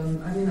 I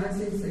think the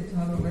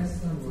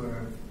Italo-Western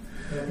were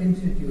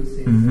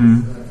introducing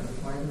this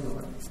quite a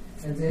lot.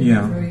 And then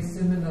Yeah. very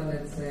similar,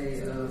 let's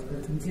say,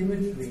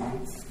 imagery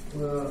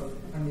where,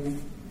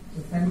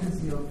 the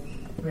fantasy of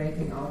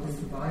breaking out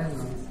into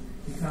violence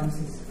becomes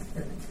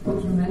a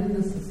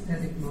tremendous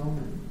aesthetic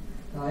moment,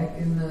 like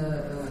in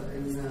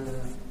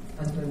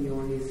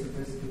Antonioni's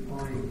Zabriskie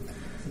Point.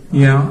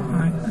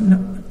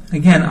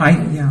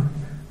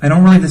 I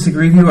don't really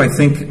disagree with you. I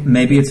think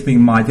maybe it's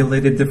being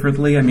modulated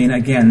differently. I mean,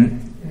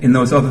 again, in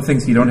those other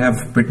things, you don't have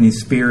Britney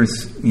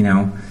Spears,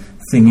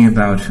 thinking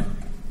about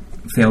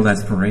failed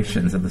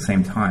aspirations at the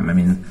same time. I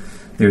mean,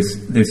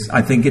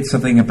 I think it's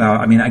something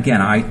about,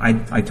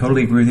 I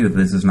totally agree with you that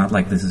this is not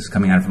like this is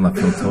coming out from left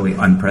field, totally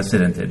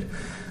unprecedented.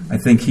 I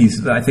think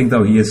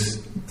though he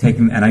is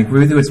taking, and I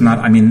agree with you, it's not,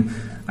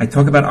 I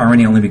talk about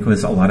irony only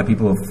because a lot of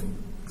people have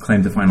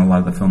claimed to find a lot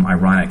of the film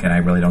ironic, and I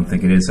really don't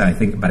think it is.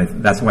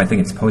 That's why I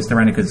think it's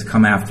post-ironic, because it's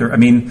come after.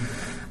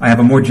 I have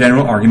a more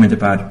general argument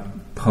about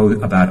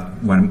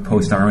when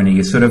post-irony.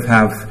 You sort of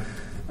have,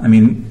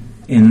 in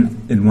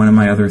one of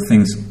my other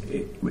things,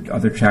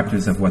 other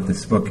chapters of what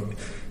this book,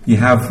 you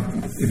have,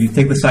 if you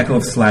take the cycle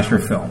of slasher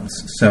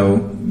films,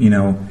 so,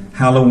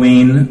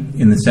 Halloween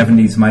in the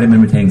 70s might have been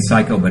imitating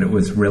Psycho, but it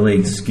was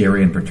really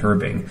scary and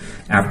perturbing.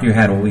 After you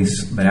had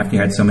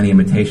so many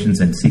imitations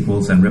and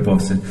sequels and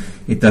ripoffs,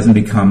 it doesn't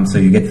become, so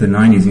you get to the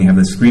 90s and you have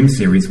the Scream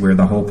series where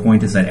the whole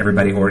point is that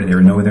everybody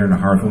they know they're in a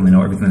horror film, they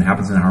know everything that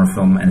happens in a horror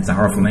film, and it's a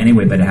horror film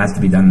anyway, but it has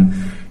to be done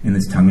in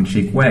this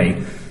tongue-in-cheek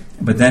way.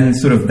 But then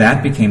sort of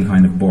that became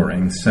kind of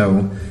boring.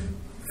 So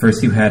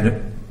first you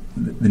had,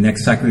 the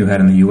next cycle you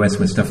had in the U.S.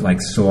 was stuff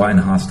like Saw and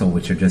Hostel,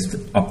 which are just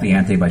up the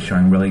ante by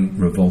showing really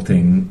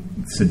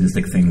revolting,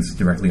 sadistic things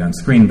directly on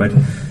screen. But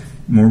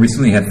more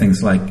recently you had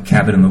things like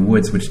Cabin in the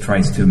Woods, which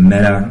tries to do a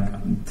meta,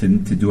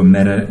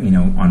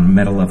 on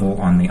meta level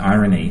on the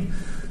irony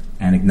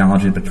and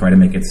acknowledge it, but try to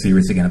make it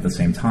serious again at the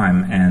same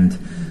time. And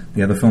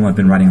the other film I've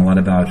been writing a lot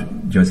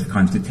about, Joseph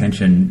Kahn's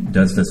Detention,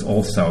 does this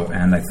also,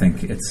 and I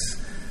think it's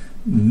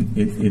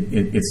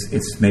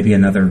maybe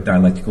another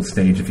dialectical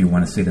stage if you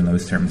want to see it in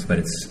those terms, but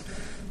it's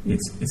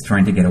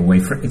trying to get away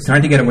from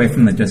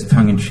the just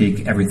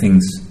tongue-in-cheek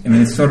everything's.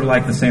 It's sort of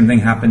like the same thing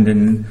happened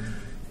in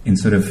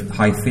sort of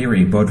high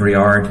theory.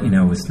 Baudrillard,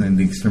 was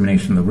the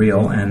extermination of the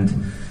real, and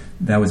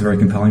that was very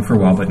compelling for a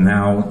while. But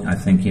now I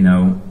think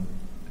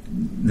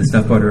the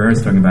stuff Baudrillard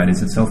is talking about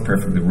is itself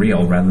perfectly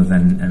real, rather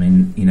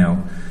than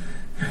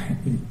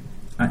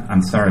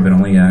I'm sorry, but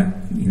only a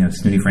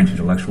snooty French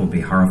intellectual will be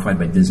horrified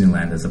by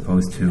Disneyland, as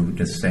opposed to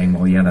just saying,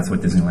 well, yeah, that's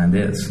what Disneyland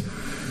is.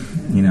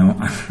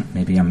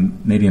 Maybe I'm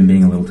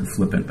being a little too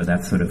flippant, but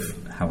that's sort of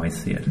how I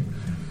see it.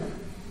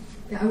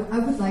 Yeah, I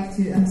would like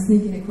to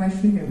sneak in a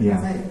question here,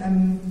 because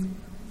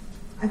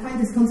I find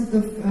this concept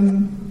of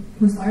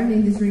post-irony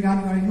in this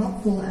regard very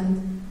helpful,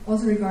 and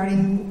also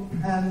regarding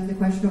the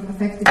question of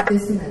affective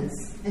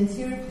dissonance. And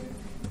here,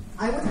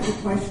 I would have a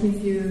question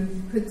if you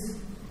could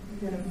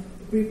kind of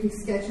briefly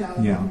sketch out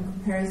a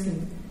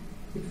comparison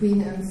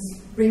between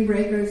Spring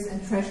Breakers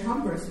and Trash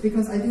Humpers,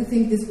 because I do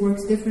think this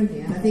works differently,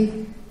 and I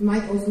think it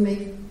might also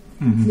make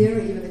clearer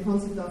even the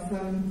concept of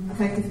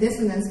affective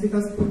dissonance,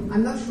 because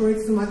I'm not sure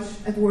it's so much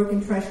at work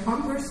in Trash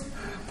Humpers,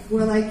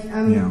 where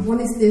one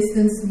is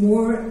distanced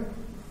more,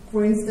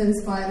 for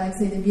instance, by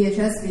say the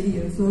VHS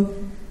video. So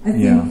I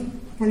think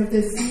kind of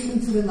the scene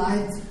to the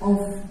light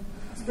of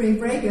Spring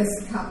Breakers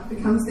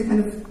becomes the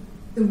kind of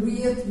the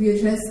weird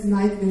VHS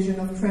night vision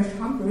of trash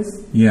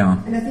humpers.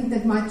 Yeah. And I think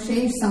that might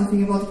change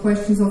something about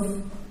questions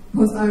of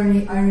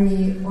post-irony,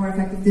 irony, or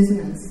affective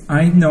dissonance.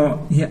 I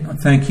know. Yeah,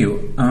 thank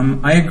you.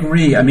 I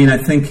agree. I mean, I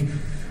think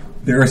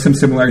there are some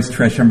similarities to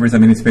trash humpers. I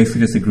mean, it's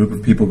basically just a group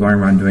of people going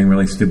around doing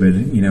really stupid,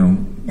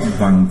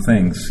 violent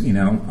things,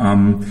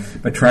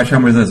 But trash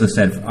humpers, as I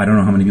said, I don't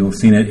know how many people have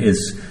seen it,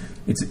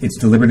 it's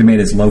deliberately made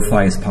as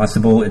lo-fi as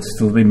possible. It's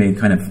deliberately made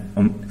kind of...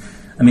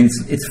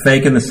 it's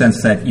fake in the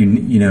sense that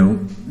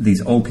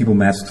these old people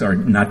masks are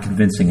not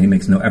convincing. He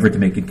makes no effort to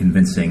make it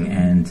convincing,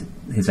 and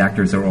his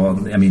actors are all.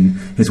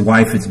 His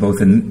wife is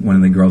both in one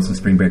of the girls in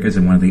Spring Breakers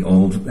and the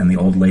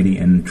old lady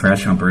in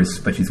Trash Humpers,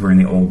 but she's wearing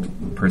the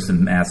old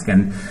person mask,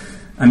 and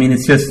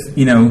it's just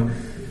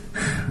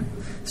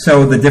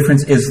So the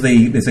difference is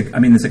there's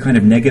a kind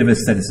of negative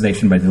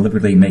aestheticization by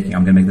deliberately making.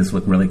 I'm going to make this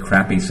look really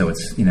crappy, so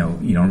it's you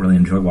don't really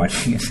enjoy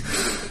watching it.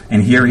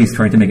 And here he's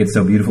trying to make it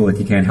so beautiful that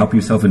you can't help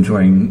yourself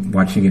enjoying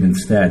watching it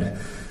instead.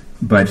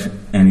 It's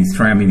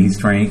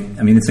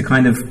a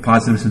kind of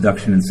positive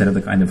seduction instead of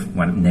the kind of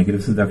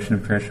negative seduction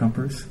of Trash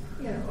Humpers.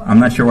 Yeah, well, I'm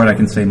not sure what I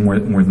can say more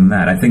than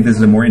that. I think this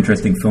is a more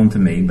interesting film to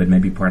me, but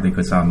maybe partly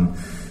because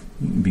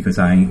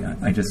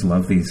I just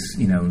love these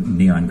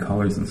neon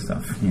colors and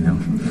stuff. No,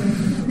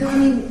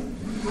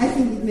 I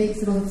think it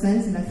makes a lot of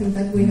sense, and I think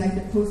that way, like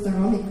the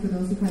post-ironic could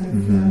also kind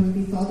of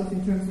be thought of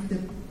in terms of the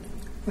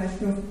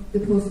question of the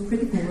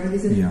post-critical, where it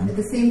is at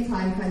the same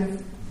time kind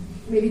of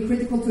maybe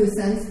critical to a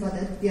sense, but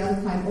at the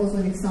other time also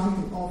an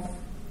example of.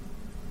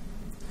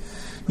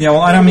 Yeah,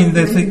 well,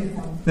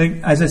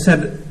 as I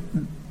said,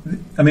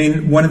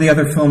 one of the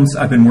other films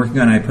I've been working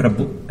on, I've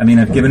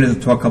given it a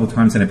talk a couple of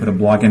times, and I put a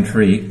blog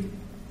entry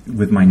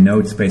with my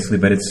notes basically,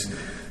 but it's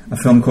a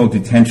film called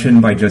Detention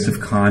by Joseph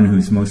Kahn,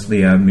 who's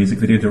mostly a music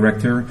video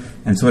director,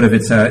 and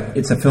it's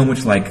a film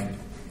which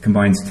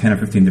combines 10 or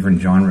 15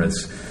 different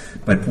genres,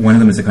 but one of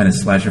them is a kind of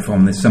slasher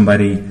film. There's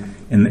somebody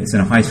it's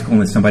in a high school,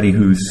 and there's somebody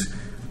who's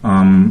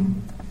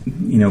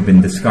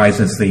been disguised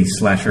as the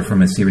slasher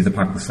from a series of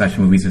popular slasher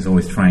movies. Is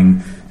always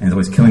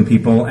killing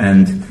people,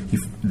 and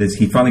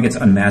he finally gets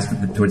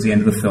unmasked towards the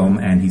end of the film,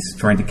 and he's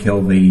trying to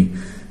kill the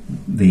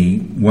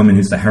woman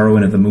who's the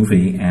heroine of the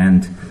movie,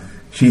 and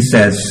she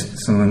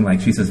says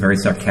very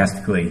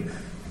sarcastically,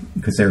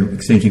 because they're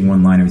exchanging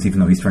one-liners even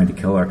though he's trying to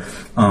kill her,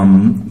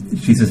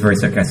 she says very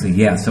sarcastically,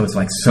 yeah, so it's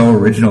so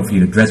original for you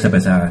to dress up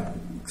as a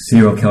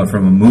serial killer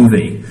from a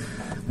movie.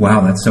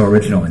 Wow, that's so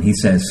original. And he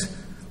says,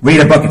 read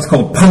a book, it's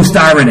called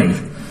Post-Irony.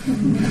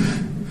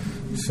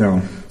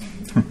 So,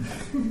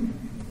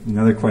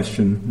 another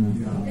question.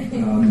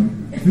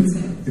 Yeah.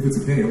 If it's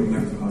okay, I would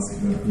like to ask a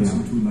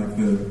question too,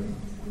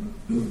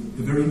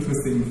 the very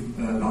interesting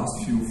last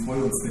few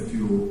foils that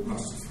you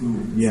rushed through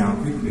so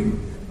quickly,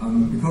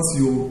 because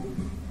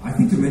I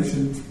think you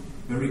mentioned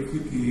very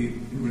quickly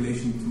in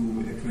relation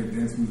to electronic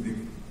dance music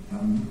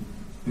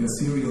the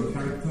serial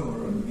character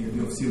or the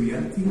idea of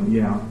seriality.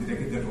 Yeah. Did I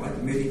get that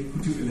right? Maybe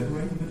could you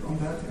elaborate a bit on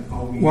that and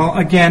how we? Well,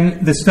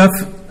 again, the stuff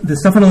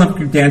on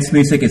electronic dance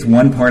music is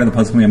one part of the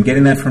puzzle for me. I'm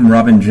getting that from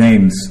Robin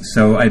James,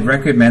 so I'd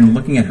recommend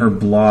looking at her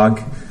blog.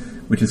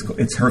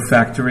 It's Her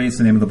Factory is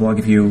the name of the blog.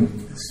 If you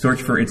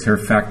search for It's Her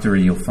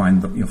Factory, you'll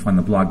find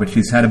the blog. But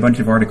she's had a bunch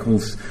of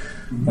articles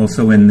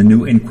also in the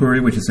New Inquiry,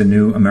 which is a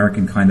new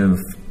American kind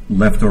of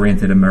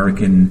left-oriented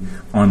American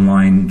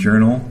online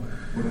journal.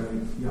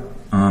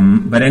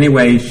 But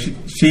anyway,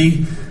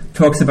 she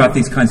talks about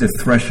these kinds of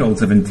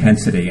thresholds of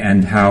intensity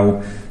and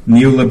how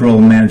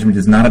neoliberal management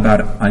is not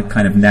about a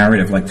kind of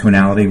narrative like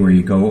tonality where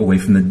you go away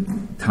from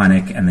the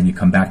tonic and then you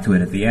come back to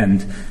it at the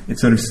end. It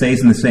sort of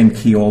stays in the same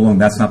key all along.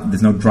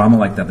 There's no drama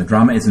like that. The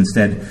drama is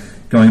instead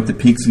going up to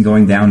peaks and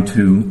going down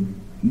to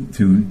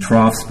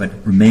troughs, but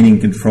remaining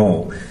in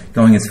control,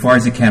 going as far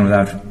as you can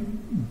without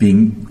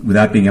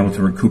being able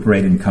to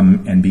recuperate and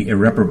come and be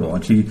irreparable.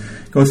 And she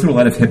goes through a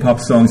lot of hip hop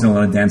songs and a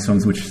lot of dance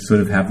songs which sort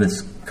of have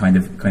this kind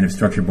of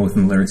structure both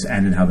in the lyrics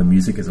and in how the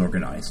music is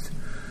organized.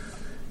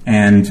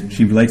 And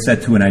she relates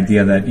that to an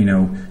idea that,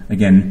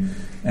 again,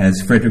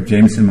 as Frederick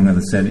Jameson, among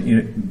others, said,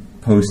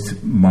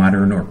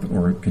 postmodern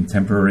or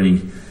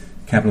contemporary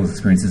capitalist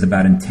experience is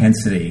about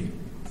intensity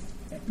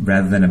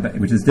rather than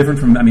which is different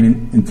from,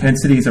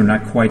 intensities are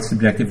not quite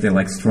subjective. They're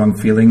like strong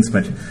feelings,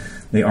 but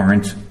they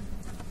aren't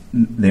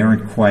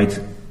quite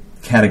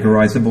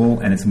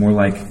categorizable, and it's more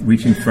like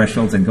reaching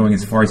thresholds and going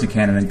as far as you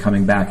can and then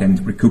coming back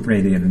and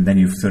recuperating it, and then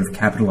you've sort of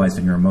capitalized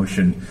on your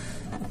emotion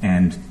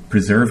and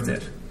preserved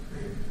it.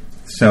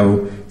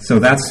 So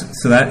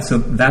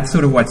that's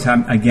sort of what's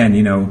happening again,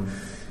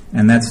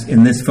 and that's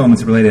in this film.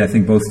 It's related, I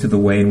think, both to the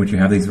way in which you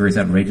have these very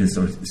outrageous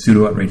or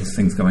pseudo outrageous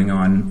things going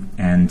on,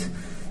 and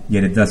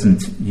yet it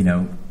doesn't,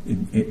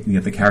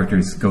 yet the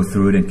characters go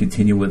through it and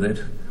continue with it.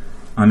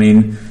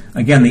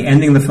 Again, the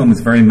ending of the film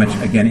is very much,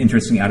 again,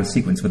 interesting out of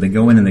sequence, where they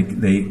go in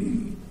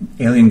and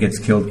Alien gets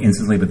killed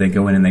instantly, but they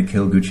go in and they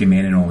kill Gucci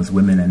Mane and all his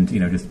women and,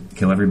 just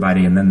kill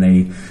everybody, and then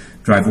they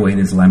drive away in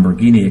his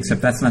Lamborghini,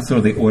 except that's not sort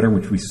of the order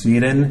which we see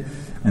it in.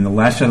 And the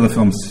last shot of the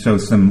film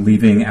shows them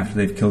leaving after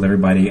they've killed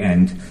everybody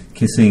and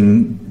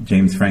kissing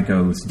James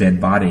Franco's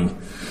dead body.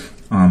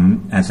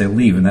 as they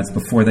leave, and that's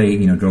before they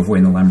drove away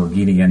in the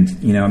Lamborghini. And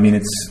I mean,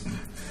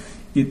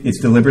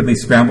 it's deliberately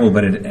scrambled,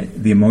 but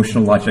the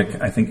emotional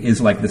logic, I think,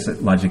 is like this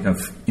logic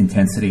of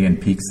intensity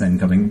and peaks, then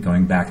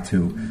going back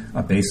to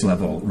a base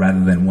level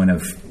rather than one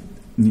of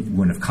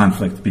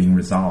conflict being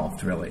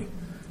resolved, really.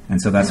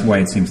 And so that's why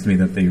it seems to me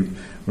that the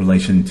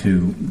relation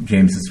to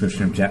James'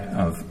 description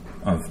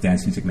of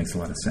dance music makes a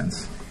lot of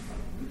sense.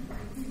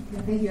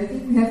 Thank you. I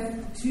think we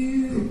have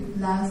two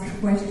last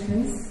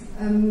questions.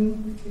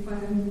 If I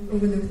haven't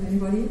overlooked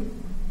anybody.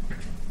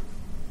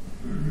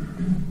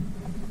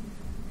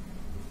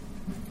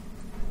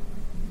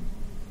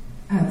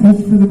 Thank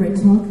you for the great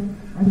talk,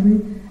 by the way.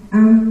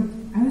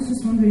 I was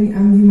just wondering,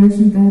 you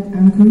mentioned that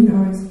Korean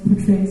art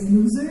portrays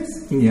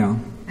losers. Yeah.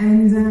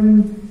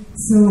 And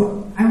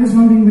so I was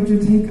wondering what your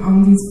take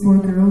on these four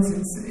girls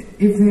is,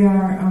 if they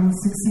are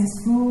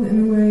successful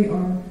in a way,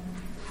 or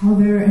how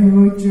their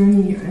heroic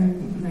journey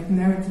and like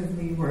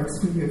narratively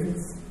works for you, if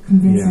it's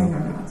convincing or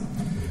not.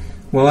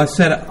 Well, I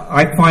said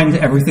I find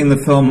everything in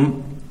the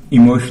film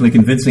emotionally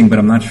convincing, but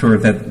I'm not sure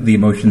that the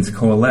emotions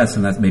coalesce,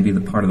 and that's maybe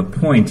the part of the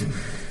point.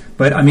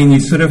 But I mean, you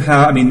sort of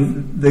have. I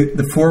mean,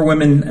 the four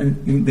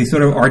women, they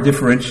sort of are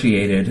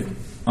differentiated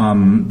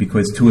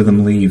because two of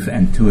them leave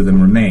and two of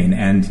them remain,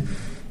 and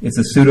it's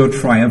a pseudo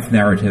triumph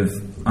narrative.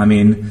 I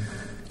mean,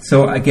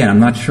 so again, I'm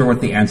not sure what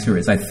the answer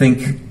is. I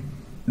think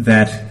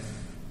that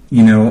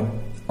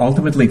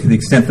ultimately, to the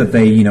extent that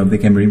they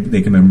can be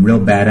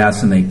real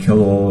badass and they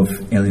kill all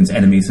of Alien's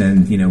enemies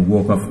and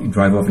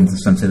drive off into the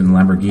sunset in a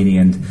Lamborghini,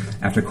 and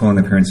after calling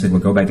their parents said,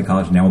 "We'll go back to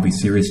college now. We'll be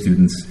serious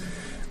students."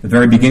 The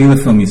very beginning of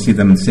the film, you see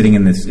them sitting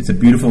in this. It's a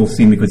beautiful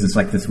scene because it's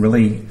like this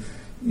really.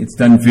 It's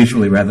done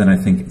visually rather than, I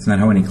think, it's not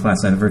how any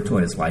class I've ever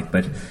taught is like,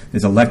 but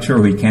there's a lecturer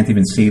who you can't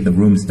even see, the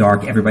room's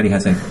dark, everybody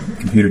has a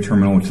computer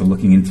terminal which they're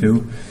looking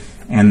into,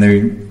 and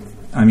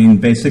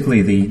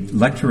basically the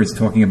lecturer is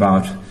talking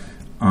about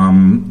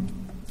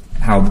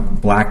how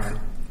black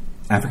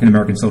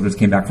African-American soldiers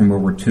came back from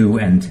World War II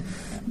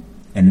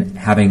and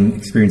having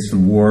experienced the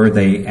war,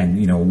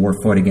 war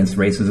fought against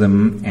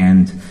racism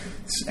and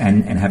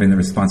having the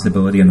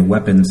responsibility and the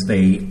weapons,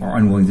 they are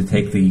unwilling to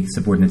take the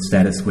subordinate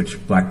status which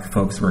black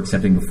folks were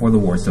accepting before the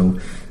war. So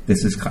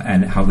this is,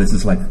 and how this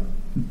is like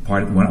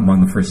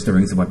among the first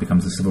stirrings of what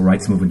becomes the civil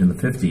rights movement in the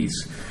 50s.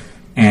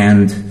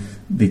 And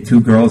the two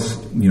girls,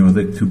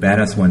 the two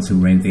badass ones who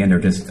reign at the end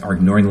are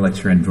ignoring the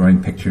lecture and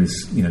drawing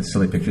pictures,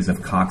 silly pictures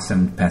of cocks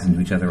and passing to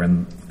each other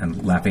and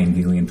laughing and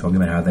giggling and talking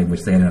about how they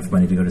wish they had enough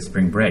money to go to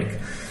spring break.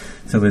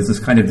 So there's this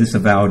kind of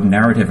disavowed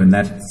narrative, and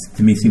that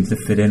to me seems to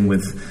fit in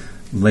with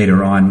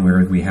later on,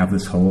 where we have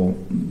this whole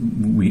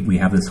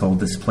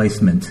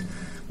displacement,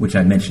 which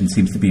I mentioned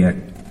seems to be a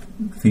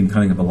theme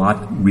coming up a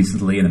lot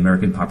recently in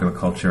American popular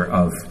culture,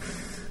 of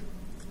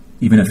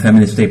even a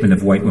feminist statement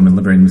of white women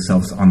liberating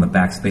themselves on the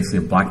backs basically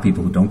of black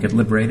people who don't get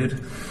liberated.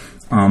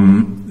 So I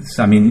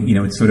mean,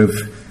 it's sort of,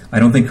 I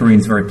don't think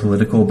Korean's very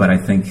political, but I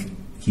think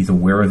he's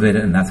aware of it,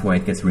 and that's why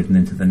it gets written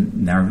into the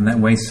narrative in that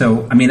way.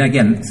 So I mean,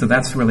 again, so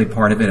that's really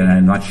part of it, and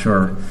I'm not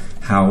sure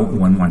how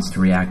one wants to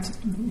react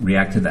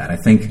to that. I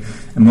think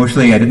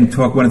emotionally,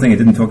 one thing I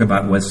didn't talk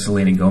about was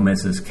Selena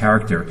Gomez's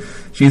character.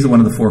 She's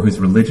one of the four who's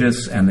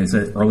religious, and there's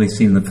an early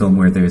scene in the film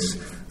where there's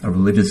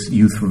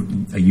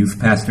a youth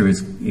pastor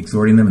is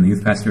exhorting them, and the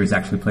youth pastor is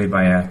actually played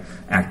by an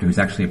actor who's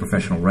actually a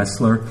professional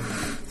wrestler.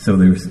 So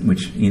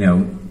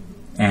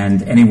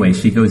and anyway,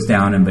 she goes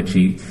down,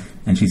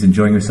 and she's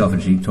enjoying herself,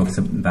 and she talks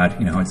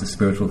about how it's a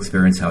spiritual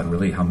experience, how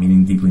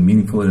deeply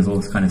meaningful it is, all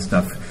this kind of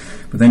stuff.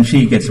 But then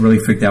she gets really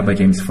freaked out by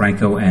James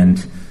Franco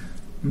and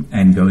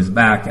goes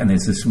back, and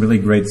there's this really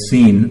great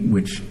scene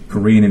which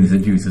Korean in his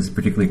interviews is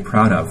particularly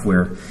proud of,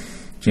 where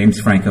James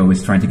Franco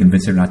is trying to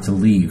convince her not to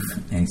leave,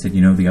 and he said,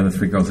 the other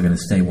three girls are going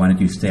to stay. Why don't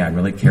you stay? I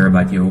really care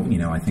about you.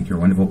 I think you're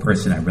a wonderful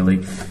person.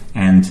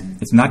 And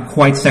it's not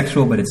quite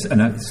sexual, but it's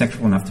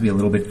sexual enough to be a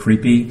little bit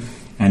creepy.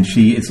 And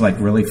she is like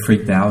really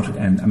freaked out.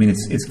 And I mean,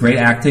 it's great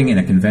acting in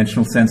a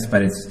conventional sense,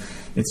 but it's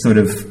sort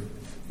of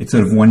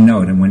one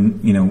note. And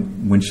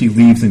when she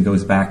leaves and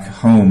goes back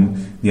home,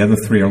 the other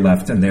three are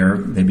left, and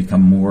they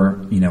become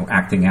more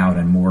acting out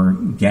and more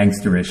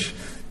gangsterish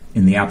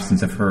in the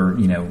absence of her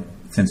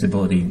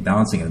sensibility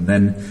balancing it. And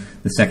then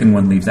the second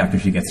one leaves after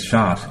she gets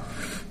shot,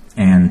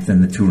 and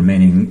then the two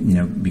remaining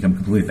become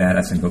completely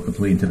badass and go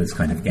completely into this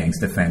kind of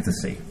gangster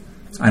fantasy.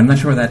 I'm not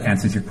sure that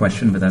answers your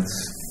question, but it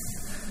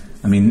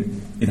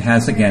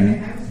has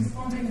again. I was just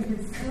wondering if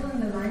it's still in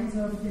the lines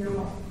of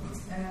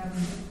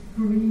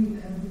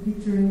Korean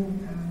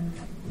picturing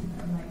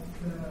like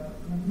the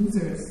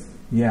losers.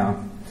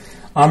 Yeah,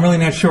 I'm really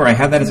not sure. I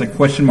had that as a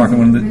question mark on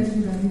one of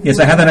the. Yes,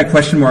 I had that as a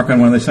question mark on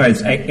one of the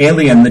sides.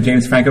 Alien, the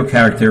James Franco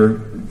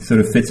character, sort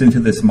of fits into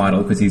this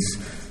model because he's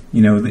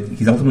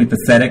ultimately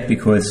pathetic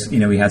because he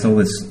has all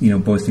this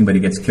boasting, but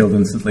he gets killed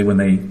instantly when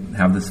they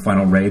have this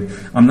final raid.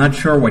 I'm not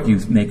sure what you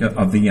make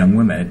of the young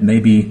women. It may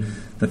be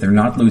that they're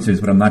not losers,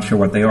 but I'm not sure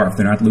what they are. If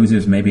they're not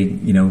losers, maybe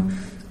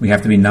we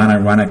have to be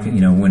non-ironic.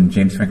 When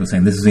James Franco's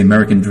saying this is the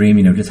American dream,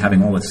 just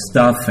having all this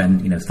stuff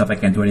and stuff I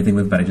can't do anything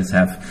with, but I just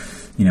have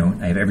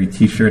I have every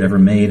T-shirt ever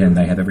made, and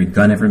I have every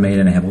gun ever made,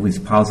 and I have all these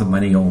piles of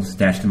money all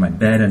stashed in my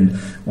bed, and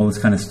all this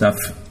kind of stuff.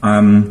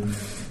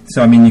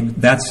 So, I mean,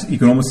 you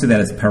can almost see that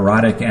as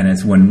parodic, and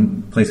as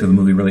one place where the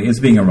movie really is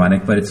being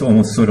ironic, but it's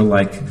almost sort of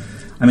like,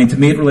 I mean, to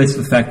me it relates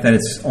to the fact that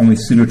it's only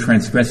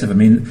pseudo-transgressive. I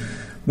mean,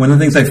 one of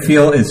the things I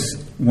feel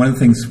is, one of the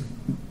things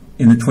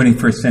in the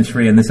 21st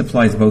century, and this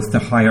applies both to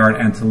high art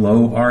and to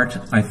low art,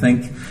 I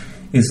think,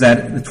 is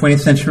that the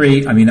 20th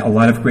century, I mean, a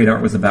lot of great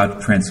art was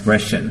about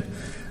transgression,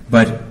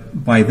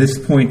 but by this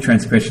point,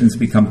 transgressions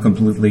become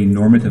completely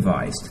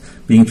normativized.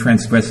 Being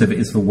transgressive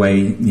is the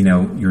way,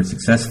 you're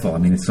successful. I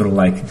mean, it's sort of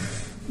like,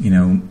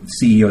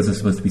 CEOs are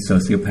supposed to be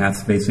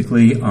sociopaths,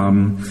 basically.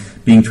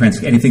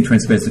 Anything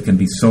transgressive can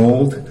be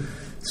sold.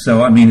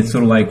 So, I mean, it's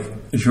sort of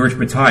like Georges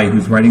Bataille,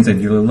 whose writings I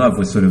dearly love,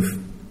 was sort of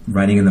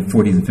writing in the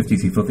 40s and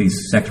 50s. He felt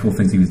these sexual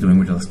things he was doing,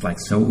 which was like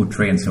so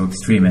outre and so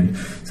extreme and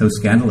so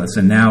scandalous.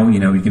 And now, I'm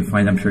sure you can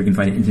find an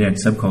internet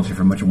subculture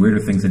for much weirder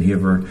things than he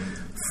ever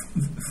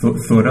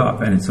thought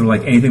up. And it's sort of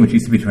like anything which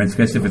used to be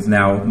transgressive is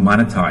now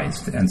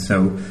monetized. And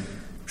so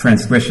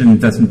transgression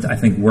doesn't, I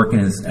think, work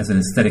as an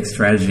aesthetic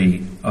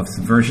strategy of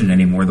subversion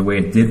anymore, the way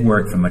it did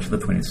work for much of the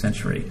 20th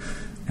century.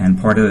 And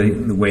part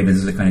of the way this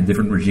is a kind of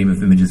different regime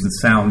of images and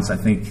sounds, I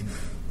think,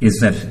 is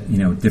that,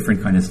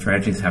 different kind of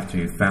strategies have to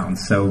be found.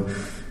 So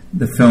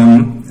the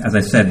film, as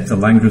I said, the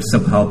language of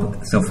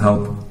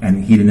self-help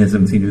and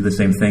hedonism seem to do the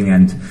same thing,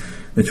 and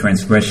the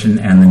transgression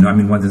and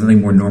there's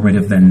nothing more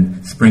normative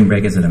than spring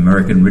break as an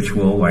American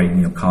ritual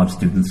where, college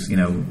students,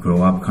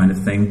 grow up kind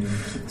of thing.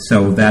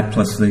 So that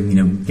plus the,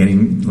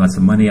 getting lots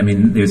of money. I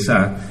mean, there's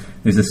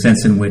a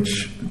sense in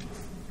which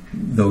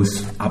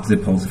those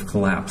opposite poles have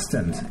collapsed,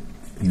 and,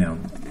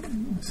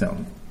 so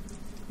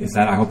is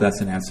that, I hope that's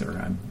an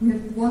answer. We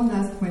have one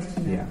last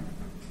question. Yeah.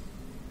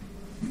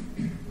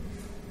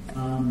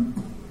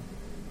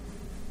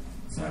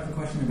 So I have a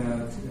question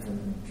about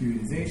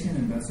periodization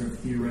and about sort of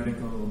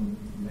theoretical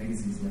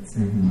legacies, let's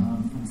say.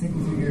 Mm-hmm. I'm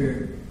thinking through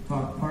your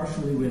talk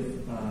partially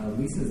with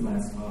Lisa's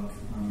last talk.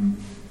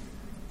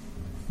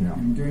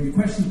 And during the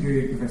question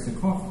period, Professor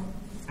Koch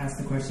asked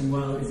the question,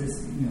 well, is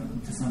this,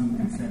 to some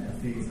extent a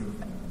phase of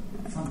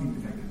something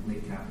effective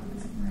late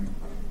capitalism, right?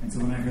 And so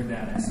when I heard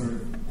that, I sort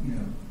of,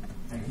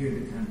 I hear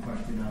the kind of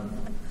question of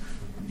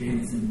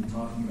Davidson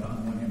talking about,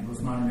 on one hand,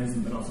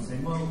 postmodernism, but also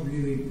saying, well,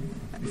 really,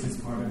 this is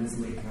part of this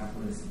late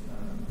capitalist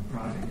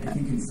project. I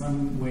think in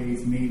some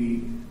ways,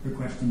 maybe her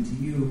question to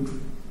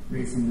you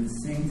raised some of the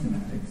same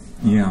thematics.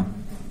 Yeah.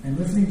 And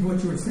listening to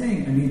what you were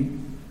saying, I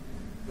mean,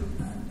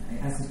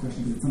 I asked this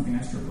question because it's something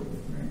I struggle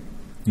with, right?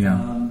 Yeah.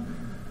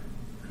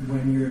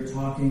 When you're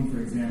talking,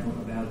 for example,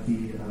 about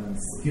the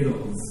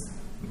Skittles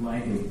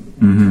lighting,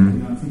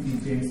 I'm thinking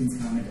of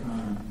Jameson's comment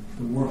on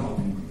the Warhol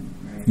painting,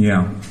 right?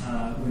 Yeah.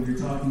 When you're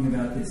talking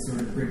about this sort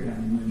of breakdown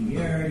in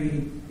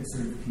linearity, this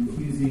sort of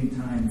confusing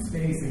time and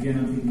space, again,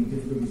 I'm thinking of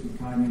difficulties with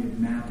cognitive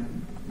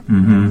mapping.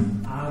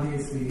 Mm-hmm.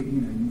 Obviously, you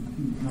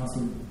can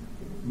also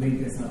link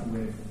this up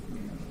with,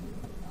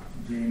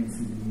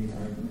 Jameson and his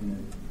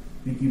argument,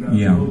 thinking about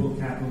global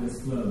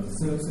capitalist flows.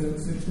 So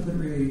just to put it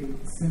really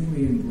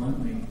simply and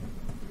bluntly,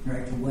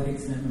 right, to what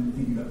extent, when we're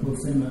thinking about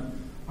post-cinema,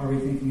 are we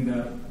thinking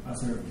about a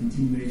sort of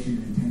continuation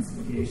and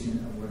intensification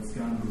of what's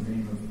gone in the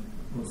name of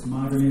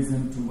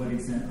postmodernism? To what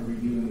extent are we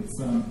dealing with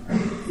some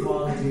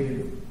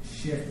qualitative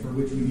shift for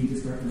which we need to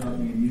start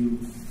developing a new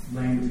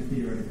language of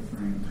theoretical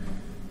frame?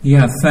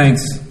 Yeah,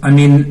 thanks. I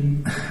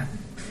mean,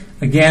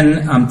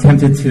 again, I'm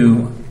tempted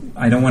to,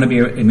 I don't want to be,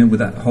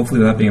 hopefully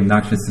without being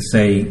obnoxious, to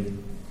say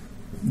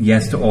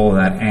yes to all of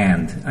that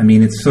and. I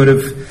mean, it's sort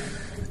of,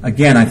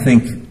 again, I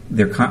think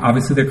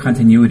obviously there are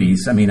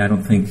continuities. I mean, I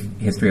don't think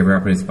history ever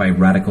operates by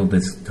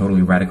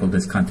totally radical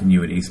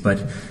discontinuities,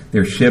 but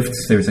there are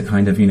shifts. There's a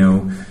kind of,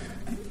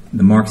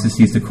 the Marxists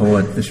used to call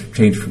it the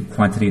change from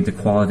quantity into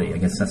quality. I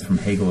guess that's from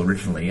Hegel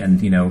originally. And,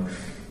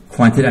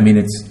 quantity, I mean,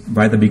 it's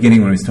right at the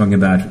beginning when he was talking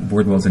about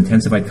Bordwell's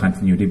intensified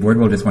continuity.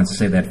 Bordwell just wants to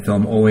say that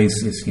film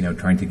always is,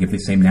 trying to give the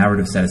same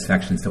narrative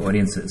satisfactions to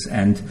audiences.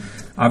 And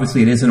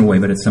obviously it is in a way,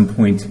 but at some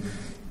point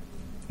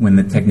when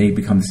the technique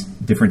becomes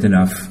different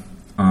enough,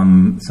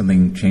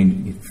 something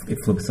change, it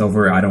flips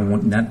over. I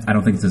don't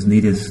think it's as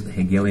neat as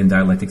Hegelian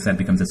dialectics that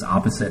becomes its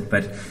opposite,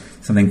 but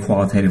something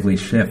qualitatively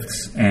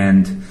shifts.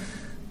 And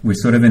we're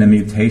sort of in a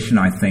mutation,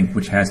 I think,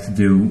 which has to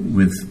do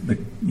with the,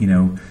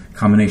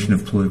 combination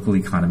of political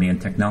economy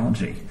and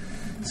technology.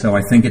 So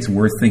I think it's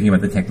worth thinking about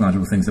the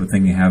technological things of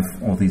thinking you have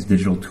all these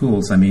digital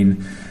tools. I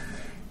mean,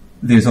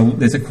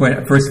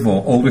 first of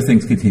all, older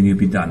things continue to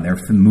be done. There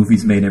are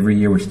movies made every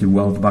year which do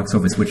well at the box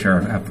office, which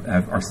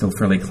are still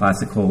fairly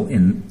classical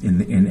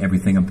in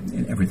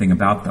everything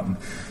about them.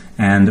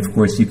 And of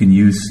course, you can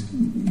use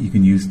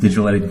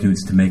digital editing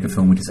tools to make a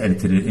film which is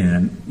edited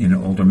in an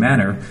older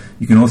manner.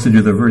 You can also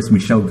do the reverse.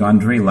 Michel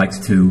Gondry likes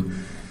to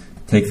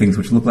take things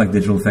which look like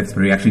digital effects,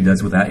 but he actually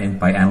does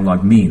by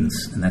analog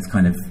means. And that's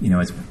kind of,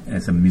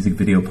 as a music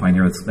video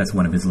pioneer, that's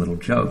one of his little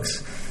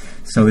jokes.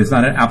 So there's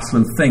not an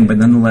absolute thing, but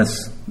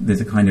nonetheless,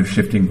 there's a kind of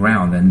shifting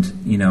ground. And,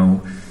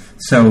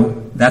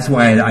 So that's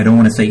why I don't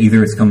want to say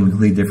either it's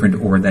completely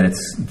different or that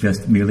it's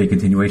just merely a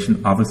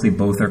continuation. Obviously,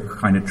 both are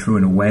kind of true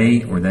in a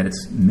way, or that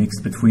it's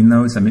mixed between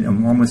those. I mean,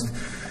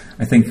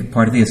 I think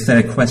part of the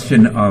aesthetic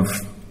question of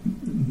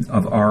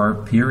our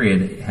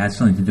period has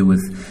something to do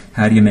with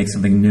how do you make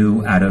something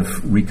new out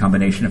of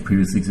recombination of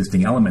previously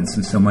existing elements,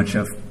 and so much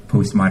of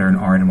postmodern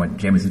art and what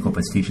Jameson called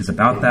pastiche is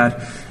about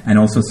that. And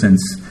also,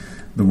 since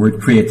the word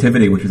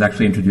creativity, which was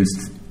actually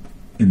introduced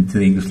into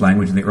the English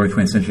language in the early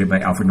 20th century by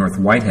Alfred North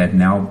Whitehead,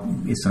 now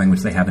is something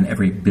which they have in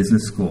every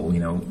business school.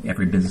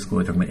 Every business school,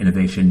 they're talking about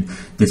innovation,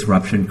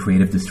 disruption,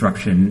 creative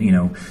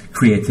destruction,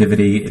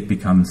 creativity. It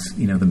becomes,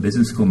 the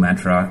business school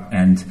mantra,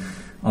 and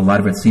a lot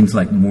of it seems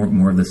like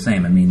more of the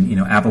same. I mean,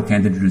 Apple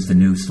can't introduce a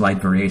new slight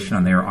variation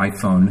on their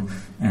iPhone,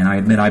 and I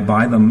admit I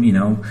buy them,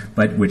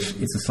 but which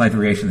it's a slight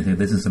variation. They say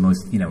this is the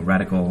most,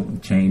 radical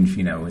change.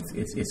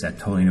 It's a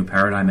totally new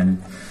paradigm.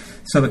 And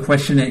so the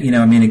question,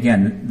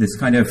 again, this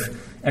kind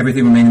of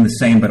everything remaining the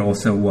same, but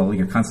also,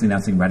 you're constantly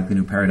announcing radically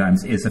new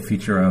paradigms is a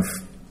feature of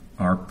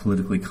our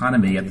political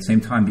economy. At the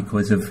same time,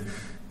 because of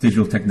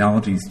digital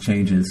technologies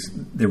changes,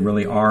 there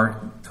really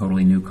are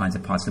totally new kinds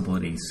of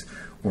possibilities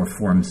or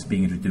forms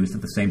being introduced.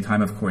 At the same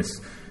time, of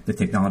course, the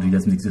technology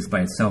doesn't exist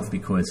by itself,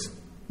 because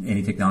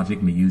any technology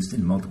can be used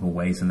in multiple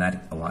ways, and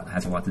that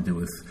has a lot to do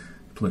with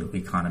political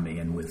economy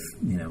and with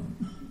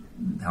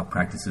how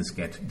practices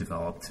get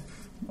developed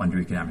under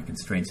economic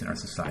constraints in our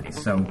society.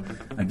 So,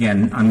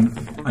 again,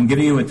 I'm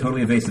giving you a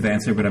totally evasive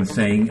answer, but I'm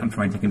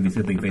trying to convince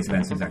you that the evasive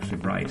answer is actually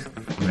right,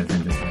 rather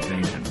than just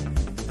evasion.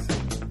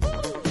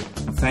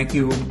 So, thank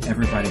you,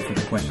 everybody, for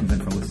the questions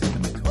and for listening to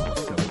my talk.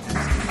 So,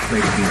 it's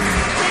great to be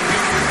here.